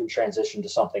might have even transitioned to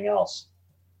something else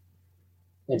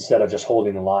instead of just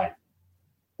holding the line.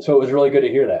 So it was really good to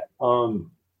hear that.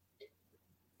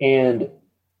 And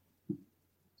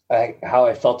how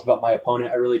I felt about my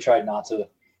opponent, I really tried not to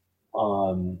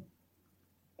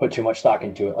put too much stock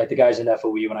into it. Like the guys in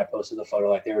FOE, when I posted the photo,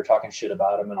 like they were talking shit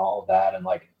about him and all of that. And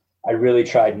like, I really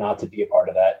tried not to be a part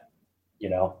of that, you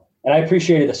know, and I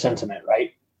appreciated the sentiment,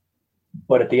 right?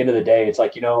 But at the end of the day, it's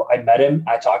like, you know, I met him.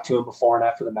 I talked to him before and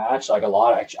after the match, like a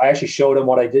lot. I actually showed him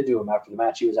what I did to him after the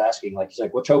match. He was asking, like, he's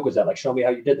like, what choke was that? Like, show me how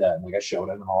you did that. And like, I showed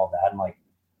him and all of that. And like,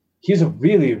 he's a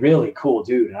really, really cool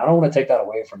dude. And I don't want to take that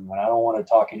away from him. And I don't want to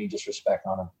talk any disrespect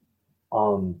on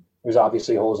him. There's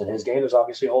obviously holes in his game. There's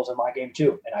obviously holes in my game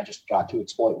too. And I just got to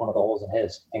exploit one of the holes in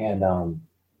his. And,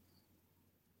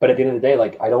 but at the end of the day,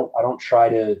 like, I don't try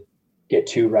to get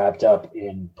too wrapped up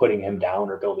in putting him down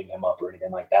or building him up or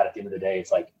anything like that. At the end of the day, it's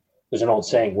like, there's an old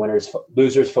saying,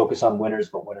 losers focus on winners,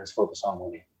 but winners focus on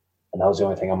winning. And that was the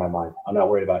only thing on my mind. I'm not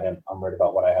worried about him. I'm worried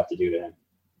about what I have to do to him.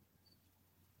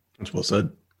 That's well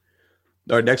said.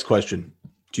 All right, next question.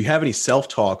 Do you have any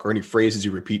self-talk or any phrases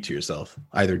you repeat to yourself,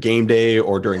 either game day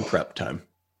or during prep time?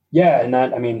 Yeah. And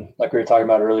that, I mean, like we were talking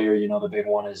about earlier, you know, the big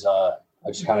one is I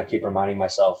just kind of keep reminding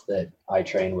myself that I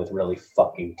train with really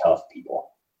fucking tough people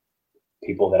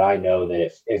that I know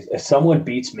that if someone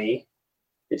beats me,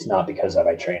 it's not because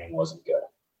my training wasn't good.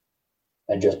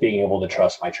 And just being able to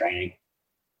trust my training,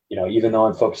 you know, even though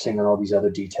I'm focusing on all these other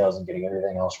details and getting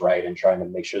everything else right and trying to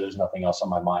make sure there's nothing else on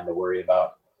my mind to worry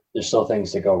about, there's still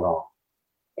things that go wrong.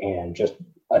 And just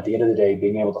at the end of the day,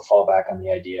 being able to fall back on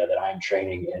the idea that I'm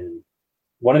training in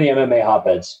one of the MMA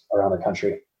hotbeds around the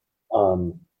country,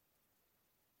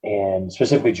 and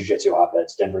specifically jiu-jitsu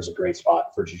hotbeds. Denver's a great spot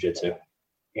for jiu-jitsu.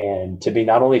 And to be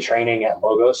not only training at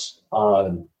Logos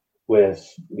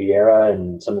with Vieira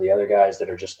and some of the other guys that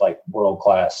are just like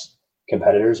world-class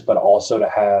competitors, but also to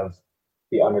have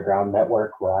the underground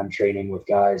network where I'm training with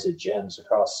guys at gyms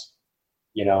across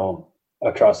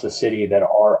the city that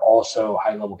are also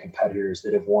high-level competitors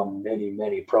that have won many,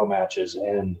 many pro matches,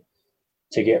 and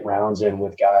to get rounds in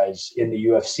with guys in the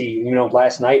UFC. You know,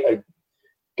 last night, a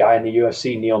guy in the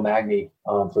UFC, Neil Magny,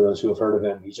 for those who have heard of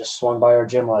him, he just swung by our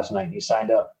gym last night and he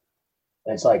signed up.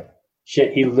 And it's like,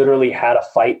 shit, he literally had a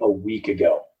fight a week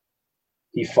ago.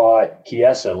 He fought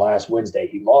Chiesa last Wednesday.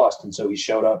 He lost, and so he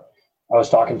showed up. I was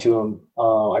talking to him.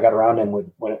 I got around in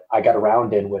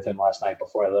with him last night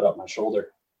before I lit up my shoulder.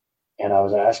 And I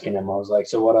was asking him, I was like,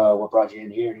 so what brought you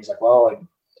in here? And he's like, well,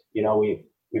 you know,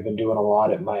 we've been doing a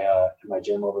lot at my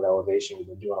gym over at Elevation. We've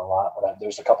been doing a lot, but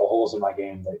there's a couple holes in my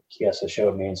game that Chiesa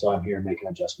showed me. And so I'm here making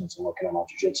adjustments and working on my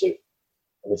jiu-jitsu.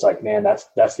 And it's like, man,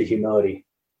 that's the humility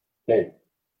that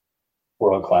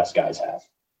world-class guys have.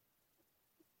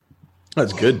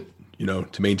 That's good, you know,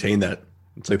 to maintain that.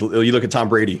 It's like, you look at Tom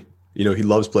Brady, you know, he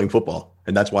loves playing football,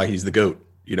 and that's why he's the GOAT.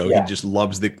 You know, He just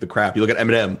loves the craft. You look at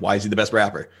Eminem, why is he the best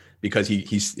rapper? Because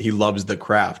he loves the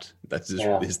craft. That's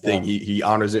his thing. Yeah. He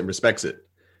honors it and respects it.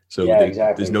 So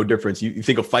exactly. There's no difference. You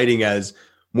think of fighting as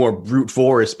more brute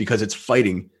force because it's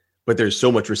fighting, but there's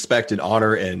so much respect and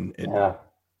honor and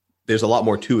there's a lot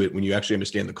more to it when you actually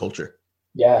understand the culture.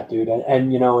 Yeah, dude.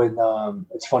 And you know,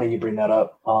 it's funny you bring that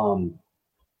up.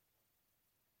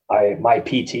 My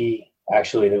PT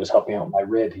actually that was helping out with my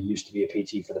rib, he used to be a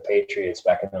PT for the Patriots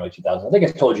back in the early 2000s. I think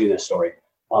I told you this story.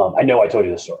 I know I told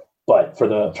you this story, but for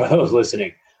those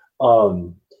listening,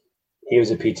 he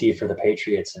was a PT for the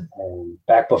Patriots and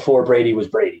back before Brady was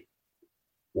Brady,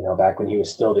 you know, back when he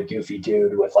was still the goofy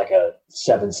dude with like a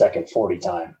 7-second 40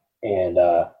 time and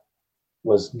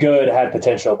was good, had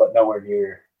potential, but nowhere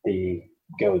near the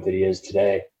GOAT that he is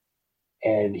today.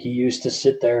 And he used to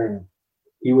sit there and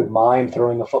he would mime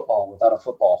throwing a football without a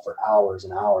football for hours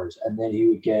and hours. And then he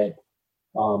would get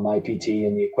my PT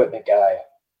and the equipment guy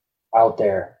out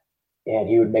there, and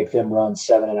he would make them run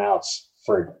 7 and outs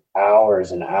for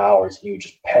hours and hours. He would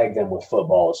just peg them with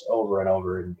footballs over and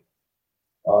over. And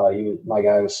my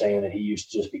guy was saying that he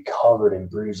used to just be covered in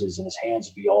bruises and his hands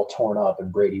would be all torn up,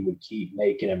 and Brady would keep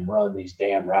making him run these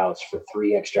damn routes for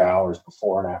 3 extra hours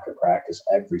before and after practice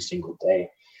every single day.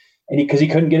 And because he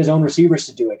couldn't get his own receivers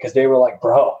to do it, because they were like,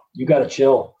 bro, you got to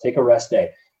chill, take a rest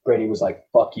day. Brady was like,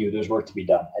 fuck you, there's work to be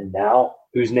done. And now,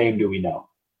 whose name do we know?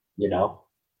 You know?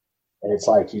 And it's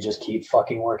like, you just keep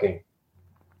fucking working.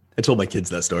 I told my kids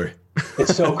that story.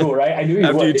 It's so cool, right? I knew you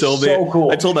After would. you told It's so me,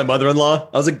 cool. I told my mother-in-law,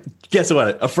 I was like, guess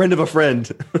what? A friend of a friend.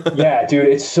 Yeah, dude,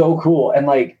 it's so cool. And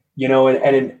like, you know,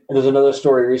 and there's another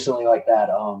story recently like that.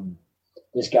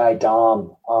 This guy,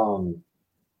 Dom,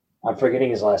 I'm forgetting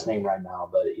his last name right now,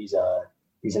 but he's an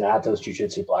Atos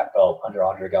Jiu-Jitsu black belt under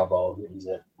Andre Galvo,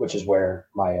 which is where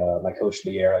my coach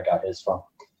Lowary got his from.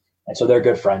 And so they're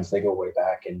good friends. They go way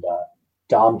back. And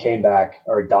Dom came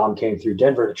through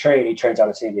Denver to train. He trains out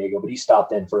in San Diego, but he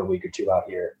stopped in for a week or two out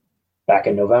here back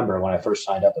in November when I first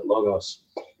signed up at Logos.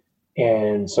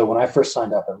 And so when I first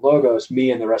signed up at Logos,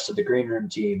 me and the rest of the green room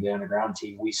team, the underground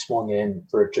team, we swung in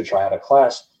to try out a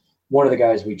class. One of the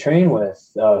guys we train with,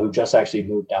 who just actually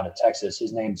moved down to Texas,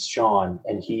 his name's Sean,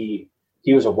 and he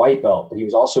was a white belt, but he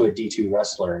was also a D2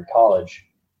 wrestler in college.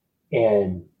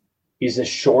 And he's this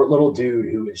short little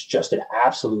dude who is just an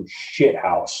absolute shit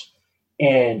house.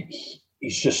 And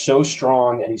he's just so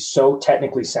strong and he's so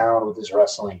technically sound with his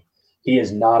wrestling. He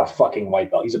is not a fucking white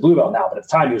belt. He's a blue belt now, but at the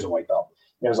time he was a white belt.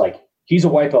 And it was like, he's a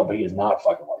white belt, but he is not a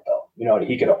fucking white belt. You know,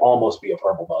 he could almost be a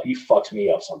purple belt. He fucks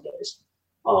me up some days.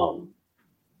 And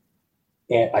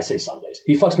I say some days.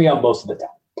 He fucks me up most of the time.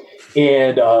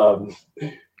 And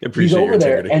he's over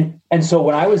there. And so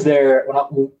when I was there,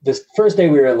 this first day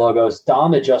we were at Logos,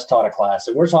 Dom had just taught a class,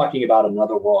 and we're talking about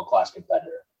another world-class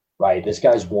competitor. Right. This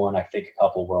guy's won, I think, a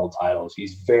couple world titles.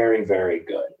 He's very, very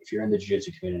good. If you're in the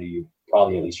jiu-jitsu community, you've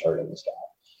probably at least heard of this guy.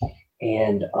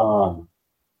 And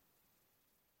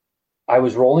I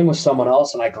was rolling with someone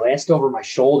else and I glanced over my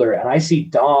shoulder and I see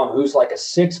Dom, who's like a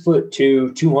 6'2",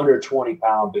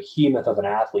 220-pound behemoth of an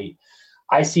athlete.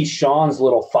 I see Sean's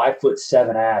little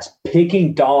 5'7" ass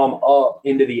picking Dom up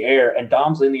into the air, and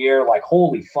Dom's in the air like,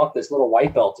 holy fuck, this little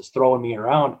white belt is throwing me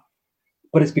around.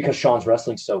 But it's because Sean's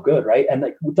wrestling's so good, right? And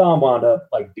like Dom wound up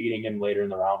like beating him later in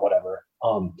the round, whatever.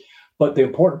 But the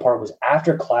important part was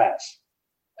after class,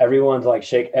 everyone's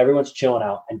chilling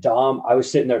out. And Dom, I was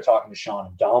sitting there talking to Sean,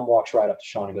 and Dom walks right up to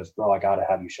Sean and goes, bro, I got to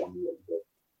have you show me what you did.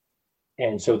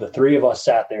 And so the three of us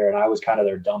sat there, and I was kind of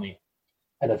their dummy.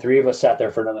 And the three of us sat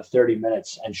there for another 30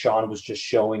 minutes, and Sean was just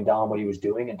showing Dom what he was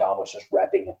doing, and Dom was just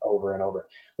repping it over and over.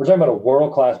 We're talking about a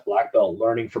world-class black belt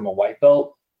learning from a white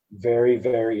belt, very,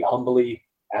 very humbly,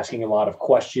 asking a lot of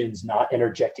questions, not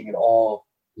interjecting at all,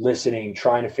 listening,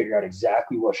 trying to figure out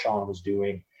exactly what Sean was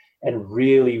doing, and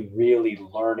really, really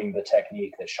learning the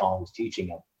technique that Sean was teaching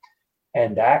him.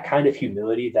 And that kind of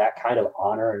humility, that kind of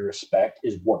honor and respect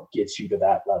is what gets you to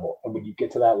that level. And when you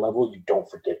get to that level, you don't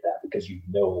forget that, because you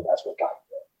know that that's what got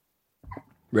you there.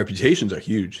 Reputations are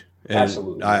huge. And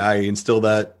absolutely. I instill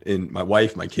that in my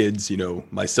wife, my kids,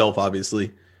 myself,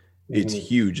 obviously. It's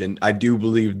huge. And I do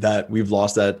believe that we've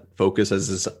lost that focus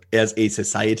as a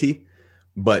society.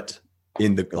 But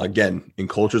in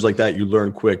cultures like that, you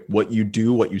learn quick what you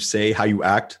do, what you say, how you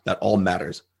act, that all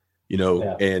matters,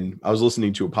 And I was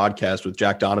listening to a podcast with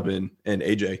Jack Donovan and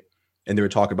AJ, and they were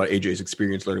talking about AJ's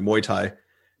experience learning Muay Thai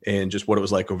and just what it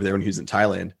was like over there when he was in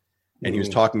Thailand. And he was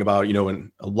talking about,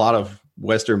 in a lot of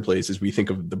Western places, we think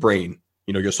of the brain,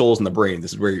 your soul's in the brain.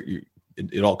 This is where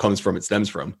it all comes from. It stems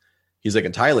from. He's like,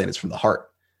 in Thailand, it's from the heart.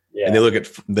 Yeah. And they look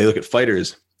at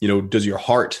fighters, do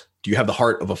you have the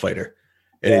heart of a fighter?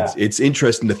 And it's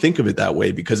interesting to think of it that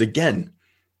way, because again,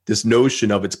 this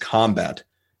notion of it's combat,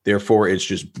 therefore it's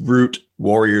just brute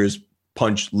warriors,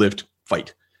 punch, lift,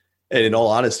 fight. And in all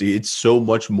honesty, it's so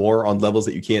much more on levels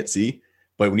that you can't see.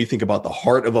 But when you think about the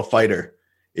heart of a fighter,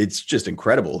 it's just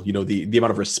incredible. The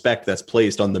amount of respect that's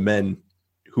placed on the men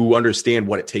who understand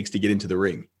what it takes to get into the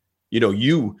ring.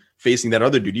 You facing that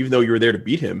other dude, even though you were there to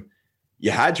beat him, you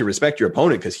had to respect your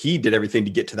opponent because he did everything to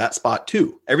get to that spot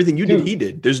too. Everything you did, he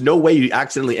did. There's no way you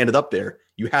accidentally ended up there.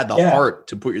 You had the heart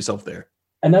to put yourself there.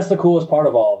 And that's the coolest part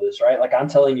of all of this, right? Like, I'm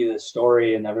telling you this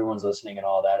story and everyone's listening and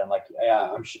all that. And like,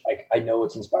 I know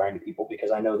it's inspiring to people,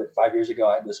 because I know that 5 years ago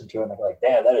I'd listen to it and I'd be like,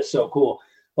 damn, that is so cool.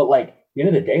 But like, at the end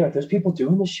of the day, like, there's people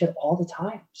doing this shit all the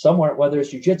time somewhere, whether it's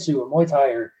jiu-jitsu or Muay Thai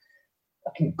or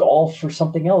fucking golf or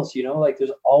something else, like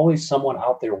there's always someone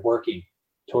out there working.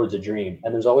 towards a dream.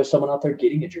 And there's always someone out there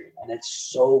getting a dream. And it's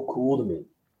so cool to me.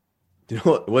 You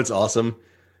know what's awesome?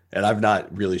 And I've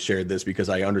not really shared this because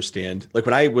I understand. Like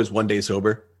when I was 1 day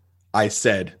sober, I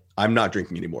said, I'm not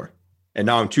drinking anymore. And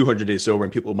now I'm 200 days sober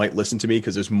and people might listen to me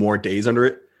because there's more days under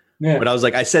it. Yeah. But I was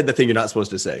like, I said the thing you're not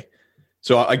supposed to say.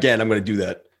 So again, I'm going to do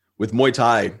that. With Muay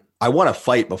Thai, I want to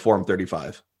fight before I'm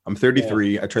 35. I'm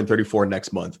 33. Yeah. I turn 34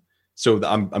 next month. So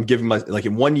I'm giving my, like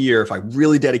in 1 year, if I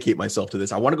really dedicate myself to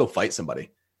this, I want to go fight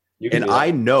somebody. And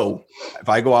I know if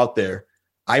I go out there,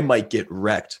 I might get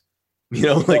wrecked. You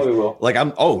know,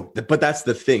 but that's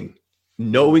the thing.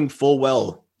 Knowing full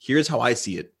well, here's how I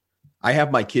see it. I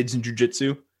have my kids in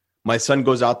jiu-jitsu. My son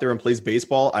goes out there and plays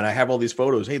baseball, and I have all these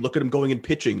photos. Hey, look at him going and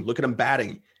pitching. Look at him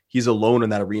batting. He's alone in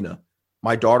that arena.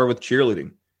 My daughter with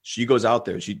cheerleading, she goes out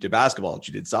there. She did basketball.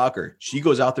 She did soccer. She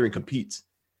goes out there and competes.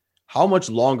 How much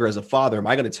longer as a father am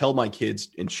I going to tell my kids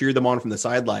and cheer them on from the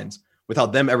sidelines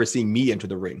without them ever seeing me enter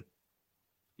the ring?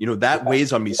 You know, that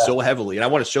weighs on me so heavily. And I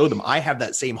want to show them I have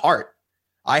that same heart.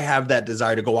 I have that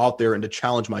desire to go out there and to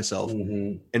challenge myself.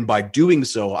 Mm-hmm. And by doing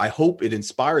so, I hope it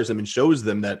inspires them and shows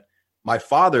them that my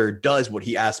father does what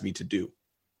he asked me to do.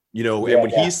 You know, and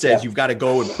when he says you've got to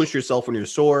go and push yourself when you're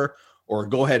sore or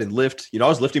go ahead and lift, you know, I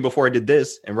was lifting before I did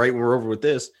this. And right when we're over with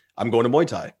this, I'm going to Muay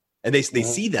Thai. And they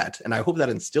see that. And I hope that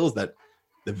instills that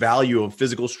the value of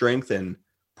physical strength and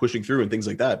pushing through and things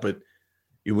like that. But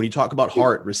when you talk about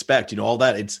heart, respect, you know, all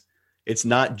that, it's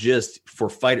not just for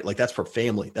fight. Like that's for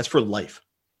family. That's for life.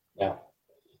 Yeah.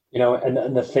 You know,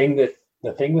 and the thing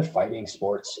with fighting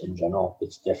sports in general,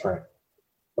 it's different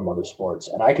from other sports.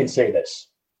 And I can say this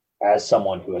as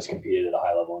someone who has competed at a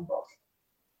high level in both,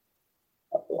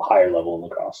 a higher level in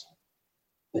lacrosse.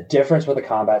 The difference with a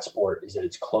combat sport is that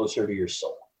it's closer to your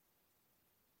soul.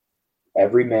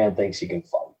 Every man thinks he can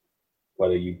fight.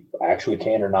 Whether you actually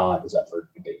can or not is up for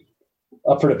debate.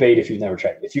 Up for debate if you've never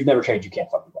trained. If you've never trained, you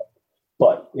can't fucking fight.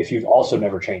 But if you've also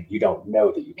never trained, you don't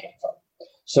know that you can't fight.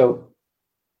 So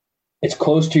it's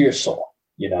close to your soul.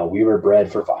 You know, we were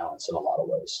bred for violence in a lot of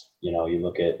ways. You know, you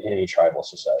look at any tribal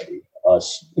society,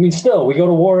 us. I mean, still, we go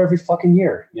to war every fucking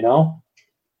year, you know?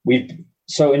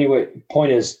 So anyway,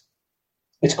 point is,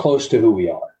 it's close to who we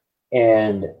are.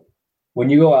 And when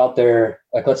you go out there,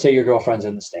 like let's say your girlfriend's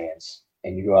in the stands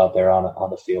and you go out there on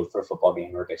the field for a football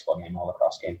game or a baseball game or a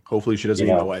lacrosse game. Hopefully she doesn't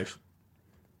need my wife.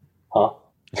 Huh?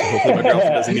 Hopefully my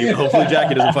girlfriend doesn't need. Hopefully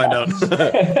Jackie doesn't find out.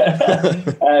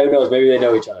 Who knows? Maybe they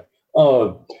know each other.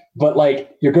 But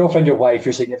like your girlfriend, your wife,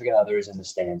 your significant other is in the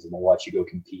stands and they watch you go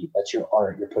compete. That's your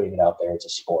art. You're putting it out there. It's a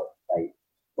sport, right?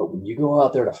 But when you go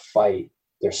out there to fight,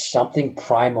 there's something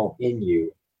primal in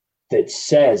you that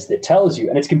tells you,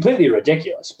 and it's completely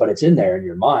ridiculous, but it's in there in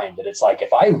your mind that it's like,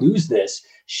 if I lose this,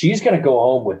 she's going to go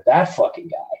home with that fucking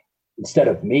guy instead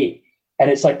of me. And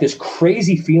it's like this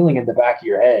crazy feeling in the back of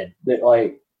your head that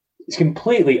like is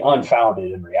completely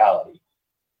unfounded in reality,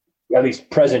 at least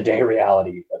present day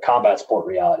reality, a combat sport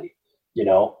reality, you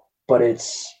know, but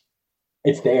it's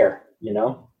there, you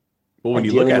know? Well, when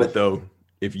you look at it though,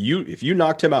 if you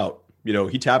knocked him out, you know,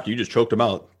 he tapped you, just choked him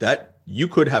out, that you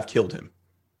could have killed him.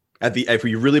 If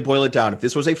you really boil it down, if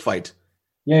this was a fight,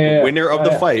 the winner of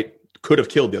the fight could have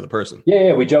killed the other person.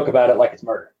 Yeah, we joke about it like it's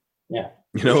murder. Yeah.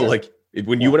 You know, like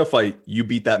when you win a fight, you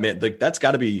beat that man. Like that's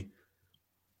got to be.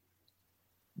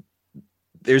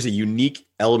 There's a unique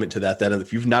element to that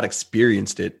if you've not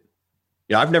experienced it,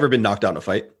 you know, I've never been knocked out in a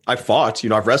fight. I fought,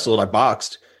 you know, I've wrestled, I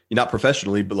boxed, not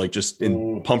professionally, but like just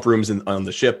in pump rooms and on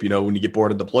the ship, you know, when you get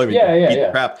bored of deployment, beat the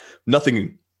crap.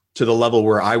 Nothing to the level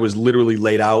where I was literally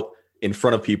laid out in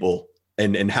front of people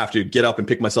and have to get up and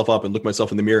pick myself up and look myself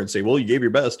in the mirror and say, well, you gave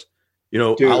your best. You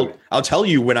know, dude, I'll tell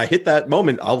you when I hit that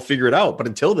moment, I'll figure it out. But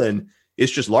until then,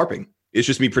 it's just LARPing. It's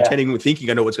just me pretending and thinking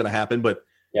I know what's going to happen. But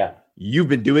you've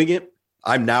been doing it.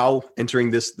 I'm now entering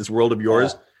this world of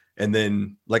yours. Yeah. And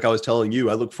then, like I was telling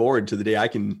you, I look forward to the day I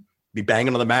can be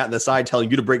banging on the mat on the side, telling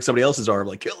you to break somebody else's arm,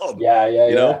 like kill them.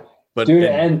 You know? But dude,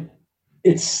 and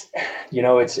it's, you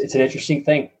know, it's an interesting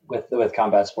thing with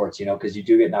combat sports, you know, because you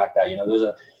do get knocked out. You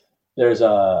know, there's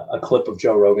a clip of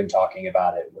Joe Rogan talking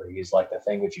about it where he's like, the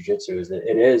thing with jiu-jitsu is that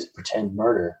it is pretend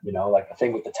murder, you know, like the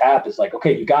thing with the tap is like,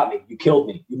 okay, you got me, you killed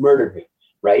me, you murdered me,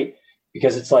 right?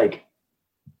 Because it's like,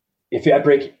 if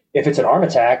it's an arm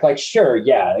attack, like, sure,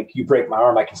 yeah, like you break my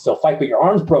arm, I can still fight, but your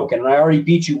arm's broken and I already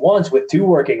beat you once with 2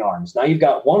 working arms. Now you've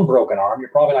got 1 broken arm, you're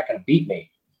probably not going to beat me.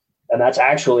 And that's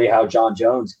actually how John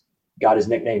Jones got his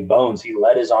nickname Bones. He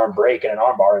let his arm break in an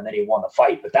arm bar and then he won the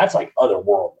fight. But that's like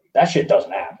otherworldly. That shit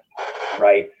doesn't happen,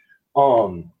 right?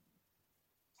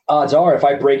 Odds are if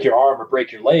I break your arm or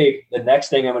break your leg, the next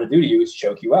thing I'm going to do to you is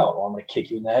choke you out, or I'm going to kick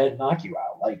you in the head and knock you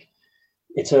out. Like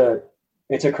it's a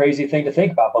It's a crazy thing to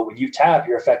think about. But when you tap,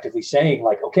 you're effectively saying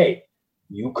like, okay,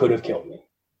 you could have killed me.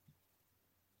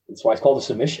 That's why it's called a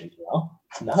submission, you know?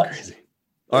 It's nuts. That's crazy.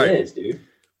 All right. It is, dude.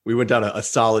 We went down a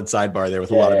solid sidebar there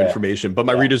with a lot of information, but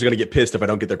my readers are going to get pissed if I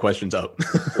don't get their questions out.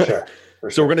 For sure.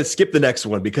 So we're going to skip the next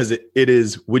one because it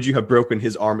is, would you have broken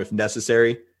his arm if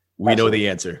necessary? We know the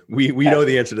answer. We know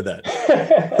the answer to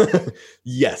that.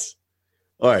 Yes.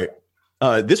 All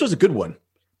right. This was a good one.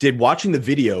 Did watching the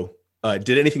video,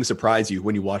 did anything surprise you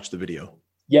when you watched the video?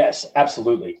 Yes,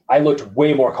 absolutely. I looked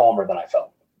way more calmer than I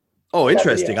felt. Oh,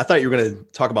 interesting. I thought you were going to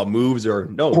talk about moves or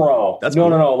no. Bro, that's no,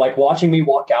 cool. No. Like watching me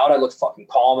walk out, I looked fucking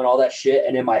calm and all that shit.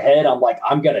 And in my head, I'm like,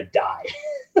 I'm going to die.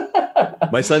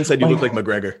 My son said you looked like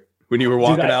McGregor when you were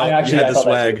walking out. You had the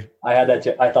swag. I had that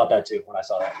too. I thought that too when I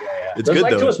saw that. Yeah. It's good,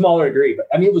 like, though. To a smaller degree, but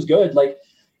I mean, it was good. Like,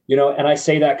 you know, and I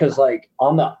say that because like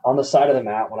on the side of the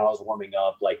mat when I was warming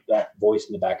up, like that voice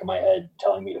in the back of my head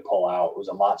telling me to pull out was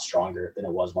a lot stronger than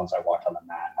it was once I walked on the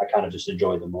mat. I kind of just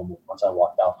enjoyed the moment once I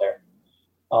walked out there.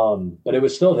 But it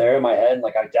was still there in my head.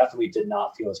 Like I definitely did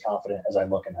not feel as confident as I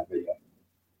look in that video.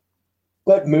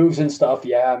 But moves and stuff,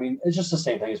 yeah. I mean, it's just the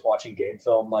same thing as watching game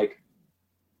film. Like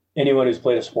anyone who's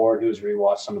played a sport, who's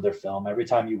rewatched some of their film, every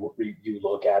time you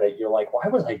look at it, you're like, why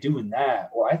was I doing that?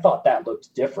 Or I thought that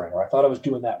looked different. Or I thought I was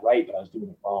doing that right, but I was doing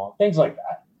it wrong. Things like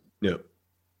that. Yeah.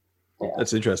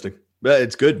 That's interesting. But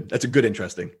it's good. That's a good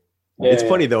interesting. It's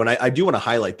funny though, and I do want to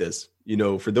highlight this. You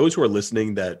know, for those who are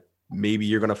listening that maybe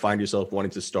you're going to find yourself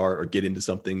wanting to start or get into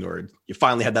something, or you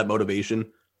finally had that motivation.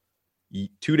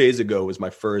 2 days ago was my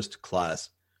first class.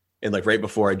 And like right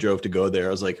before I drove to go there,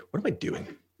 I was like, what am I doing?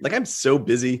 Like, I'm so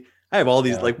busy. I have all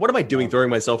these, like, what am I doing throwing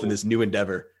myself in this new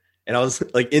endeavor? And I was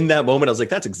like, in that moment, I was like,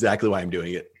 that's exactly why I'm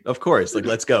doing it. Of course. Like,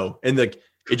 let's go. And like,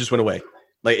 it just went away.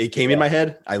 Like it came in my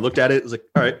head. I looked at it. I was like,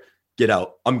 all right, get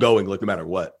out. I'm going, like, no matter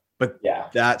what. But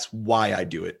that's why I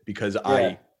do it, because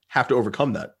I have to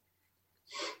overcome that.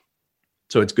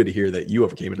 So it's good to hear that you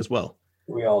overcame it as well.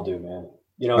 We all do, man.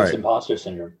 You know, it's imposter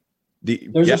syndrome.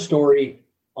 There's a story,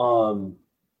 Neil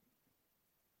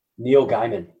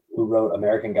Gaiman, who wrote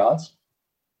American Gods.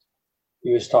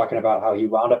 He was talking about how he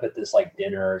wound up at this like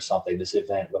dinner or something, this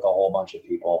event with a whole bunch of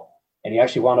people. And he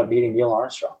actually wound up meeting Neil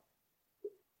Armstrong.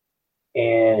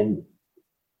 And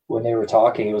when they were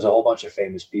talking, it was a whole bunch of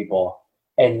famous people.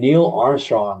 And Neil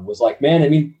Armstrong was like, man, I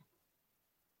mean,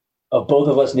 of both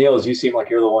of us Neils, you seem like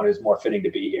you're the one who's more fitting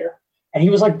to be here. And he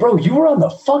was like, bro, you were on the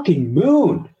fucking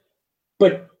moon.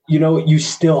 But, you know, you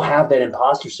still have that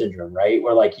imposter syndrome, right?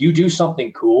 Where like you do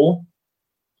something cool,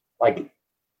 like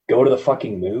go to the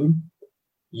fucking moon.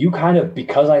 You kind of,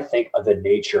 because I think of the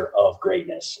nature of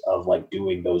greatness, of like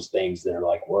doing those things that are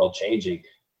like world changing,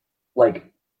 like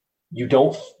you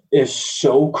don't, it's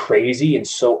so crazy and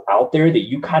so out there that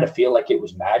you kind of feel like it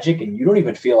was magic and you don't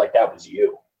even feel like that was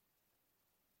you.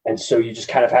 And so you just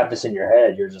kind of have this in your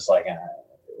head. You're just like,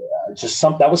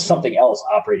 that was something else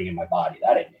operating in my body.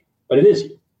 That ain't me, but it is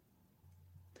you.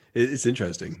 It's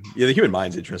interesting. Yeah, the human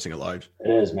mind's interesting alive. It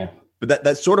is, man. But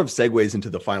that sort of segues into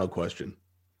the final question.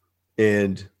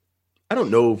 And I don't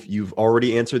know if you've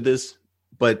already answered this,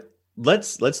 but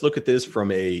let's look at this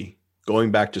from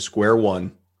going back to square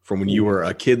one, from when you were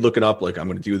a kid looking up, like, I'm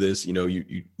going to do this. You know,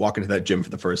 you walk into that gym for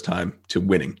the first time to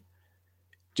winning.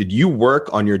 Did you work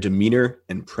on your demeanor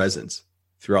and presence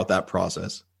throughout that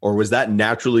process? Or was that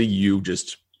naturally you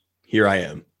just, here I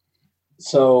am?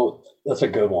 So that's a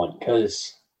good one,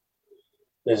 because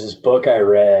there's this book I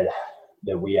read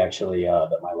that we actually,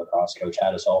 that my lacrosse coach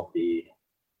had us all read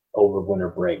over winter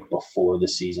break before the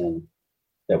season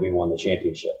that we won the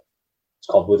championship. It's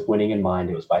called With Winning in Mind.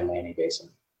 It was by Lanny Basin.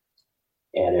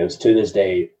 And it was, to this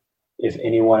day, if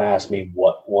anyone asked me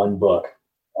what one book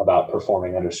about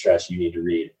performing under stress you need to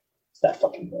read, it's that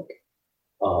fucking book.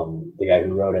 The guy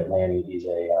who wrote it, Lanny, he's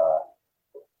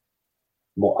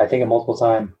I think a multiple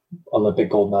time Olympic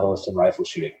gold medalist in rifle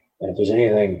shooting. And if there's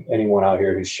anyone out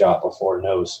here who's shot before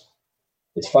knows,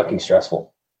 it's fucking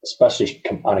stressful, especially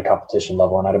on a competition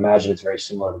level. And I'd imagine it's very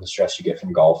similar to the stress you get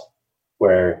from golf,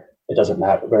 where it doesn't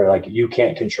matter, where like you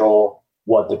can't control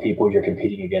what the people you're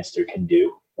competing against can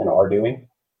do and are doing.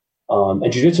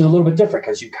 And jiu-jitsu is a little bit different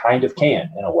because you kind of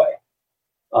can in a way.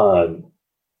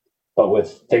 But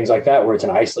with things like that, where it's an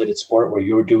isolated sport where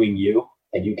you're doing you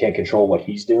and you can't control what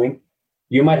he's doing,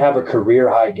 you might have a career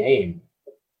high game,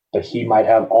 but he might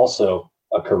have also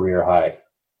a career high,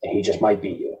 and he just might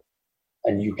beat you.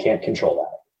 And you can't control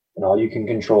that. And all you can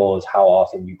control is how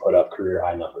often you put up career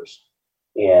high numbers.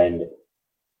 And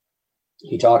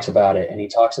he talks about it, and he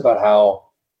talks about how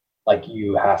like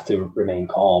you have to remain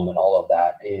calm and all of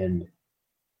that. And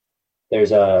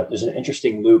there's an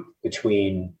interesting loop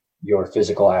between your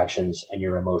physical actions and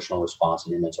your emotional response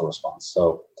and your mental response.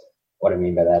 So what I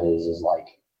mean by that is like,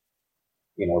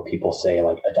 you know, people say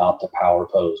like adopt a power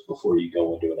pose before you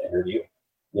go into an interview,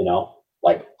 you know,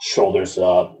 like shoulders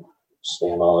up,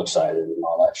 stand all excited and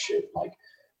all that shit. Like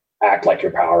act like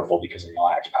you're powerful because you'll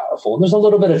act powerful. And there's a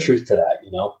little bit of truth to that,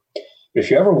 you know. If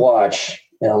you ever watch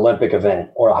an Olympic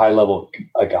event or a high level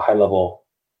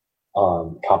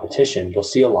competition, you'll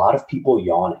see a lot of people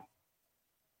yawning.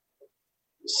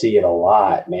 See it a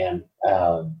lot, man.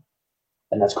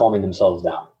 And that's calming themselves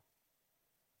down.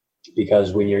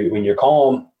 Because when you're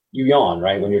calm, you yawn,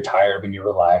 right? When you're tired, when you're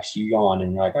relaxed, you yawn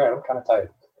and you're like, all right, I'm kind of tired.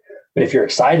 But if you're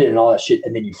excited and all that shit,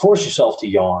 and then you force yourself to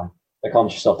yawn, that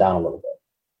calms yourself down a little bit.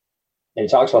 And he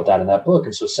talks about that in that book.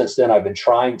 And so since then, I've been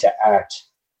trying to act.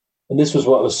 And this was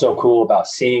what was so cool about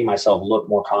seeing myself look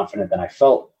more confident than I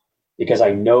felt, because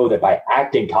I know that by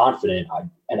acting confident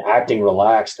and acting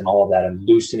relaxed and all of that and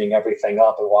loosening everything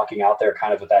up and walking out there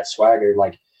kind of with that swagger,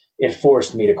 like it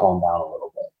forced me to calm down a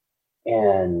little bit.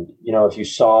 And, you know,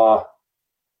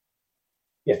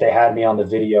 if they had me on the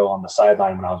video on the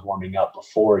sideline when I was warming up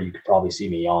before, you could probably see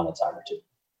me yawn a time or two,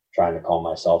 trying to calm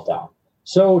myself down.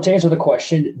 So to answer the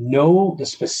question, no, the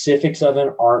specifics of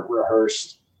it aren't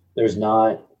rehearsed. There's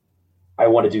not, I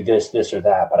want to do this or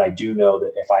that, but I do know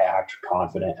that if I act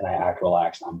confident and I act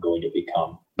relaxed, I'm going to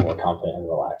become more confident and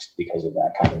relaxed because of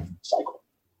that kind of cycle.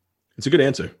 It's a good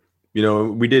answer. You know,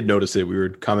 we did notice it. We were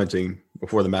commenting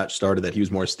before the match started that he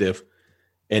was more stiff.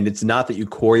 And it's not that you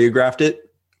choreographed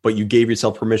it, but you gave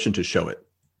yourself permission to show it.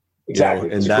 Exactly. You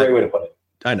know, and it's a great way to put it.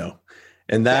 I know.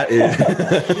 And that is,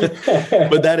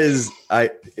 but that is,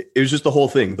 it was just the whole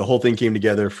thing. The whole thing came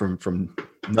together from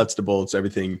nuts to bolts,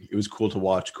 everything. It was cool to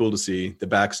watch, cool to see the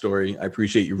backstory. I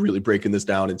appreciate you really breaking this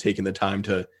down and taking the time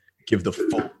to give the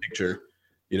full picture.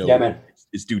 You know, yeah, man.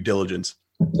 It's due diligence.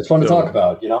 It's fun to talk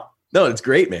about, you know? No, it's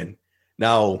great, man.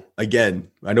 Now,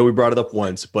 again, I know we brought it up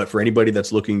once, but for anybody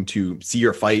that's looking to see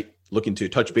your fight, looking to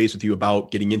touch base with you about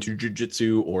getting into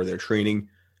jiu-jitsu or their training,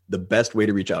 the best way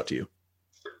to reach out to you.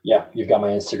 Yeah, you've got my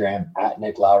Instagram at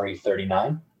Nick Lowary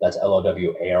 39. That's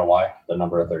Lowary, the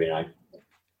number of 39.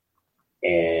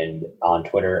 And on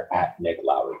Twitter at Nick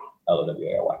Lowary,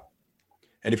 Lowary.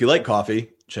 And if you like coffee,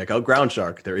 check out Ground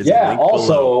Shark. There is a link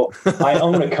also I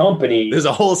own a company. There's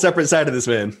a whole separate side of this,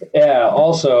 man. Yeah,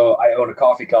 also I own a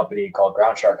coffee company called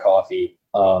Ground Shark Coffee.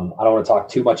 I don't want to talk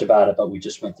too much about it, but we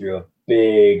just went through a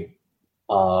big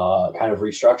kind of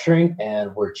restructuring,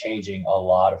 and we're changing a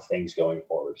lot of things going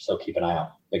forward. So keep an eye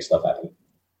out. Big stuff happening.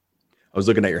 I was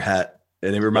looking at your hat,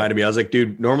 and it reminded me. I was like,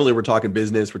 dude, normally we're talking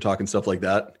business, we're talking stuff like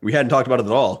that. We hadn't talked about it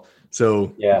at all.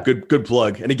 So yeah, good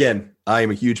plug. And again, I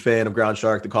am a huge fan of Ground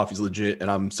Shark. The coffee's legit, and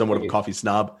I'm somewhat of a coffee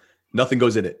snob. Nothing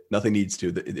goes in it. Nothing needs to.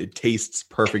 It tastes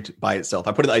perfect by itself.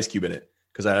 I put an ice cube in it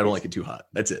because I don't like it too hot.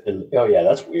 That's it. Oh yeah,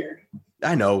 that's weird.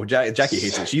 I know. Jackie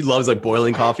hates it. She loves like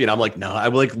boiling coffee, and I'm like, no, I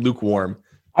like lukewarm.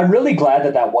 I'm really glad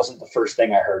that wasn't the first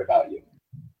thing I heard about you,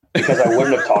 because I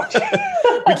wouldn't have talked to you.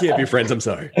 We can't be friends. I'm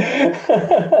sorry.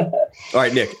 All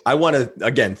right, Nick, I want to,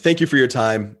 again, thank you for your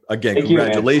time. Again,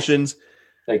 congratulations.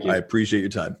 Thank you. I appreciate your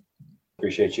time.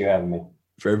 Appreciate you having me.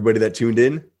 For everybody that tuned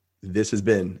in, this has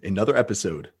been another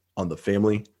episode on the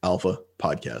Family Alpha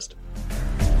Podcast.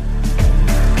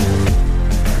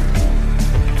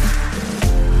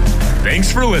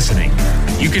 Thanks for listening.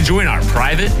 You can join our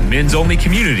private men's-only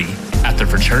community at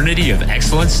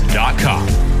thefraternityofexcellence.com.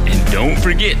 And don't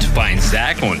forget to find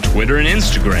Zach on Twitter and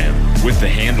Instagram with the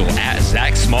handle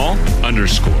 @ZachSmall_.